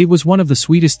 It was one of the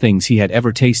sweetest things he had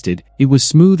ever tasted. It was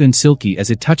smooth and silky as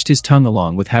it touched his tongue,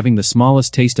 along with having the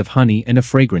smallest taste of honey and a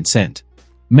fragrant scent.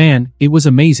 Man, it was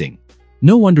amazing.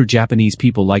 No wonder Japanese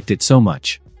people liked it so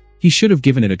much. He should have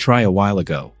given it a try a while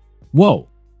ago. Whoa!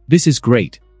 This is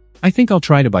great. I think I'll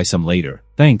try to buy some later,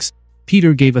 thanks.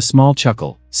 Peter gave a small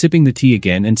chuckle, sipping the tea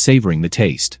again and savoring the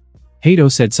taste.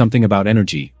 Hado said something about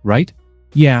energy, right?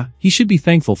 Yeah, he should be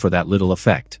thankful for that little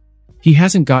effect. He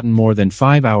hasn't gotten more than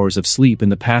 5 hours of sleep in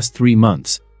the past 3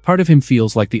 months. Part of him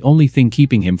feels like the only thing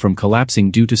keeping him from collapsing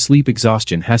due to sleep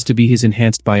exhaustion has to be his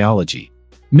enhanced biology.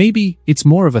 Maybe, it's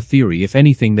more of a theory if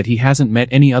anything that he hasn't met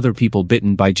any other people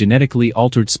bitten by genetically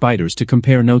altered spiders to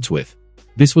compare notes with.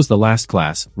 This was the last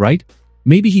class, right?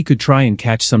 Maybe he could try and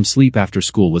catch some sleep after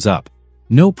school was up.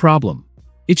 No problem.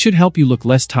 It should help you look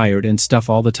less tired and stuff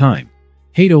all the time.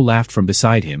 Hato laughed from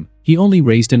beside him. He only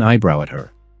raised an eyebrow at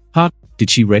her. Ha, did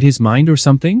she read his mind or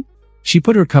something? She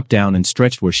put her cup down and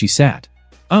stretched where she sat.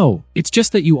 Oh, it's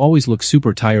just that you always look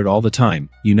super tired all the time,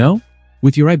 you know?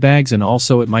 With your eye bags and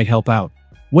also it might help out.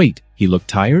 Wait, he looked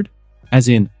tired? As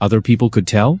in, other people could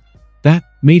tell? That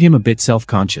made him a bit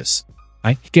self-conscious.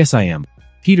 I guess I am.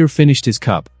 Peter finished his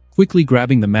cup, quickly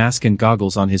grabbing the mask and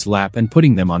goggles on his lap and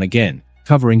putting them on again,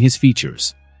 covering his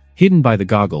features. Hidden by the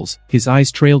goggles, his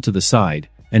eyes trailed to the side,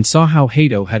 and saw how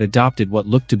Hato had adopted what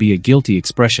looked to be a guilty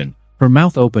expression, her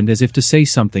mouth opened as if to say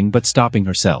something but stopping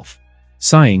herself.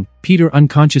 Sighing, Peter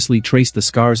unconsciously traced the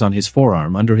scars on his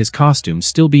forearm under his costume,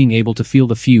 still being able to feel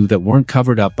the few that weren't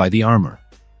covered up by the armor.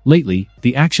 Lately,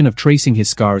 the action of tracing his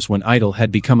scars when idle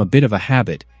had become a bit of a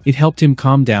habit. It helped him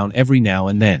calm down every now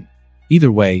and then.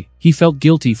 Either way, he felt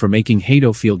guilty for making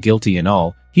Hato feel guilty and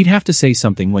all. He'd have to say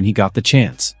something when he got the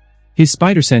chance. His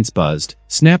spider sense buzzed,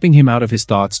 snapping him out of his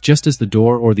thoughts just as the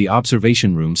door or the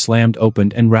observation room slammed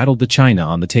open and rattled the china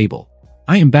on the table.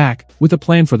 I am back, with a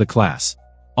plan for the class.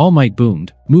 All Might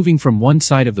boomed, moving from one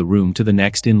side of the room to the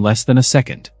next in less than a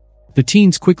second. The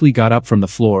teens quickly got up from the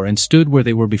floor and stood where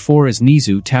they were before as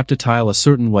Nizu tapped a tile a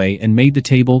certain way and made the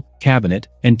table, cabinet,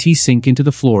 and tea sink into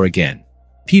the floor again.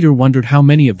 Peter wondered how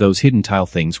many of those hidden tile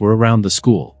things were around the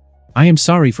school. I am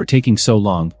sorry for taking so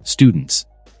long, students.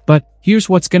 But, here's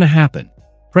what's gonna happen.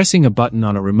 Pressing a button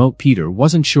on a remote, Peter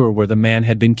wasn't sure where the man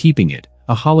had been keeping it.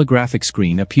 A holographic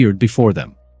screen appeared before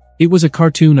them. It was a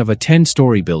cartoon of a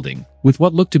 10-story building, with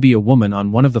what looked to be a woman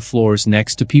on one of the floors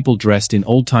next to people dressed in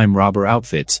old-time robber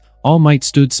outfits. All Might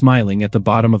stood smiling at the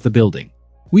bottom of the building.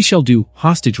 We shall do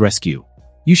hostage rescue.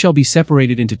 You shall be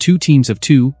separated into 2 teams of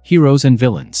 2, heroes and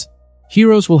villains.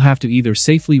 Heroes will have to either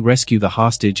safely rescue the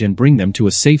hostage and bring them to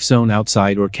a safe zone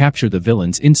outside or capture the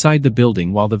villains inside the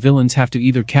building, while the villains have to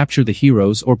either capture the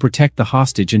heroes or protect the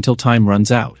hostage until time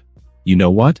runs out. You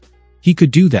know what? He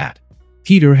could do that.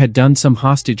 Peter had done some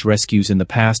hostage rescues in the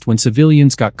past when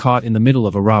civilians got caught in the middle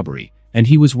of a robbery, and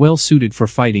he was well suited for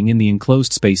fighting in the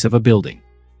enclosed space of a building.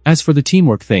 As for the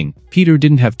teamwork thing, Peter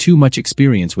didn't have too much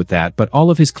experience with that, but all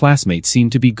of his classmates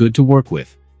seemed to be good to work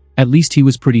with. At least he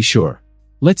was pretty sure.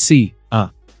 Let's see,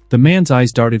 the man's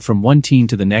eyes darted from one teen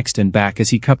to the next and back as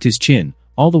he cupped his chin,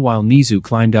 all the while Nizu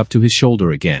climbed up to his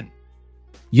shoulder again.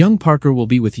 Young Parker will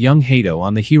be with young Hato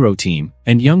on the hero team,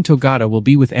 and young Togata will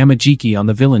be with Amajiki on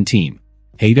the villain team.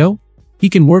 Hato? He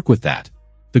can work with that.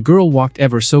 The girl walked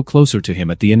ever so closer to him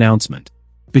at the announcement.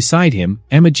 Beside him,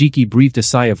 Amajiki breathed a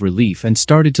sigh of relief and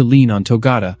started to lean on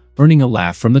Togata, earning a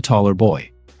laugh from the taller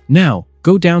boy. Now,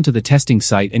 go down to the testing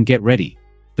site and get ready.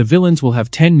 The villains will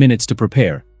have 10 minutes to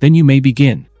prepare, then you may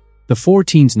begin. The 4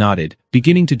 teens nodded,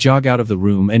 beginning to jog out of the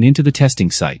room and into the testing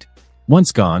site.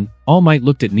 Once gone, All Might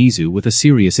looked at Nizu with a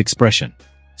serious expression.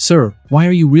 Sir, why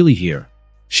are you really here?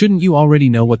 Shouldn't you already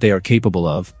know what they are capable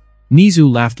of?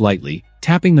 Nizu laughed lightly,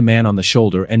 tapping the man on the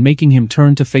shoulder and making him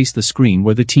turn to face the screen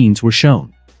where the teens were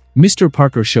shown. Mr.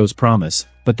 Parker shows promise,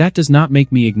 but that does not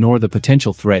make me ignore the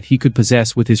potential threat he could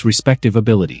possess with his respective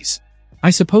abilities. I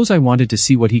suppose I wanted to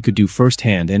see what he could do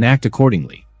firsthand and act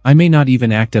accordingly. I may not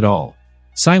even act at all.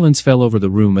 Silence fell over the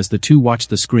room as the two watched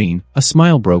the screen. A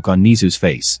smile broke on Nizu's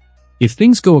face. If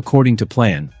things go according to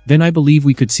plan, then I believe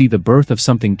we could see the birth of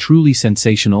something truly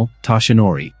sensational,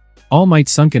 Toshinori. All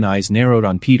Might's sunken eyes narrowed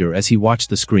on Peter as he watched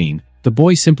the screen, the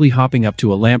boy simply hopping up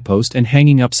to a lamppost and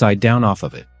hanging upside down off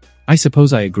of it. I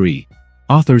suppose I agree.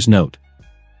 Author's note.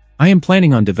 I am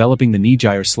planning on developing the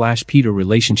Nijire/Peter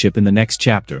relationship in the next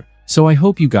chapter, so I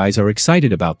hope you guys are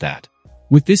excited about that.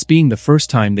 With this being the first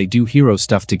time they do hero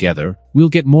stuff together, we'll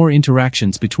get more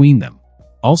interactions between them.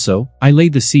 Also, I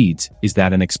laid the seeds. Is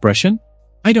that an expression?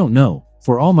 I don't know,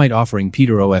 for All Might offering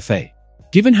Peter OFA.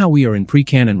 Given how we are in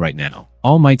pre-canon right now,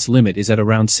 All Might's limit is at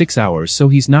around 6 hours, so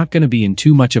he's not gonna be in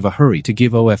too much of a hurry to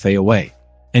give OFA away.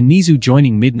 And Nizu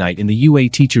joining Midnight in the UA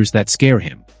teachers that scare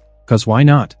him. Cause why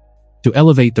not? To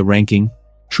elevate the ranking?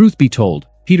 Truth be told,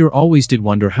 Peter always did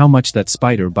wonder how much that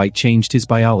spider bite changed his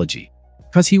biology.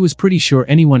 Cause he was pretty sure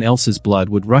anyone else's blood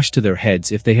would rush to their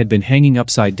heads if they had been hanging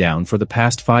upside down for the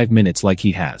past 5 minutes like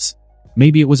he has.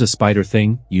 Maybe it was a spider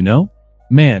thing, you know?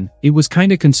 Man, it was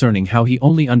kinda concerning how he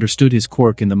only understood his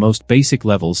quirk in the most basic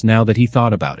levels now that he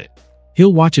thought about it.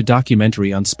 He'll watch a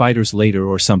documentary on spiders later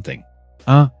or something.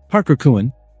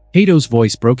 Parker-kun? Hato's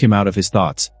voice broke him out of his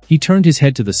thoughts. He turned his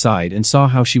head to the side and saw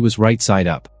how she was right side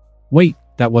up. Wait,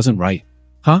 that wasn't right.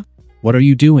 Huh? What are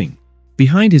you doing?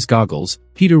 Behind his goggles,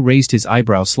 Peter raised his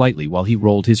eyebrow slightly while he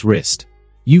rolled his wrist.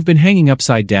 You've been hanging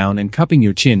upside down and cupping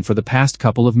your chin for the past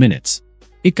couple of minutes.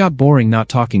 It got boring not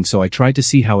talking, so I tried to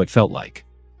see how it felt like.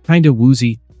 Kinda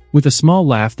woozy. With a small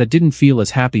laugh that didn't feel as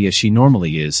happy as she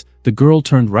normally is, the girl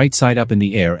turned right side up in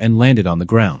the air and landed on the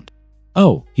ground.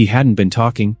 Oh, he hadn't been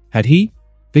talking, had he?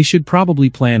 They should probably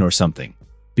plan or something.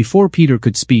 Before Peter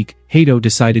could speak, Hado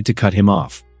decided to cut him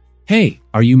off. Hey,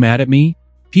 are you mad at me?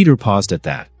 Peter paused at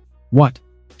that. What?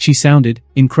 She sounded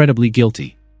incredibly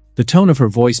guilty. The tone of her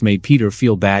voice made Peter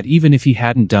feel bad even if he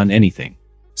hadn't done anything.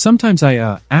 Sometimes I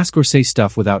ask or say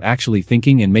stuff without actually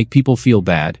thinking and make people feel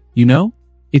bad, you know?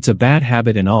 It's a bad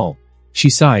habit and all. She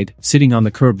sighed, sitting on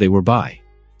the curb they were by.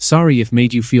 Sorry if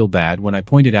made you feel bad when I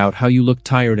pointed out how you looked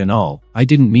tired and all, I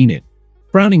didn't mean it.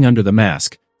 Frowning under the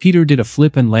mask, Peter did a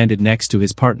flip and landed next to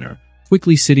his partner,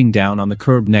 quickly sitting down on the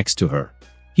curb next to her.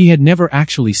 He had never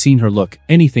actually seen her look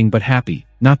anything but happy,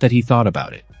 not that he thought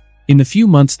about it. In the few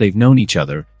months they've known each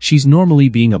other, she's normally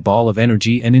being a ball of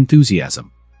energy and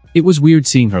enthusiasm. It was weird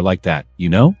seeing her like that, you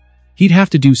know? He'd have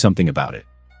to do something about it.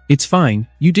 It's fine,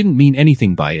 you didn't mean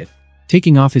anything by it.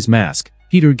 Taking off his mask,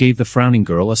 Peter gave the frowning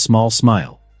girl a small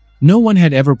smile. No one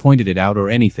had ever pointed it out or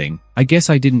anything, I guess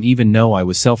I didn't even know I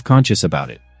was self-conscious about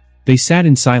it. They sat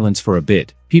in silence for a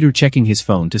bit, Peter checking his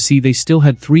phone to see they still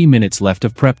had 3 minutes left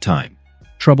of prep time.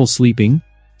 Trouble sleeping?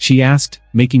 She asked,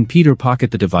 making Peter pocket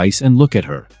the device and look at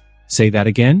her. Say that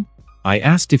again? I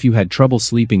asked if you had trouble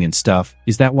sleeping and stuff,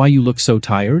 is that why you look so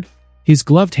tired? His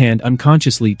gloved hand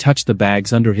unconsciously touched the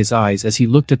bags under his eyes as he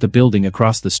looked at the building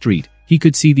across the street. He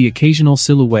could see the occasional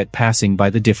silhouette passing by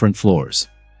the different floors.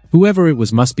 Whoever it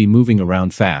was must be moving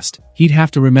around fast, he'd have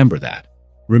to remember that.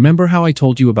 Remember how I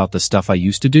told you about the stuff I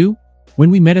used to do? When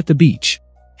we met at the beach?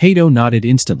 Hado nodded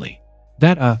instantly.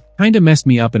 That, kinda messed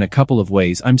me up in a couple of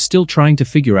ways I'm still trying to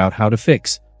figure out how to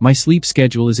fix. My sleep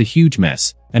schedule is a huge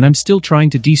mess, and I'm still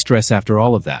trying to de-stress after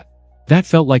all of that. That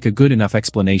felt like a good enough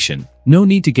explanation, no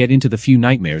need to get into the few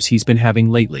nightmares he's been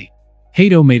having lately.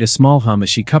 Hado made a small hum as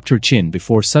she cupped her chin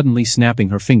before suddenly snapping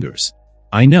her fingers.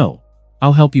 I know.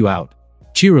 I'll help you out.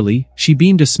 Cheerily, she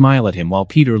beamed a smile at him while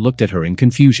Peter looked at her in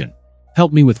confusion.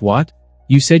 Help me with what?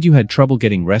 You said you had trouble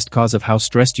getting rest cause of how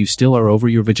stressed you still are over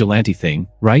your vigilante thing,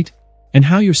 right? And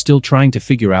how you're still trying to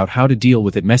figure out how to deal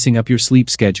with it messing up your sleep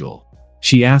schedule.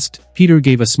 She asked. Peter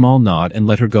gave a small nod and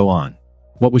let her go on.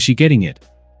 What was she getting at?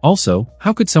 Also,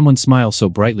 how could someone smile so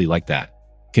brightly like that?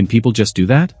 Can people just do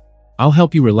that? I'll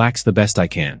help you relax the best I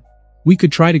can. We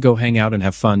could try to go hang out and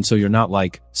have fun so you're not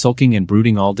like, sulking and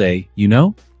brooding all day, you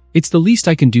know? It's the least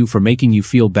I can do for making you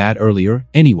feel bad earlier,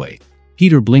 anyway.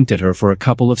 Peter blinked at her for a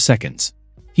couple of seconds.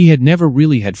 He had never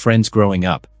really had friends growing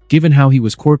up, given how he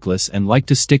was quirkless and liked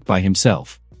to stick by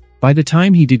himself. By the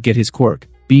time he did get his quirk,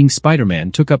 being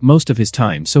Spider-Man took up most of his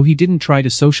time, so he didn't try to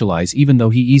socialize even though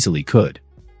he easily could.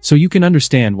 So you can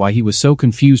understand why he was so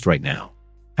confused right now.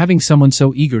 Having someone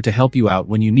so eager to help you out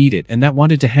when you need it and that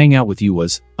wanted to hang out with you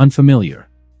was unfamiliar.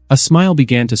 A smile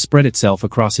began to spread itself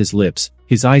across his lips,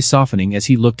 his eyes softening as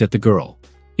he looked at the girl.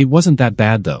 It wasn't that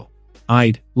bad though.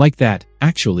 I'd like that,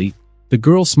 actually. The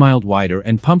girl smiled wider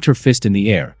and pumped her fist in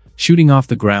the air, shooting off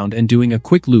the ground and doing a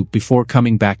quick loop before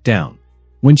coming back down.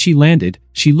 When she landed,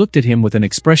 she looked at him with an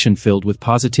expression filled with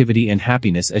positivity and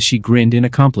happiness as she grinned in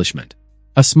accomplishment.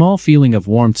 A small feeling of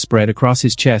warmth spread across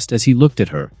his chest as he looked at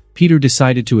her. Peter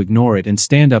decided to ignore it and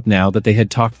stand up now that they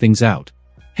had talked things out.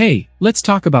 Hey, let's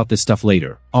talk about this stuff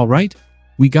later, alright?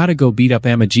 We gotta go beat up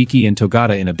Amajiki and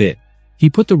Togata in a bit. He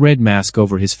put the red mask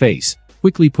over his face,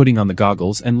 quickly putting on the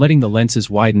goggles and letting the lenses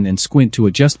widen and squint to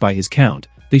adjust by his count.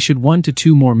 They should 1 to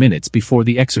 2 more minutes before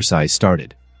the exercise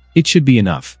started. It should be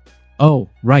enough. Oh,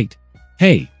 right.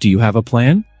 Hey, do you have a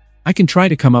plan? I can try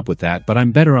to come up with that, but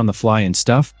I'm better on the fly and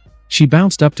stuff. She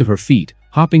bounced up to her feet,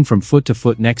 hopping from foot to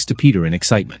foot next to Peter in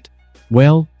excitement.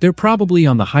 Well, they're probably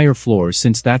on the higher floors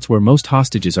since that's where most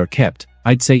hostages are kept.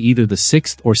 I'd say either the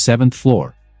 6th or 7th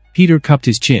floor. Peter cupped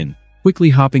his chin, quickly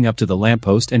hopping up to the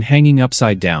lamppost and hanging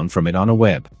upside down from it on a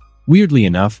web. Weirdly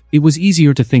enough, it was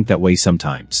easier to think that way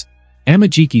sometimes.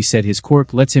 Amajiki said his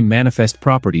quirk lets him manifest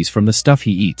properties from the stuff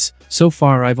he eats. So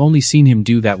far I've only seen him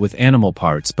do that with animal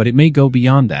parts, but it may go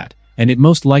beyond that, and it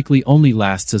most likely only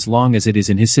lasts as long as it is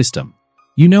in his system.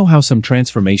 You know how some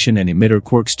transformation and emitter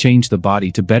quirks change the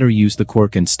body to better use the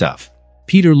quirk and stuff.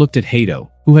 Peter looked at Hado,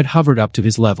 who had hovered up to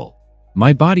his level.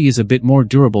 My body is a bit more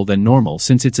durable than normal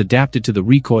since it's adapted to the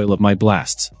recoil of my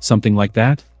blasts, something like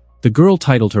that? The girl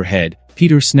titled her head.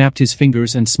 Peter snapped his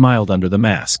fingers and smiled under the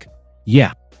mask.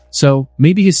 Yeah. So,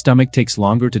 maybe his stomach takes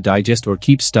longer to digest or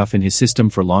keeps stuff in his system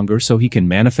for longer so he can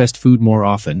manifest food more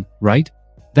often, right?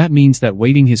 That means that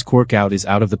waiting his quirk out is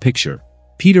out of the picture.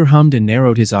 Peter hummed and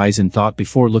narrowed his eyes in thought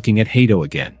before looking at Hado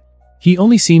again. He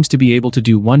only seems to be able to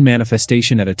do one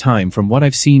manifestation at a time from what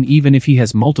I've seen, even if he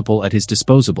has multiple at his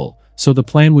disposal, so the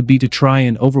plan would be to try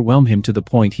and overwhelm him to the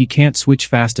point he can't switch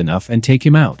fast enough and take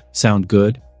him out. Sound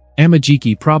good?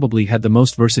 Amajiki probably had the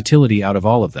most versatility out of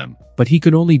all of them, but he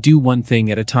could only do one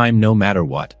thing at a time no matter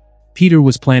what. Peter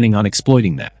was planning on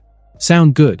exploiting that.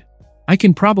 Sound good? I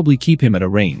can probably keep him at a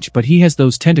range, but he has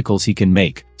those tentacles he can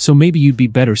make, so maybe you'd be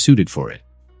better suited for it.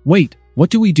 Wait,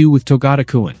 what do we do with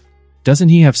Togata-kun? Doesn't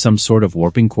he have some sort of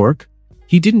warping quirk?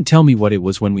 He didn't tell me what it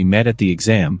was when we met at the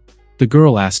exam, the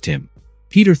girl asked him.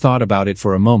 Peter thought about it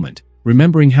for a moment,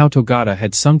 remembering how Togata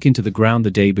had sunk into the ground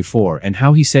the day before and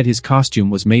how he said his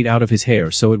costume was made out of his hair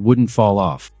so it wouldn't fall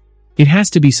off. It has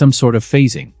to be some sort of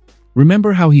phasing.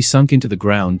 Remember how he sunk into the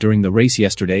ground during the race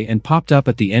yesterday and popped up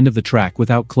at the end of the track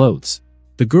without clothes?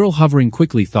 The girl hovering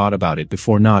quickly thought about it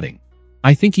before nodding.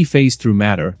 I think he phased through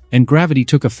matter, and gravity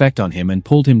took effect on him and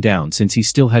pulled him down since he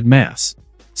still had mass.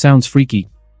 Sounds freaky,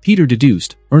 Peter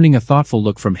deduced, earning a thoughtful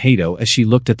look from Hado as she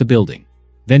looked at the building.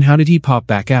 Then how did he pop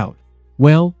back out?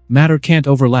 Well, matter can't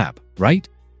overlap, right?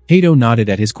 Hado nodded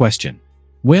at his question.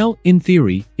 Well, in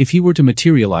theory, if he were to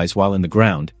materialize while in the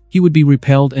ground, he would be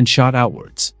repelled and shot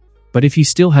outwards. But if he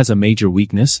still has a major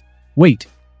weakness? Wait,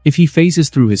 if he phases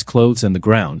through his clothes and the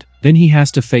ground, then he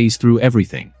has to phase through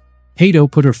everything.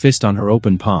 Hado put her fist on her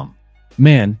open palm.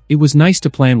 Man, it was nice to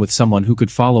plan with someone who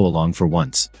could follow along for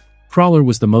once. Crawler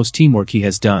was the most teamwork he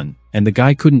has done, and the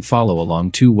guy couldn't follow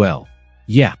along too well.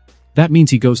 Yeah, that means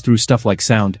he goes through stuff like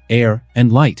sound, air,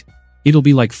 and light. It'll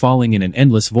be like falling in an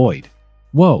endless void.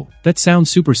 Whoa, that sounds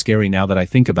super scary now that I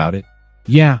think about it.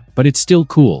 Yeah, but it's still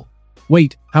cool.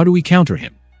 Wait, how do we counter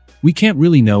him? We can't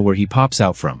really know where he pops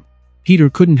out from. Peter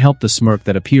couldn't help the smirk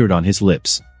that appeared on his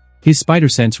lips. His spider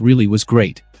sense really was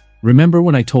great. Remember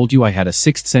when I told you I had a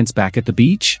sixth sense back at the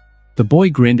beach? The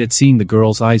boy grinned at seeing the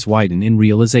girl's eyes widen in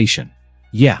realization.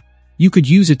 Yeah, you could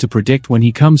use it to predict when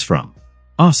he comes from.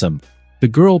 Awesome. The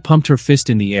girl pumped her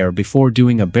fist in the air before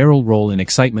doing a barrel roll in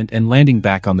excitement and landing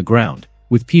back on the ground,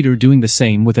 with Peter doing the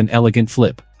same with an elegant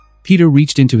flip. Peter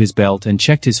reached into his belt and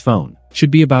checked his phone. Should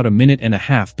be about a minute and a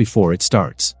half before it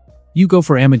starts. You go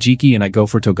for Amajiki and I go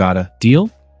for Togata,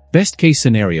 deal? Best case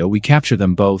scenario, we capture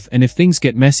them both, and if things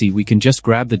get messy we can just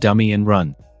grab the dummy and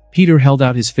run. Peter held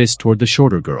out his fist toward the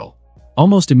shorter girl.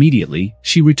 Almost immediately,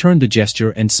 she returned the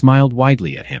gesture and smiled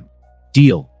widely at him.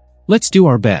 Deal. Let's do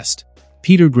our best.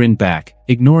 Peter grinned back,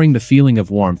 ignoring the feeling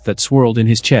of warmth that swirled in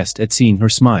his chest at seeing her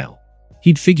smile.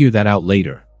 He'd figure that out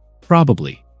later.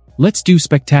 Probably. Let's do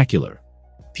spectacular.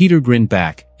 Peter grinned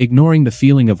back, ignoring the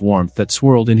feeling of warmth that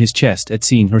swirled in his chest at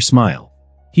seeing her smile.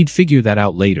 He'd figure that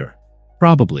out later.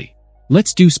 Probably.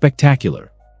 Let's do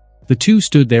spectacular. The two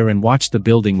stood there and watched the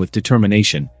building with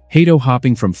determination, Hado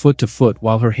hopping from foot to foot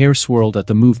while her hair swirled at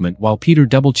the movement while Peter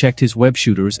double-checked his web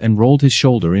shooters and rolled his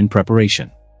shoulder in preparation.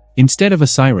 Instead of a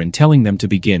siren telling them to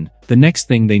begin, the next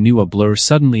thing they knew a blur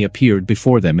suddenly appeared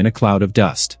before them in a cloud of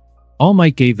dust. All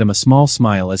Might gave them a small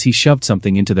smile as he shoved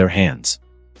something into their hands.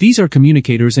 These are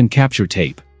communicators and capture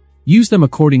tape. Use them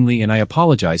accordingly and I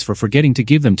apologize for forgetting to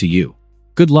give them to you.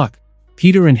 Good luck.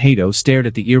 Peter and Hado stared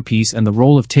at the earpiece and the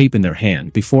roll of tape in their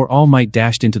hand before All Might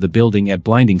dashed into the building at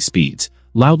blinding speeds,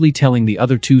 loudly telling the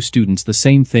other two students the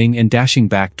same thing and dashing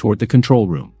back toward the control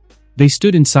room. They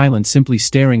stood in silence, simply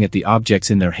staring at the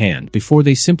objects in their hand before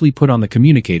they simply put on the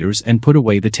communicators and put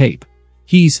away the tape.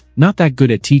 He's not that good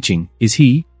at teaching, is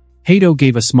he? Hado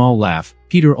gave a small laugh.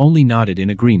 Peter only nodded in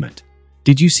agreement.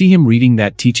 Did you see him reading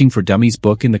that Teaching for Dummies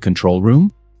book in the control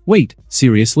room? Wait,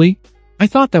 seriously? I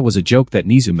thought that was a joke that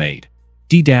Nizu made.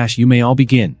 You may all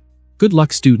begin. Good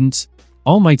luck, students.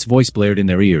 All Might's voice blared in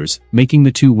their ears, making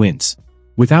the two wince.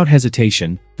 Without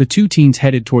hesitation, the two teens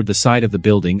headed toward the side of the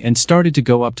building and started to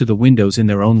go up to the windows in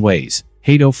their own ways,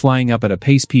 Hado flying up at a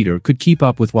pace Peter could keep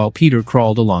up with while Peter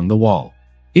crawled along the wall.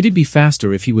 It'd be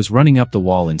faster if he was running up the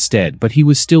wall instead, but he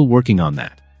was still working on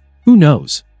that. Who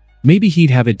knows? Maybe he'd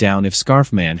have it down if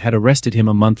Scarfman had arrested him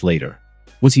a month later.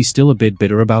 Was he still a bit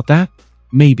bitter about that?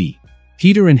 Maybe.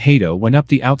 Peter and Hado went up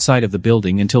the outside of the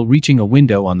building until reaching a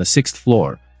window on the 6th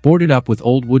floor, boarded up with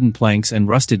old wooden planks and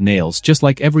rusted nails just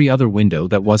like every other window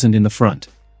that wasn't in the front.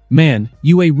 Man,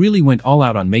 UA really went all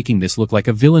out on making this look like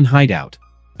a villain hideout.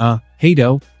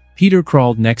 Hado? Peter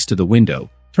crawled next to the window,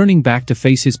 turning back to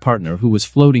face his partner who was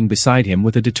floating beside him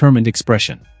with a determined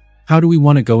expression. How do we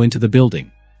want to go into the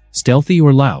building? Stealthy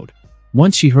or loud?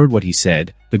 Once she heard what he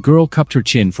said, the girl cupped her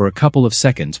chin for a couple of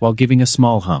seconds while giving a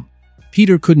small hum.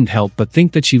 Peter couldn't help but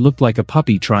think that she looked like a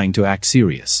puppy trying to act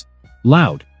serious.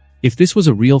 Loud. If this was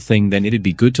a real thing then it'd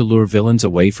be good to lure villains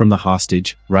away from the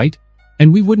hostage, right?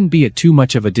 And we wouldn't be at too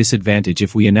much of a disadvantage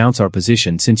if we announce our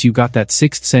position since you got that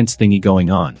sixth sense thingy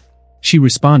going on. She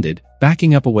responded,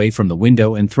 backing up away from the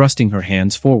window and thrusting her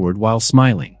hands forward while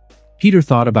smiling. Peter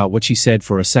thought about what she said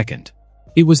for a second.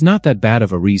 It was not that bad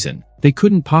of a reason. They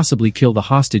couldn't possibly kill the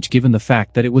hostage given the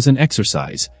fact that it was an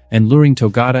exercise, and luring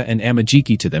Togata and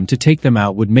Amajiki to them to take them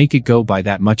out would make it go by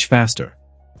that much faster.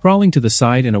 Crawling to the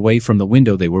side and away from the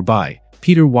window they were by,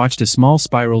 Peter watched as small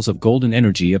spirals of golden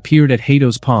energy appeared at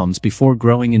Heido's palms before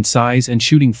growing in size and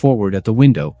shooting forward at the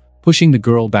window, pushing the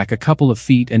girl back a couple of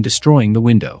feet and destroying the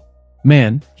window.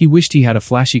 Man, he wished he had a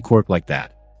flashy quirk like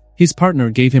that. His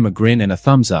partner gave him a grin and a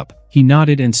thumbs up. He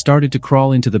nodded and started to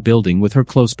crawl into the building with her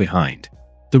close behind.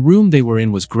 The room they were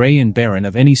in was gray and barren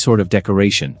of any sort of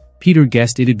decoration. Peter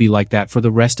guessed it'd be like that for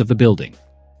the rest of the building.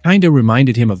 Kinda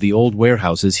reminded him of the old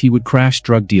warehouses he would crash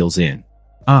drug deals in.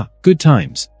 Ah, good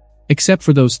times. Except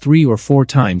for those 3 or 4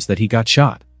 times that he got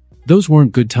shot. Those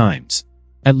weren't good times.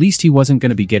 At least he wasn't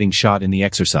gonna be getting shot in the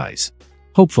exercise.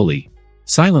 Hopefully.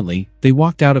 Silently, they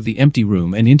walked out of the empty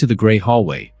room and into the gray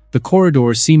hallway, the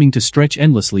corridors seeming to stretch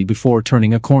endlessly before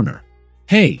turning a corner.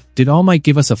 Hey, did All Might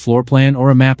give us a floor plan or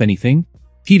a map anything?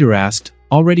 Peter asked,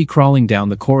 already crawling down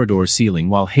the corridor ceiling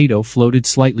while Heido floated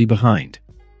slightly behind.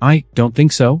 I don't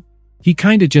think so. He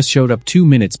kinda just showed up 2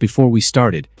 minutes before we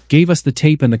started, gave us the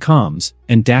tape and the comms,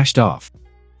 and dashed off.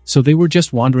 So they were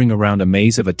just wandering around a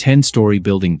maze of a 10-story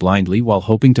building blindly while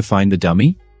hoping to find the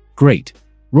dummy? Great.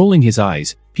 Rolling his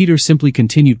eyes, Peter simply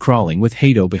continued crawling with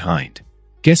Heido behind.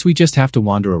 Guess we just have to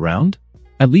wander around?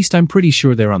 At least I'm pretty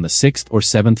sure they're on the 6th or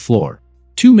 7th floor.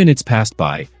 2 minutes passed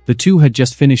by, the two had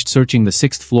just finished searching the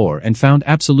 6th floor and found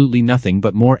absolutely nothing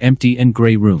but more empty and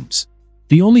gray rooms.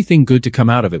 The only thing good to come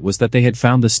out of it was that they had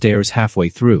found the stairs halfway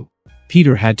through.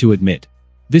 Peter had to admit.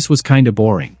 This was kinda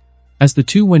boring. As the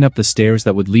two went up the stairs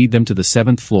that would lead them to the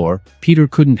 7th floor, Peter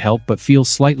couldn't help but feel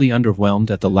slightly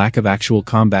underwhelmed at the lack of actual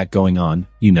combat going on,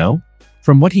 you know?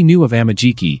 From what he knew of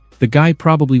Amajiki, the guy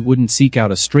probably wouldn't seek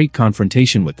out a straight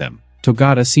confrontation with them.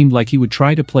 Togata seemed like he would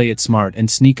try to play it smart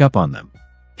and sneak up on them.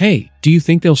 Hey, do you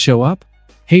think they'll show up?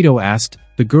 Heido asked,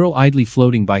 the girl idly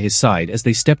floating by his side as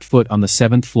they stepped foot on the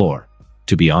 7th floor.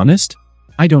 To be honest?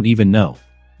 I don't even know.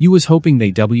 You was hoping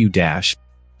they W-dash.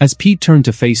 As Pete turned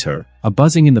to face her, a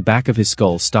buzzing in the back of his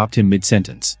skull stopped him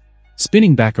mid-sentence.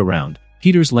 Spinning back around,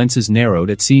 Peter's lenses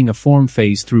narrowed at seeing a form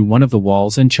phase through one of the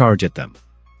walls and charge at them.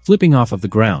 Flipping off of the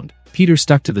ground, Peter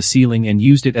stuck to the ceiling and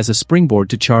used it as a springboard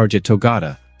to charge at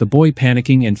Togata, the boy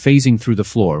panicking and phasing through the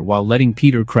floor while letting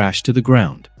Peter crash to the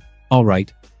ground.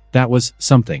 Alright. That was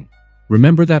something.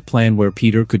 Remember that plan where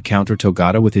Peter could counter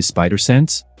Togata with his spider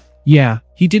sense? Yeah,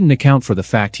 he didn't account for the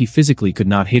fact he physically could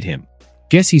not hit him.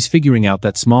 Guess he's figuring out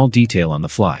that small detail on the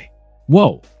fly.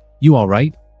 Whoa! You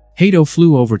alright? Heido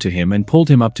flew over to him and pulled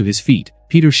him up to his feet,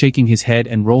 Peter shaking his head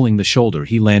and rolling the shoulder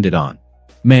he landed on.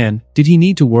 Man, did he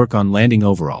need to work on landing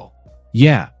overall?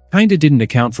 Yeah, kinda didn't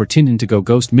account for Tintin to go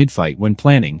ghost mid-fight when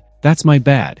planning, that's my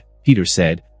bad, Peter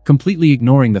said, completely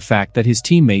ignoring the fact that his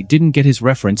teammate didn't get his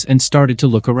reference and started to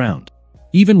look around.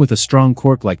 Even with a strong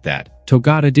quirk like that,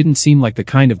 Togata didn't seem like the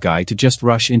kind of guy to just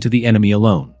rush into the enemy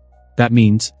alone. That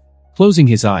means... Closing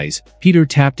his eyes, Peter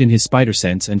tapped in his spider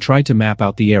sense and tried to map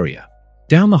out the area.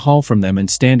 Down the hall from them and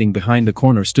standing behind the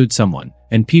corner stood someone,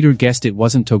 and Peter guessed it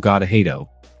wasn't Togata Heido.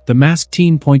 The masked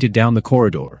teen pointed down the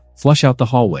corridor, flush out the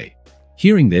hallway.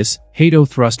 Hearing this, Heido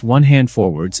thrust one hand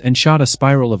forwards and shot a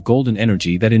spiral of golden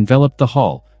energy that enveloped the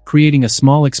hall, creating a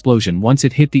small explosion once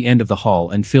it hit the end of the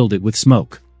hall and filled it with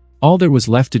smoke. All there was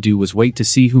left to do was wait to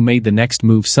see who made the next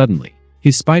move suddenly.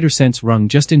 His spider sense rung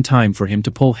just in time for him to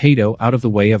pull Heido out of the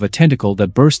way of a tentacle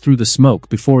that burst through the smoke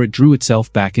before it drew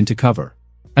itself back into cover.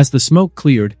 As the smoke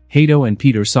cleared, Heido and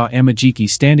Peter saw Amajiki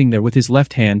standing there with his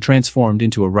left hand transformed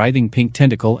into a writhing pink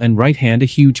tentacle and right hand a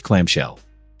huge clamshell.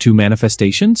 2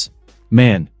 manifestations?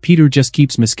 Man, Peter just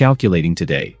keeps miscalculating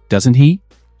today, doesn't he?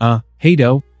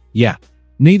 Heido? Yeah.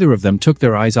 Neither of them took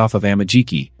their eyes off of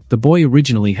Amajiki. The boy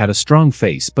originally had a strong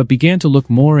face but began to look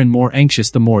more and more anxious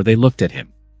the more they looked at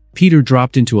him. Peter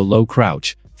dropped into a low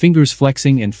crouch, fingers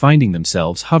flexing and finding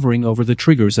themselves hovering over the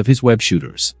triggers of his web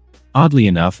shooters. Oddly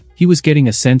enough, he was getting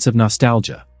a sense of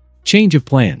nostalgia. Change of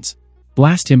plans.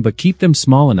 Blast him but keep them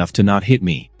small enough to not hit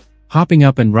me. Hopping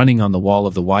up and running on the wall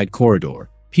of the wide corridor,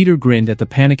 Peter grinned at the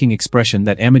panicking expression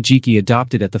that Amajiki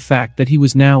adopted at the fact that he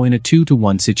was now in a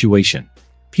 2-to-1 situation.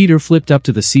 Peter flipped up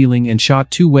to the ceiling and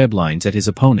shot 2 web lines at his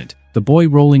opponent, the boy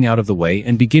rolling out of the way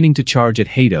and beginning to charge at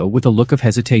Heido with a look of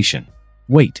hesitation.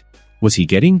 Wait, was he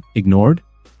getting ignored?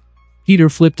 Peter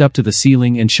flipped up to the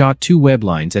ceiling and shot 2 web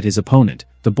lines at his opponent,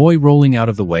 the boy rolling out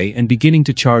of the way and beginning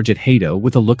to charge at Heido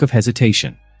with a look of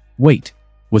hesitation. Wait,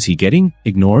 was he getting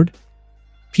ignored?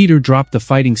 Peter dropped the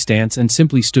fighting stance and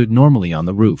simply stood normally on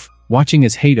the roof, watching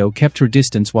as Hado kept her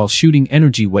distance while shooting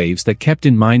energy waves that kept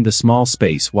in mind the small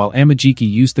space while Amajiki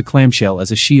used the clamshell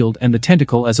as a shield and the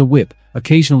tentacle as a whip,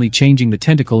 occasionally changing the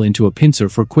tentacle into a pincer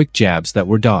for quick jabs that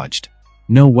were dodged.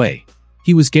 No way.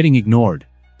 He was getting ignored.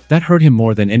 That hurt him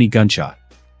more than any gunshot.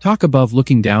 Talk above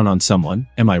looking down on someone,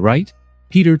 am I right?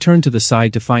 Peter turned to the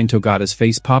side to find Togata's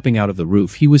face popping out of the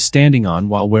roof he was standing on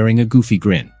while wearing a goofy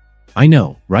grin. I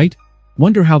know, right?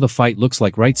 Wonder how the fight looks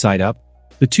like right side up?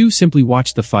 The two simply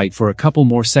watched the fight for a couple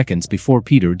more seconds before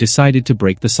Peter decided to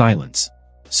break the silence.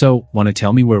 So, wanna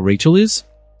tell me where Rachel is?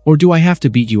 Or do I have to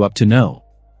beat you up to know?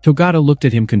 Togata looked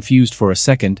at him confused for a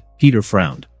second. Peter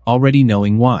frowned, already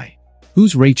knowing why.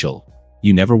 Who's Rachel?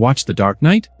 You never watched The Dark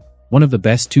Knight? One of the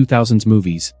best 2000s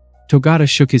movies. Togata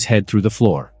shook his head through the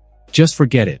floor. Just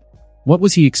forget it. What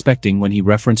was he expecting when he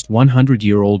referenced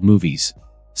 100-year-old movies?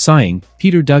 Sighing,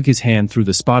 Peter dug his hand through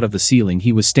the spot of the ceiling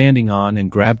he was standing on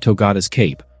and grabbed Togata's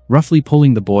cape, roughly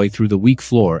pulling the boy through the weak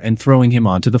floor and throwing him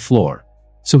onto the floor.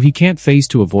 So he can't phase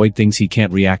to avoid things he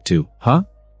can't react to, huh?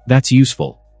 That's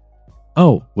useful.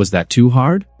 Oh, was that too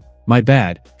hard? My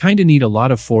bad, kinda need a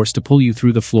lot of force to pull you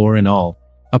through the floor and all.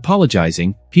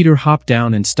 Apologizing, Peter hopped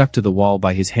down and stuck to the wall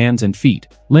by his hands and feet,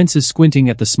 lenses squinting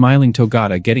at the smiling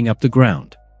Togata getting up the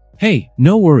ground. Hey,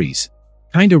 no worries.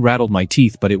 Kinda rattled my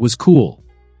teeth but it was cool.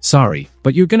 Sorry,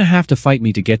 but you're gonna have to fight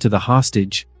me to get to the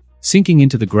hostage. Sinking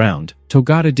into the ground,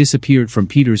 Togata disappeared from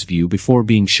Peter's view before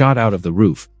being shot out of the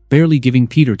roof, barely giving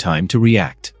Peter time to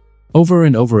react. Over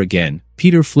and over again,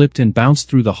 Peter flipped and bounced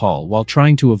through the hall while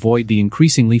trying to avoid the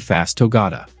increasingly fast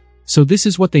Togata. So this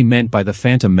is what they meant by the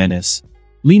Phantom Menace?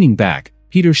 Leaning back,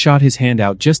 Peter shot his hand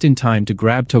out just in time to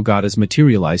grab Togata's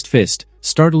materialized fist,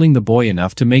 startling the boy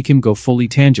enough to make him go fully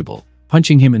tangible,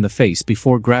 punching him in the face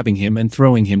before grabbing him and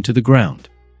throwing him to the ground.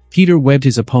 Peter webbed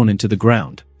his opponent to the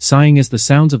ground, sighing as the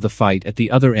sounds of the fight at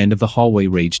the other end of the hallway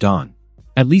raged on.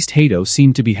 At least Hado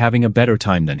seemed to be having a better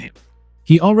time than him.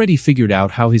 He already figured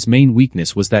out how his main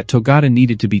weakness was that Togata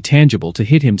needed to be tangible to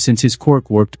hit him since his quirk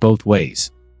worked both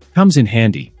ways. Comes in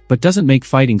handy, but doesn't make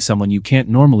fighting someone you can't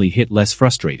normally hit less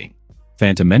frustrating.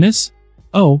 Phantom Menace?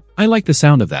 Oh, I like the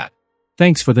sound of that.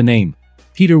 Thanks for the name.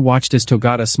 Peter watched as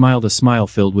Togata smiled a smile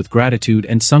filled with gratitude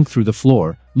and sunk through the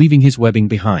floor, leaving his webbing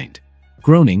behind.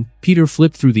 Groaning, Peter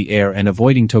flipped through the air and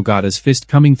avoiding Togata's fist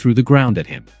coming through the ground at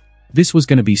him. This was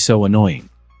gonna be so annoying.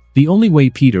 The only way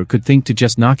Peter could think to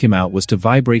just knock him out was to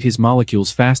vibrate his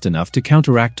molecules fast enough to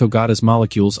counteract Togata's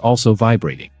molecules also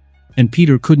vibrating. And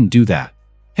Peter couldn't do that.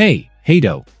 Hey,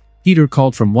 Hado! Peter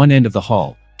called from one end of the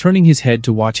hall, turning his head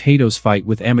to watch Hado's fight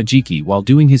with Amajiki while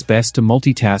doing his best to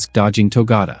multitask dodging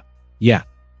Togata. Yeah.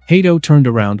 Hado turned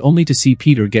around only to see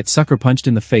Peter get sucker punched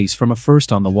in the face from a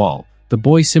first on the wall, the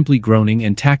boy simply groaning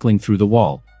and tackling through the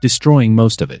wall, destroying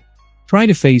most of it. Try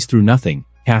to phase through nothing,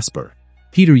 Casper.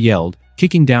 Peter yelled,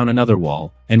 kicking down another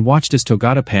wall, and watched as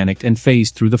Togata panicked and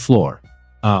phased through the floor.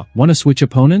 Wanna switch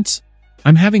opponents?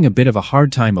 I'm having a bit of a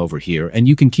hard time over here and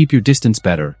you can keep your distance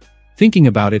better. Thinking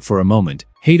about it for a moment,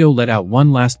 Hado let out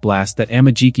one last blast that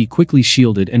Amajiki quickly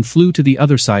shielded and flew to the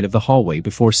other side of the hallway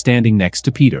before standing next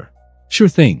to Peter. Sure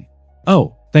thing.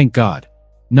 Oh, thank God.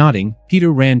 Nodding,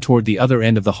 Peter ran toward the other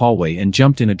end of the hallway and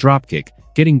jumped in a dropkick,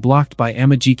 getting blocked by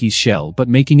Amajiki's shell but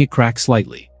making it crack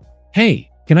slightly. Hey,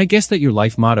 can I guess that your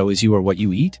life motto is you are what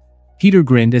you eat? Peter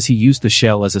grinned as he used the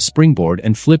shell as a springboard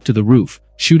and flipped to the roof,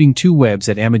 shooting two webs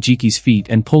at Amajiki's feet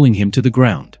and pulling him to the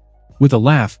ground. With a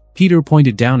laugh, Peter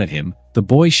pointed down at him, the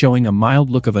boy showing a mild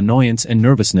look of annoyance and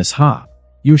nervousness. Ha!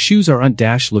 Your shoes aren't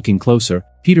dash. Looking closer,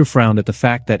 Peter frowned at the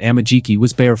fact that Amajiki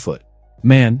was barefoot.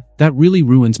 Man, that really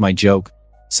ruins my joke.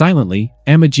 Silently,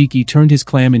 Amajiki turned his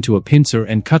clam into a pincer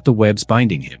and cut the webs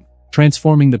binding him,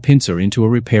 transforming the pincer into a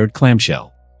repaired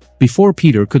clamshell. Before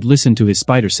Peter could listen to his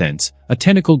spider sense, a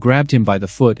tentacle grabbed him by the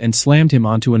foot and slammed him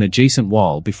onto an adjacent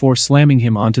wall before slamming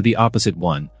him onto the opposite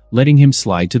one, letting him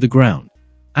slide to the ground.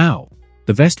 Ow!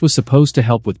 The vest was supposed to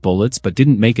help with bullets but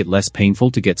didn't make it less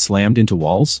painful to get slammed into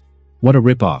walls? What a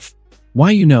ripoff.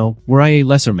 Why, were I a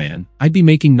lesser man, I'd be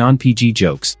making non-PG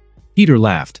jokes. Peter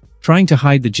laughed, trying to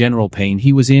hide the general pain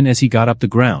he was in as he got up the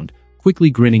ground, quickly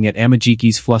grinning at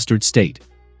Amajiki's flustered state.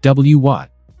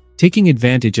 What? Taking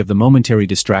advantage of the momentary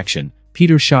distraction,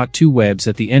 Peter shot two webs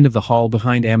at the end of the hall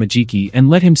behind Amajiki and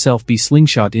let himself be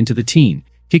slingshot into the teen,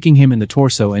 kicking him in the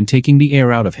torso and taking the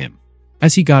air out of him.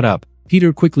 As he got up,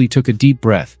 Peter quickly took a deep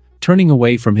breath, turning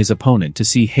away from his opponent to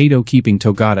see Hado keeping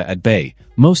Togata at bay,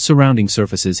 most surrounding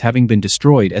surfaces having been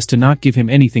destroyed as to not give him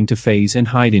anything to phase and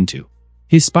hide into.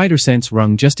 His spider sense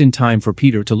rung just in time for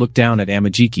Peter to look down at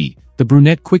Amajiki, the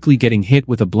brunette quickly getting hit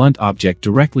with a blunt object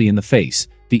directly in the face,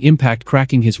 the impact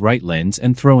cracking his right lens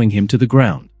and throwing him to the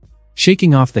ground.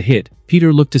 Shaking off the hit,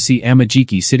 Peter looked to see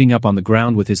Amajiki sitting up on the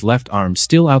ground with his left arm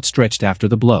still outstretched after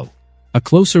the blow. A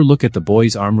closer look at the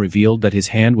boy's arm revealed that his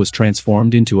hand was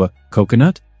transformed into a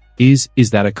coconut? Is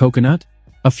that a coconut?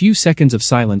 A few seconds of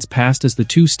silence passed as the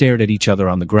two stared at each other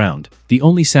on the ground, the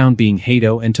only sound being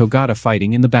Hado and Togata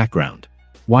fighting in the background.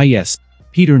 Why yes.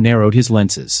 Peter narrowed his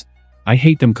lenses. I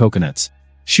hate them coconuts.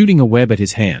 Shooting a web at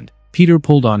his hand, Peter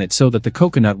pulled on it so that the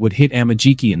coconut would hit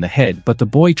Amajiki in the head, but the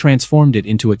boy transformed it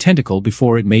into a tentacle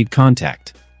before it made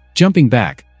contact. Jumping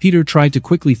back, Peter tried to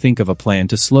quickly think of a plan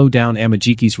to slow down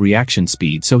Amajiki's reaction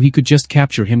speed so he could just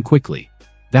capture him quickly.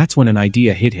 That's when an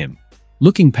idea hit him.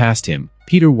 Looking past him,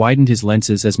 Peter widened his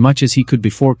lenses as much as he could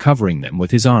before covering them with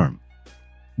his arm.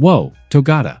 Whoa,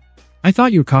 Togata. I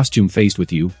thought your costume phased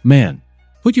with you, man.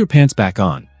 Put your pants back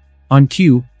on. On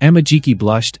cue, Amajiki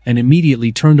blushed and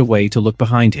immediately turned away to look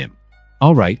behind him.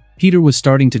 Alright, Peter was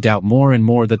starting to doubt more and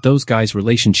more that those guys'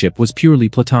 relationship was purely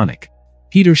platonic.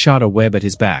 Peter shot a web at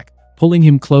his back, pulling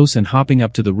him close and hopping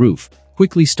up to the roof,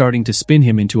 quickly starting to spin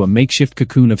him into a makeshift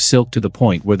cocoon of silk to the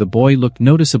point where the boy looked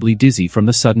noticeably dizzy from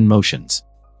the sudden motions.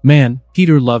 Man,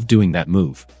 Peter loved doing that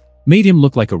move. Made him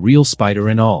look like a real spider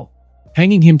and all.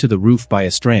 Hanging him to the roof by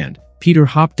a strand, Peter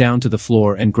hopped down to the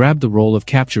floor and grabbed the roll of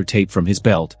capture tape from his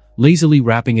belt, lazily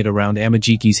wrapping it around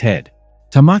Amajiki's head.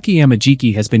 Tamaki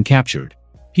Amajiki has been captured.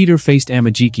 Peter faced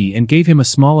Amajiki and gave him a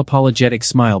small apologetic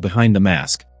smile behind the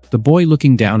mask, the boy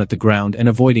looking down at the ground and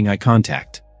avoiding eye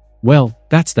contact. Well,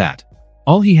 that's that.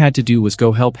 All he had to do was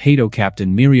go help Hado.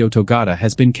 Captain Mirio Togata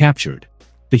has been captured.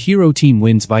 The hero team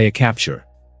wins via capture.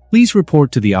 Please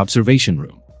report to the observation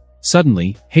room.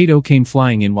 Suddenly, Hado came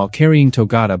flying in while carrying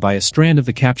Togata by a strand of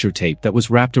the capture tape that was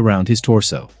wrapped around his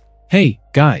torso. Hey,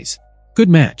 guys. Good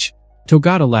match.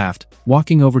 Togata laughed,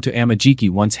 walking over to Amajiki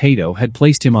once Hado had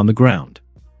placed him on the ground.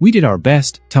 We did our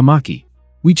best, Tamaki.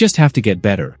 We just have to get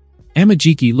better.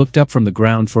 Amajiki looked up from the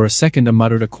ground for a second and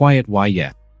muttered a quiet why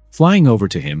yeah. Flying over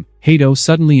to him, Hado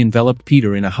suddenly enveloped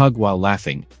Peter in a hug while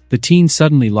laughing, the teen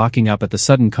suddenly locking up at the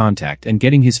sudden contact and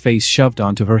getting his face shoved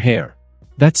onto her hair.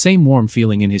 That same warm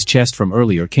feeling in his chest from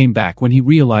earlier came back when he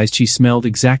realized she smelled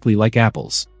exactly like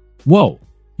apples. Whoa!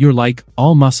 You're like,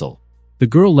 all muscle. The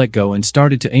girl let go and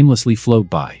started to aimlessly float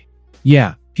by.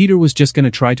 Yeah, Peter was just gonna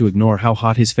try to ignore how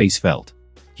hot his face felt.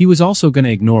 He was also gonna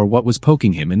ignore what was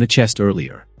poking him in the chest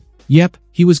earlier. Yep,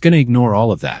 he was gonna ignore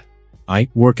all of that.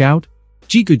 Work out?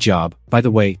 Gee, good job, by the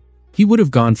way. He would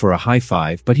have gone for a high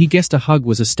five, but he guessed a hug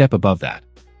was a step above that.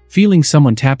 Feeling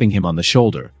someone tapping him on the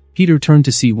shoulder, Peter turned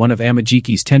to see one of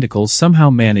Amajiki's tentacles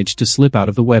somehow managed to slip out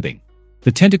of the webbing.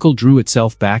 The tentacle drew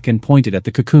itself back and pointed at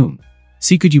the cocoon.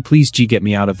 See, could you please get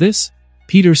me out of this?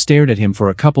 Peter stared at him for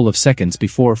a couple of seconds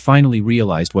before finally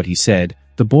realized what he said.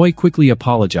 The boy quickly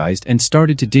apologized and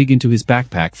started to dig into his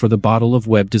backpack for the bottle of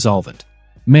web dissolvent.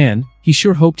 Man, he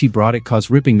sure hoped he brought it, cause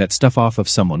ripping that stuff off of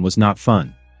someone was not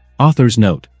fun. Author's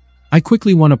note. I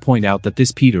quickly want to point out that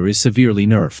this Peter is severely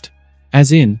nerfed.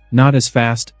 As in, not as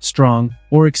fast, strong,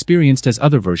 or experienced as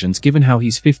other versions given how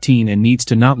he's 15 and needs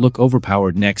to not look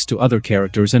overpowered next to other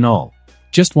characters and all.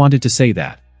 Just wanted to say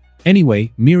that.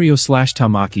 Anyway,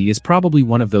 Mirio/Tamaki is probably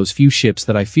one of those few ships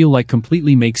that I feel like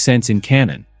completely makes sense in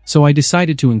canon, so I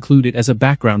decided to include it as a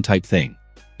background type thing.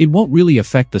 It won't really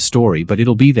affect the story, but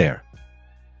it'll be there.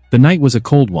 The night was a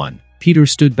cold one. Peter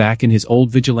stood back in his old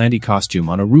vigilante costume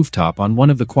on a rooftop on one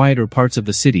of the quieter parts of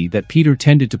the city that Peter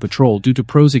tended to patrol due to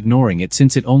pros ignoring it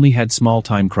since it only had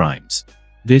small-time crimes.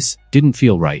 This didn't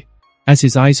feel right. As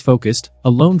his eyes focused, a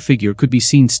lone figure could be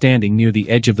seen standing near the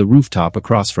edge of the rooftop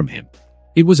across from him.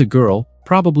 It was a girl,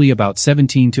 probably about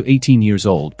 17 to 18 years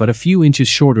old but a few inches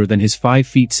shorter than his 5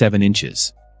 feet 7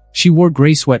 inches. She wore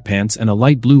gray sweatpants and a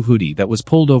light blue hoodie that was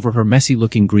pulled over her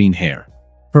messy-looking green hair.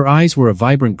 Her eyes were a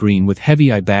vibrant green with heavy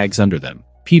eye bags under them.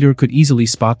 Peter could easily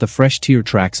spot the fresh tear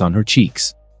tracks on her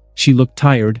cheeks. She looked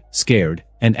tired, scared,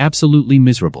 and absolutely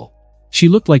miserable. She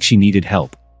looked like she needed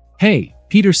help. Hey,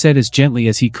 Peter said as gently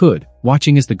as he could,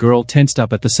 watching as the girl tensed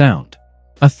up at the sound.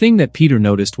 A thing that Peter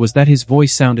noticed was that his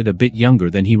voice sounded a bit younger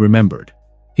than he remembered.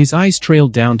 His eyes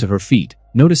trailed down to her feet,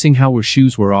 noticing how her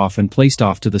shoes were off and placed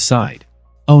off to the side.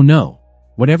 Oh no.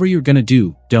 Whatever you're gonna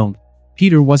do, don't.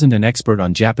 Peter wasn't an expert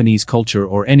on Japanese culture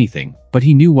or anything, but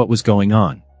he knew what was going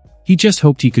on. He just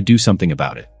hoped he could do something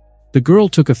about it. The girl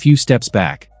took a few steps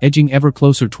back, edging ever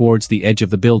closer towards the edge of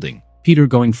the building, Peter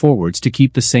going forwards to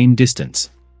keep the same distance.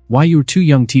 Why, you're too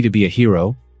young to be a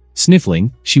hero?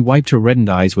 Sniffling, she wiped her reddened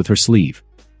eyes with her sleeve.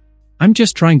 I'm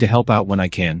just trying to help out when I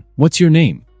can. What's your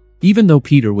name? Even though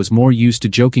Peter was more used to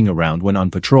joking around when on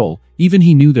patrol, even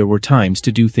he knew there were times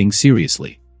to do things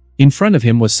seriously. In front of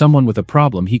him was someone with a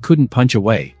problem he couldn't punch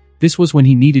away. This was when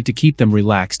he needed to keep them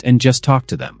relaxed and just talk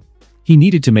to them. He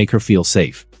needed to make her feel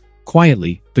safe.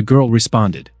 Quietly, the girl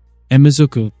responded. And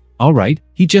Mizuku? Alright,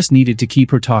 he just needed to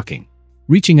keep her talking.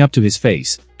 Reaching up to his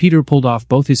face, Peter pulled off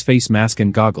both his face mask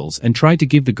and goggles and tried to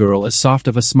give the girl as soft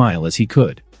of a smile as he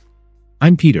could.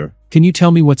 I'm Peter, can you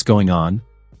tell me what's going on?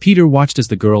 Peter watched as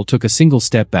the girl took a single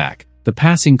step back, the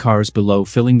passing cars below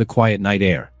filling the quiet night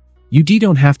air. You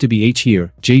don't have to be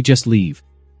here, Jay, just leave.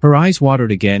 Her eyes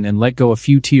watered again and let go a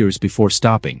few tears before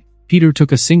stopping. Peter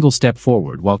took a single step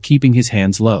forward while keeping his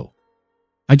hands low.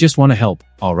 I just want to help,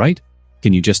 alright?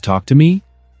 Can you just talk to me?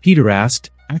 Peter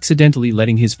asked, accidentally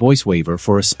letting his voice waver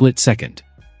for a split second.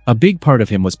 A big part of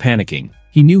him was panicking.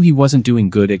 He knew he wasn't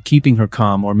doing good at keeping her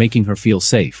calm or making her feel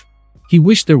safe. He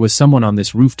wished there was someone on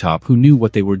this rooftop who knew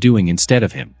what they were doing instead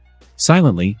of him.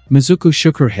 Silently, Mizuku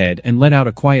shook her head and let out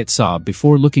a quiet sob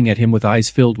before looking at him with eyes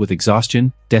filled with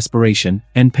exhaustion, desperation,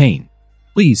 and pain.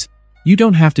 Please, you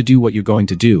don't have to do what you're going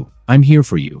to do, I'm here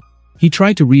for you. He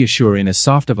tried to reassure in as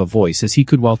soft of a voice as he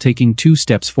could while taking 2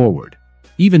 steps forward.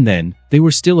 Even then, they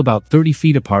were still about 30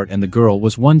 feet apart and the girl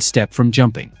was 1 step from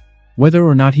jumping. Whether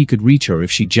or not he could reach her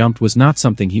if she jumped was not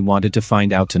something he wanted to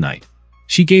find out tonight.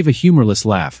 She gave a humorless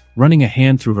laugh, running a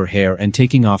hand through her hair and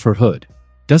taking off her hood.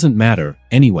 Doesn't matter,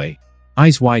 anyway.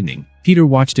 Eyes widening, Peter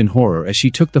watched in horror as she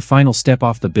took the final step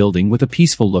off the building with a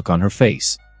peaceful look on her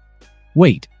face.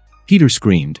 Wait! Peter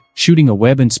screamed, shooting a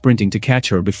web and sprinting to catch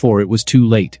her before it was too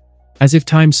late. As if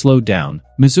time slowed down,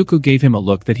 Mizuku gave him a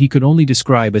look that he could only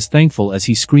describe as thankful as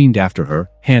he screamed after her,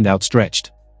 hand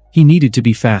outstretched. He needed to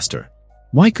be faster.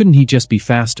 Why couldn't he just be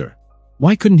faster?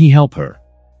 Why couldn't he help her?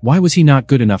 Why was he not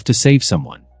good enough to save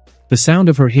someone? The sound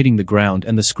of her hitting the ground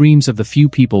and the screams of the few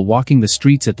people walking the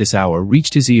streets at this hour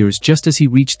reached his ears just as he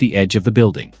reached the edge of the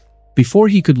building. Before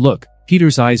he could look,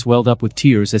 Peter's eyes welled up with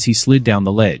tears as he slid down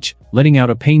the ledge, letting out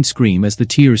a pained scream as the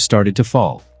tears started to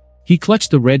fall. He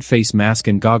clutched the red face mask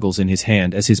and goggles in his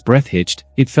hand as his breath hitched.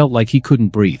 It felt like he couldn't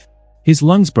breathe. His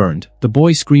lungs burned, the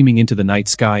boy screaming into the night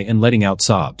sky and letting out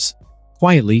sobs.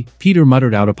 Quietly, Peter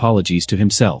muttered out apologies to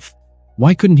himself.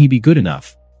 Why couldn't he be good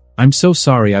enough? I'm so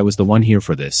sorry I was the one here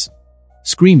for this.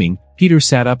 Screaming, Peter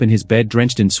sat up in his bed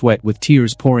drenched in sweat with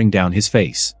tears pouring down his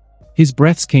face. His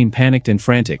breaths came panicked and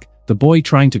frantic, the boy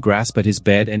trying to grasp at his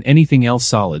bed and anything else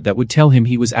solid that would tell him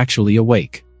he was actually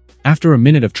awake. After a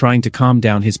minute of trying to calm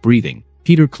down his breathing,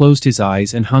 Peter closed his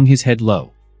eyes and hung his head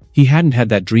low. He hadn't had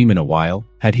that dream in a while,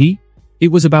 had he?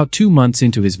 It was about 2 months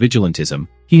into his vigilantism.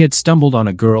 He had stumbled on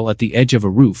a girl at the edge of a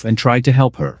roof and tried to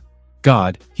help her.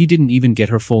 God, he didn't even get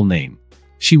her full name.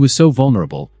 She was so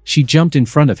vulnerable, she jumped in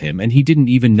front of him and he didn't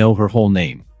even know her whole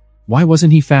name. Why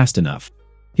wasn't he fast enough?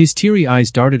 His teary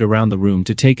eyes darted around the room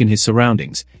to take in his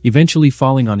surroundings, eventually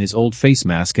falling on his old face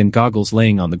mask and goggles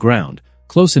laying on the ground,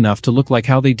 close enough to look like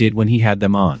how they did when he had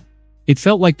them on. It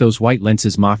felt like those white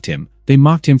lenses mocked him. They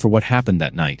mocked him for what happened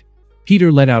that night.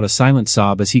 Peter let out a silent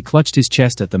sob as he clutched his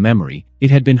chest at the memory. It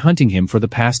had been hunting him for the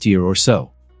past year or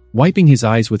so. Wiping his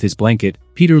eyes with his blanket,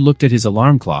 Peter looked at his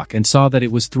alarm clock and saw that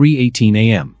it was 3:18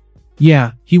 a.m.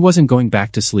 Yeah, he wasn't going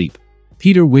back to sleep.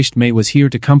 Peter wished May was here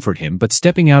to comfort him, but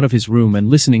stepping out of his room and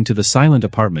listening to the silent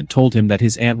apartment told him that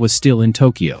his aunt was still in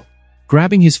Tokyo.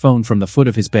 Grabbing his phone from the foot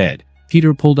of his bed,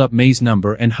 Peter pulled up May's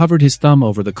number and hovered his thumb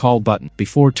over the call button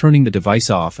before turning the device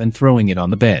off and throwing it on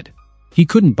the bed. He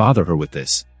couldn't bother her with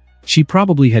this. She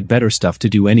probably had better stuff to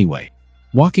do anyway.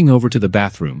 Walking over to the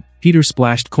bathroom, Peter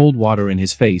splashed cold water in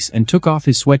his face and took off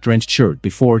his sweat-drenched shirt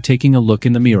before taking a look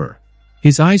in the mirror.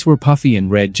 His eyes were puffy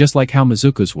and red just like how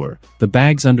Mizuku's were, the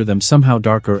bags under them somehow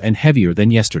darker and heavier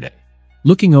than yesterday.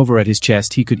 Looking over at his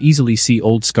chest, he could easily see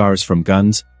old scars from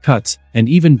guns, cuts, and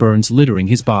even burns littering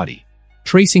his body.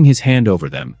 Tracing his hand over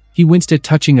them, he winced at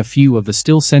touching a few of the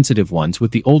still sensitive ones,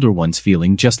 with the older ones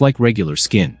feeling just like regular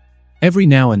skin. Every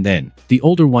now and then, the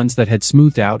older ones that had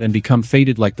smoothed out and become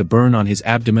faded, like the burn on his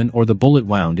abdomen or the bullet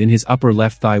wound in his upper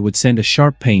left thigh, would send a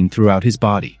sharp pain throughout his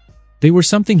body. They were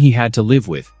something he had to live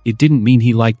with. It didn't mean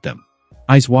he liked them.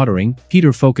 Eyes watering,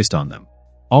 Peter focused on them.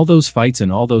 All those fights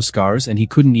and all those scars, and he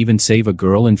couldn't even save a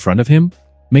girl in front of him?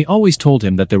 May always told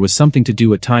him that there was something to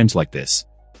do at times like this.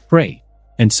 Pray.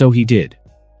 And so he did.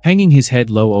 Hanging his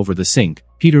head low over the sink,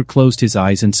 Peter closed his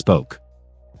eyes and spoke.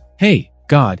 Hey,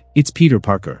 God, it's Peter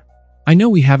Parker. I know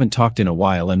we haven't talked in a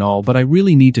while and all, but I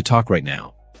really need to talk right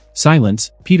now.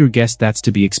 Silence. Peter guessed that's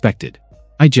to be expected.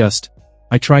 I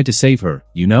tried to save her,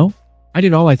 you know? I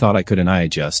did all I thought I could, and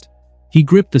He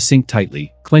gripped the sink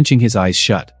tightly, clenching his eyes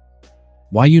shut.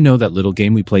 Why, you know that little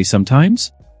game we play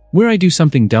sometimes? Where I do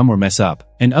something dumb or mess up,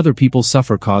 and other people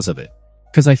suffer cause of it.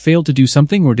 'Cause I failed to do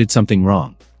something or did something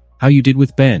wrong. How you did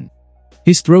with Ben.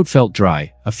 His throat felt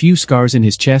dry, a few scars in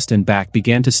his chest and back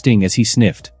began to sting as he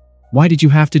sniffed. Why did you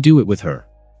have to do it with her?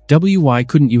 Why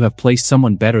couldn't you have placed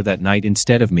someone better that night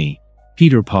instead of me?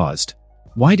 Peter paused.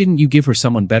 Why didn't you give her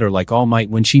someone better like All Might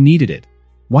when she needed it?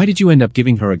 Why did you end up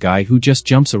giving her a guy who just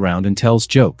jumps around and tells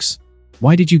jokes?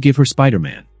 Why did you give her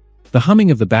Spider-Man? The humming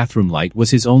of the bathroom light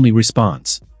was his only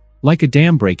response. Like a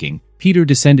dam breaking, Peter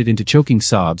descended into choking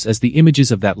sobs as the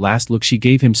images of that last look she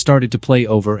gave him started to play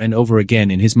over and over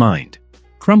again in his mind.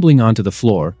 Crumbling onto the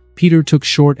floor, Peter took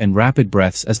short and rapid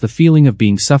breaths as the feeling of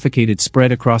being suffocated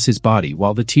spread across his body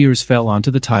while the tears fell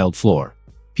onto the tiled floor.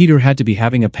 Peter had to be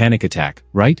having a panic attack,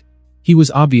 right? He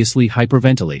was obviously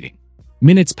hyperventilating.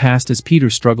 Minutes passed as Peter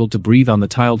struggled to breathe on the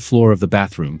tiled floor of the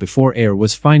bathroom before air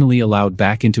was finally allowed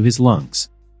back into his lungs.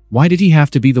 Why did he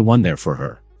have to be the one there for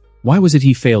her? Why was it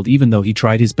he failed even though he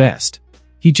tried his best?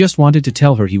 He just wanted to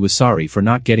tell her he was sorry for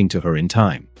not getting to her in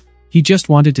time. He just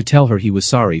wanted to tell her he was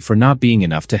sorry for not being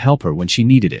enough to help her when she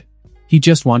needed it. He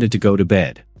just wanted to go to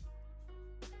bed.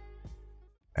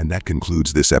 And that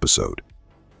concludes this episode.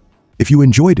 If you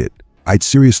enjoyed it, I'd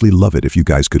seriously love it if you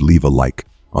guys could leave a like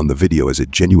on the video, as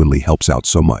it genuinely helps out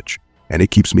so much, and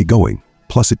it keeps me going,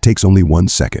 plus it takes only 1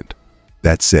 second.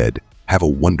 That said, have a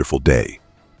wonderful day.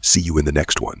 See you in the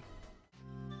next one.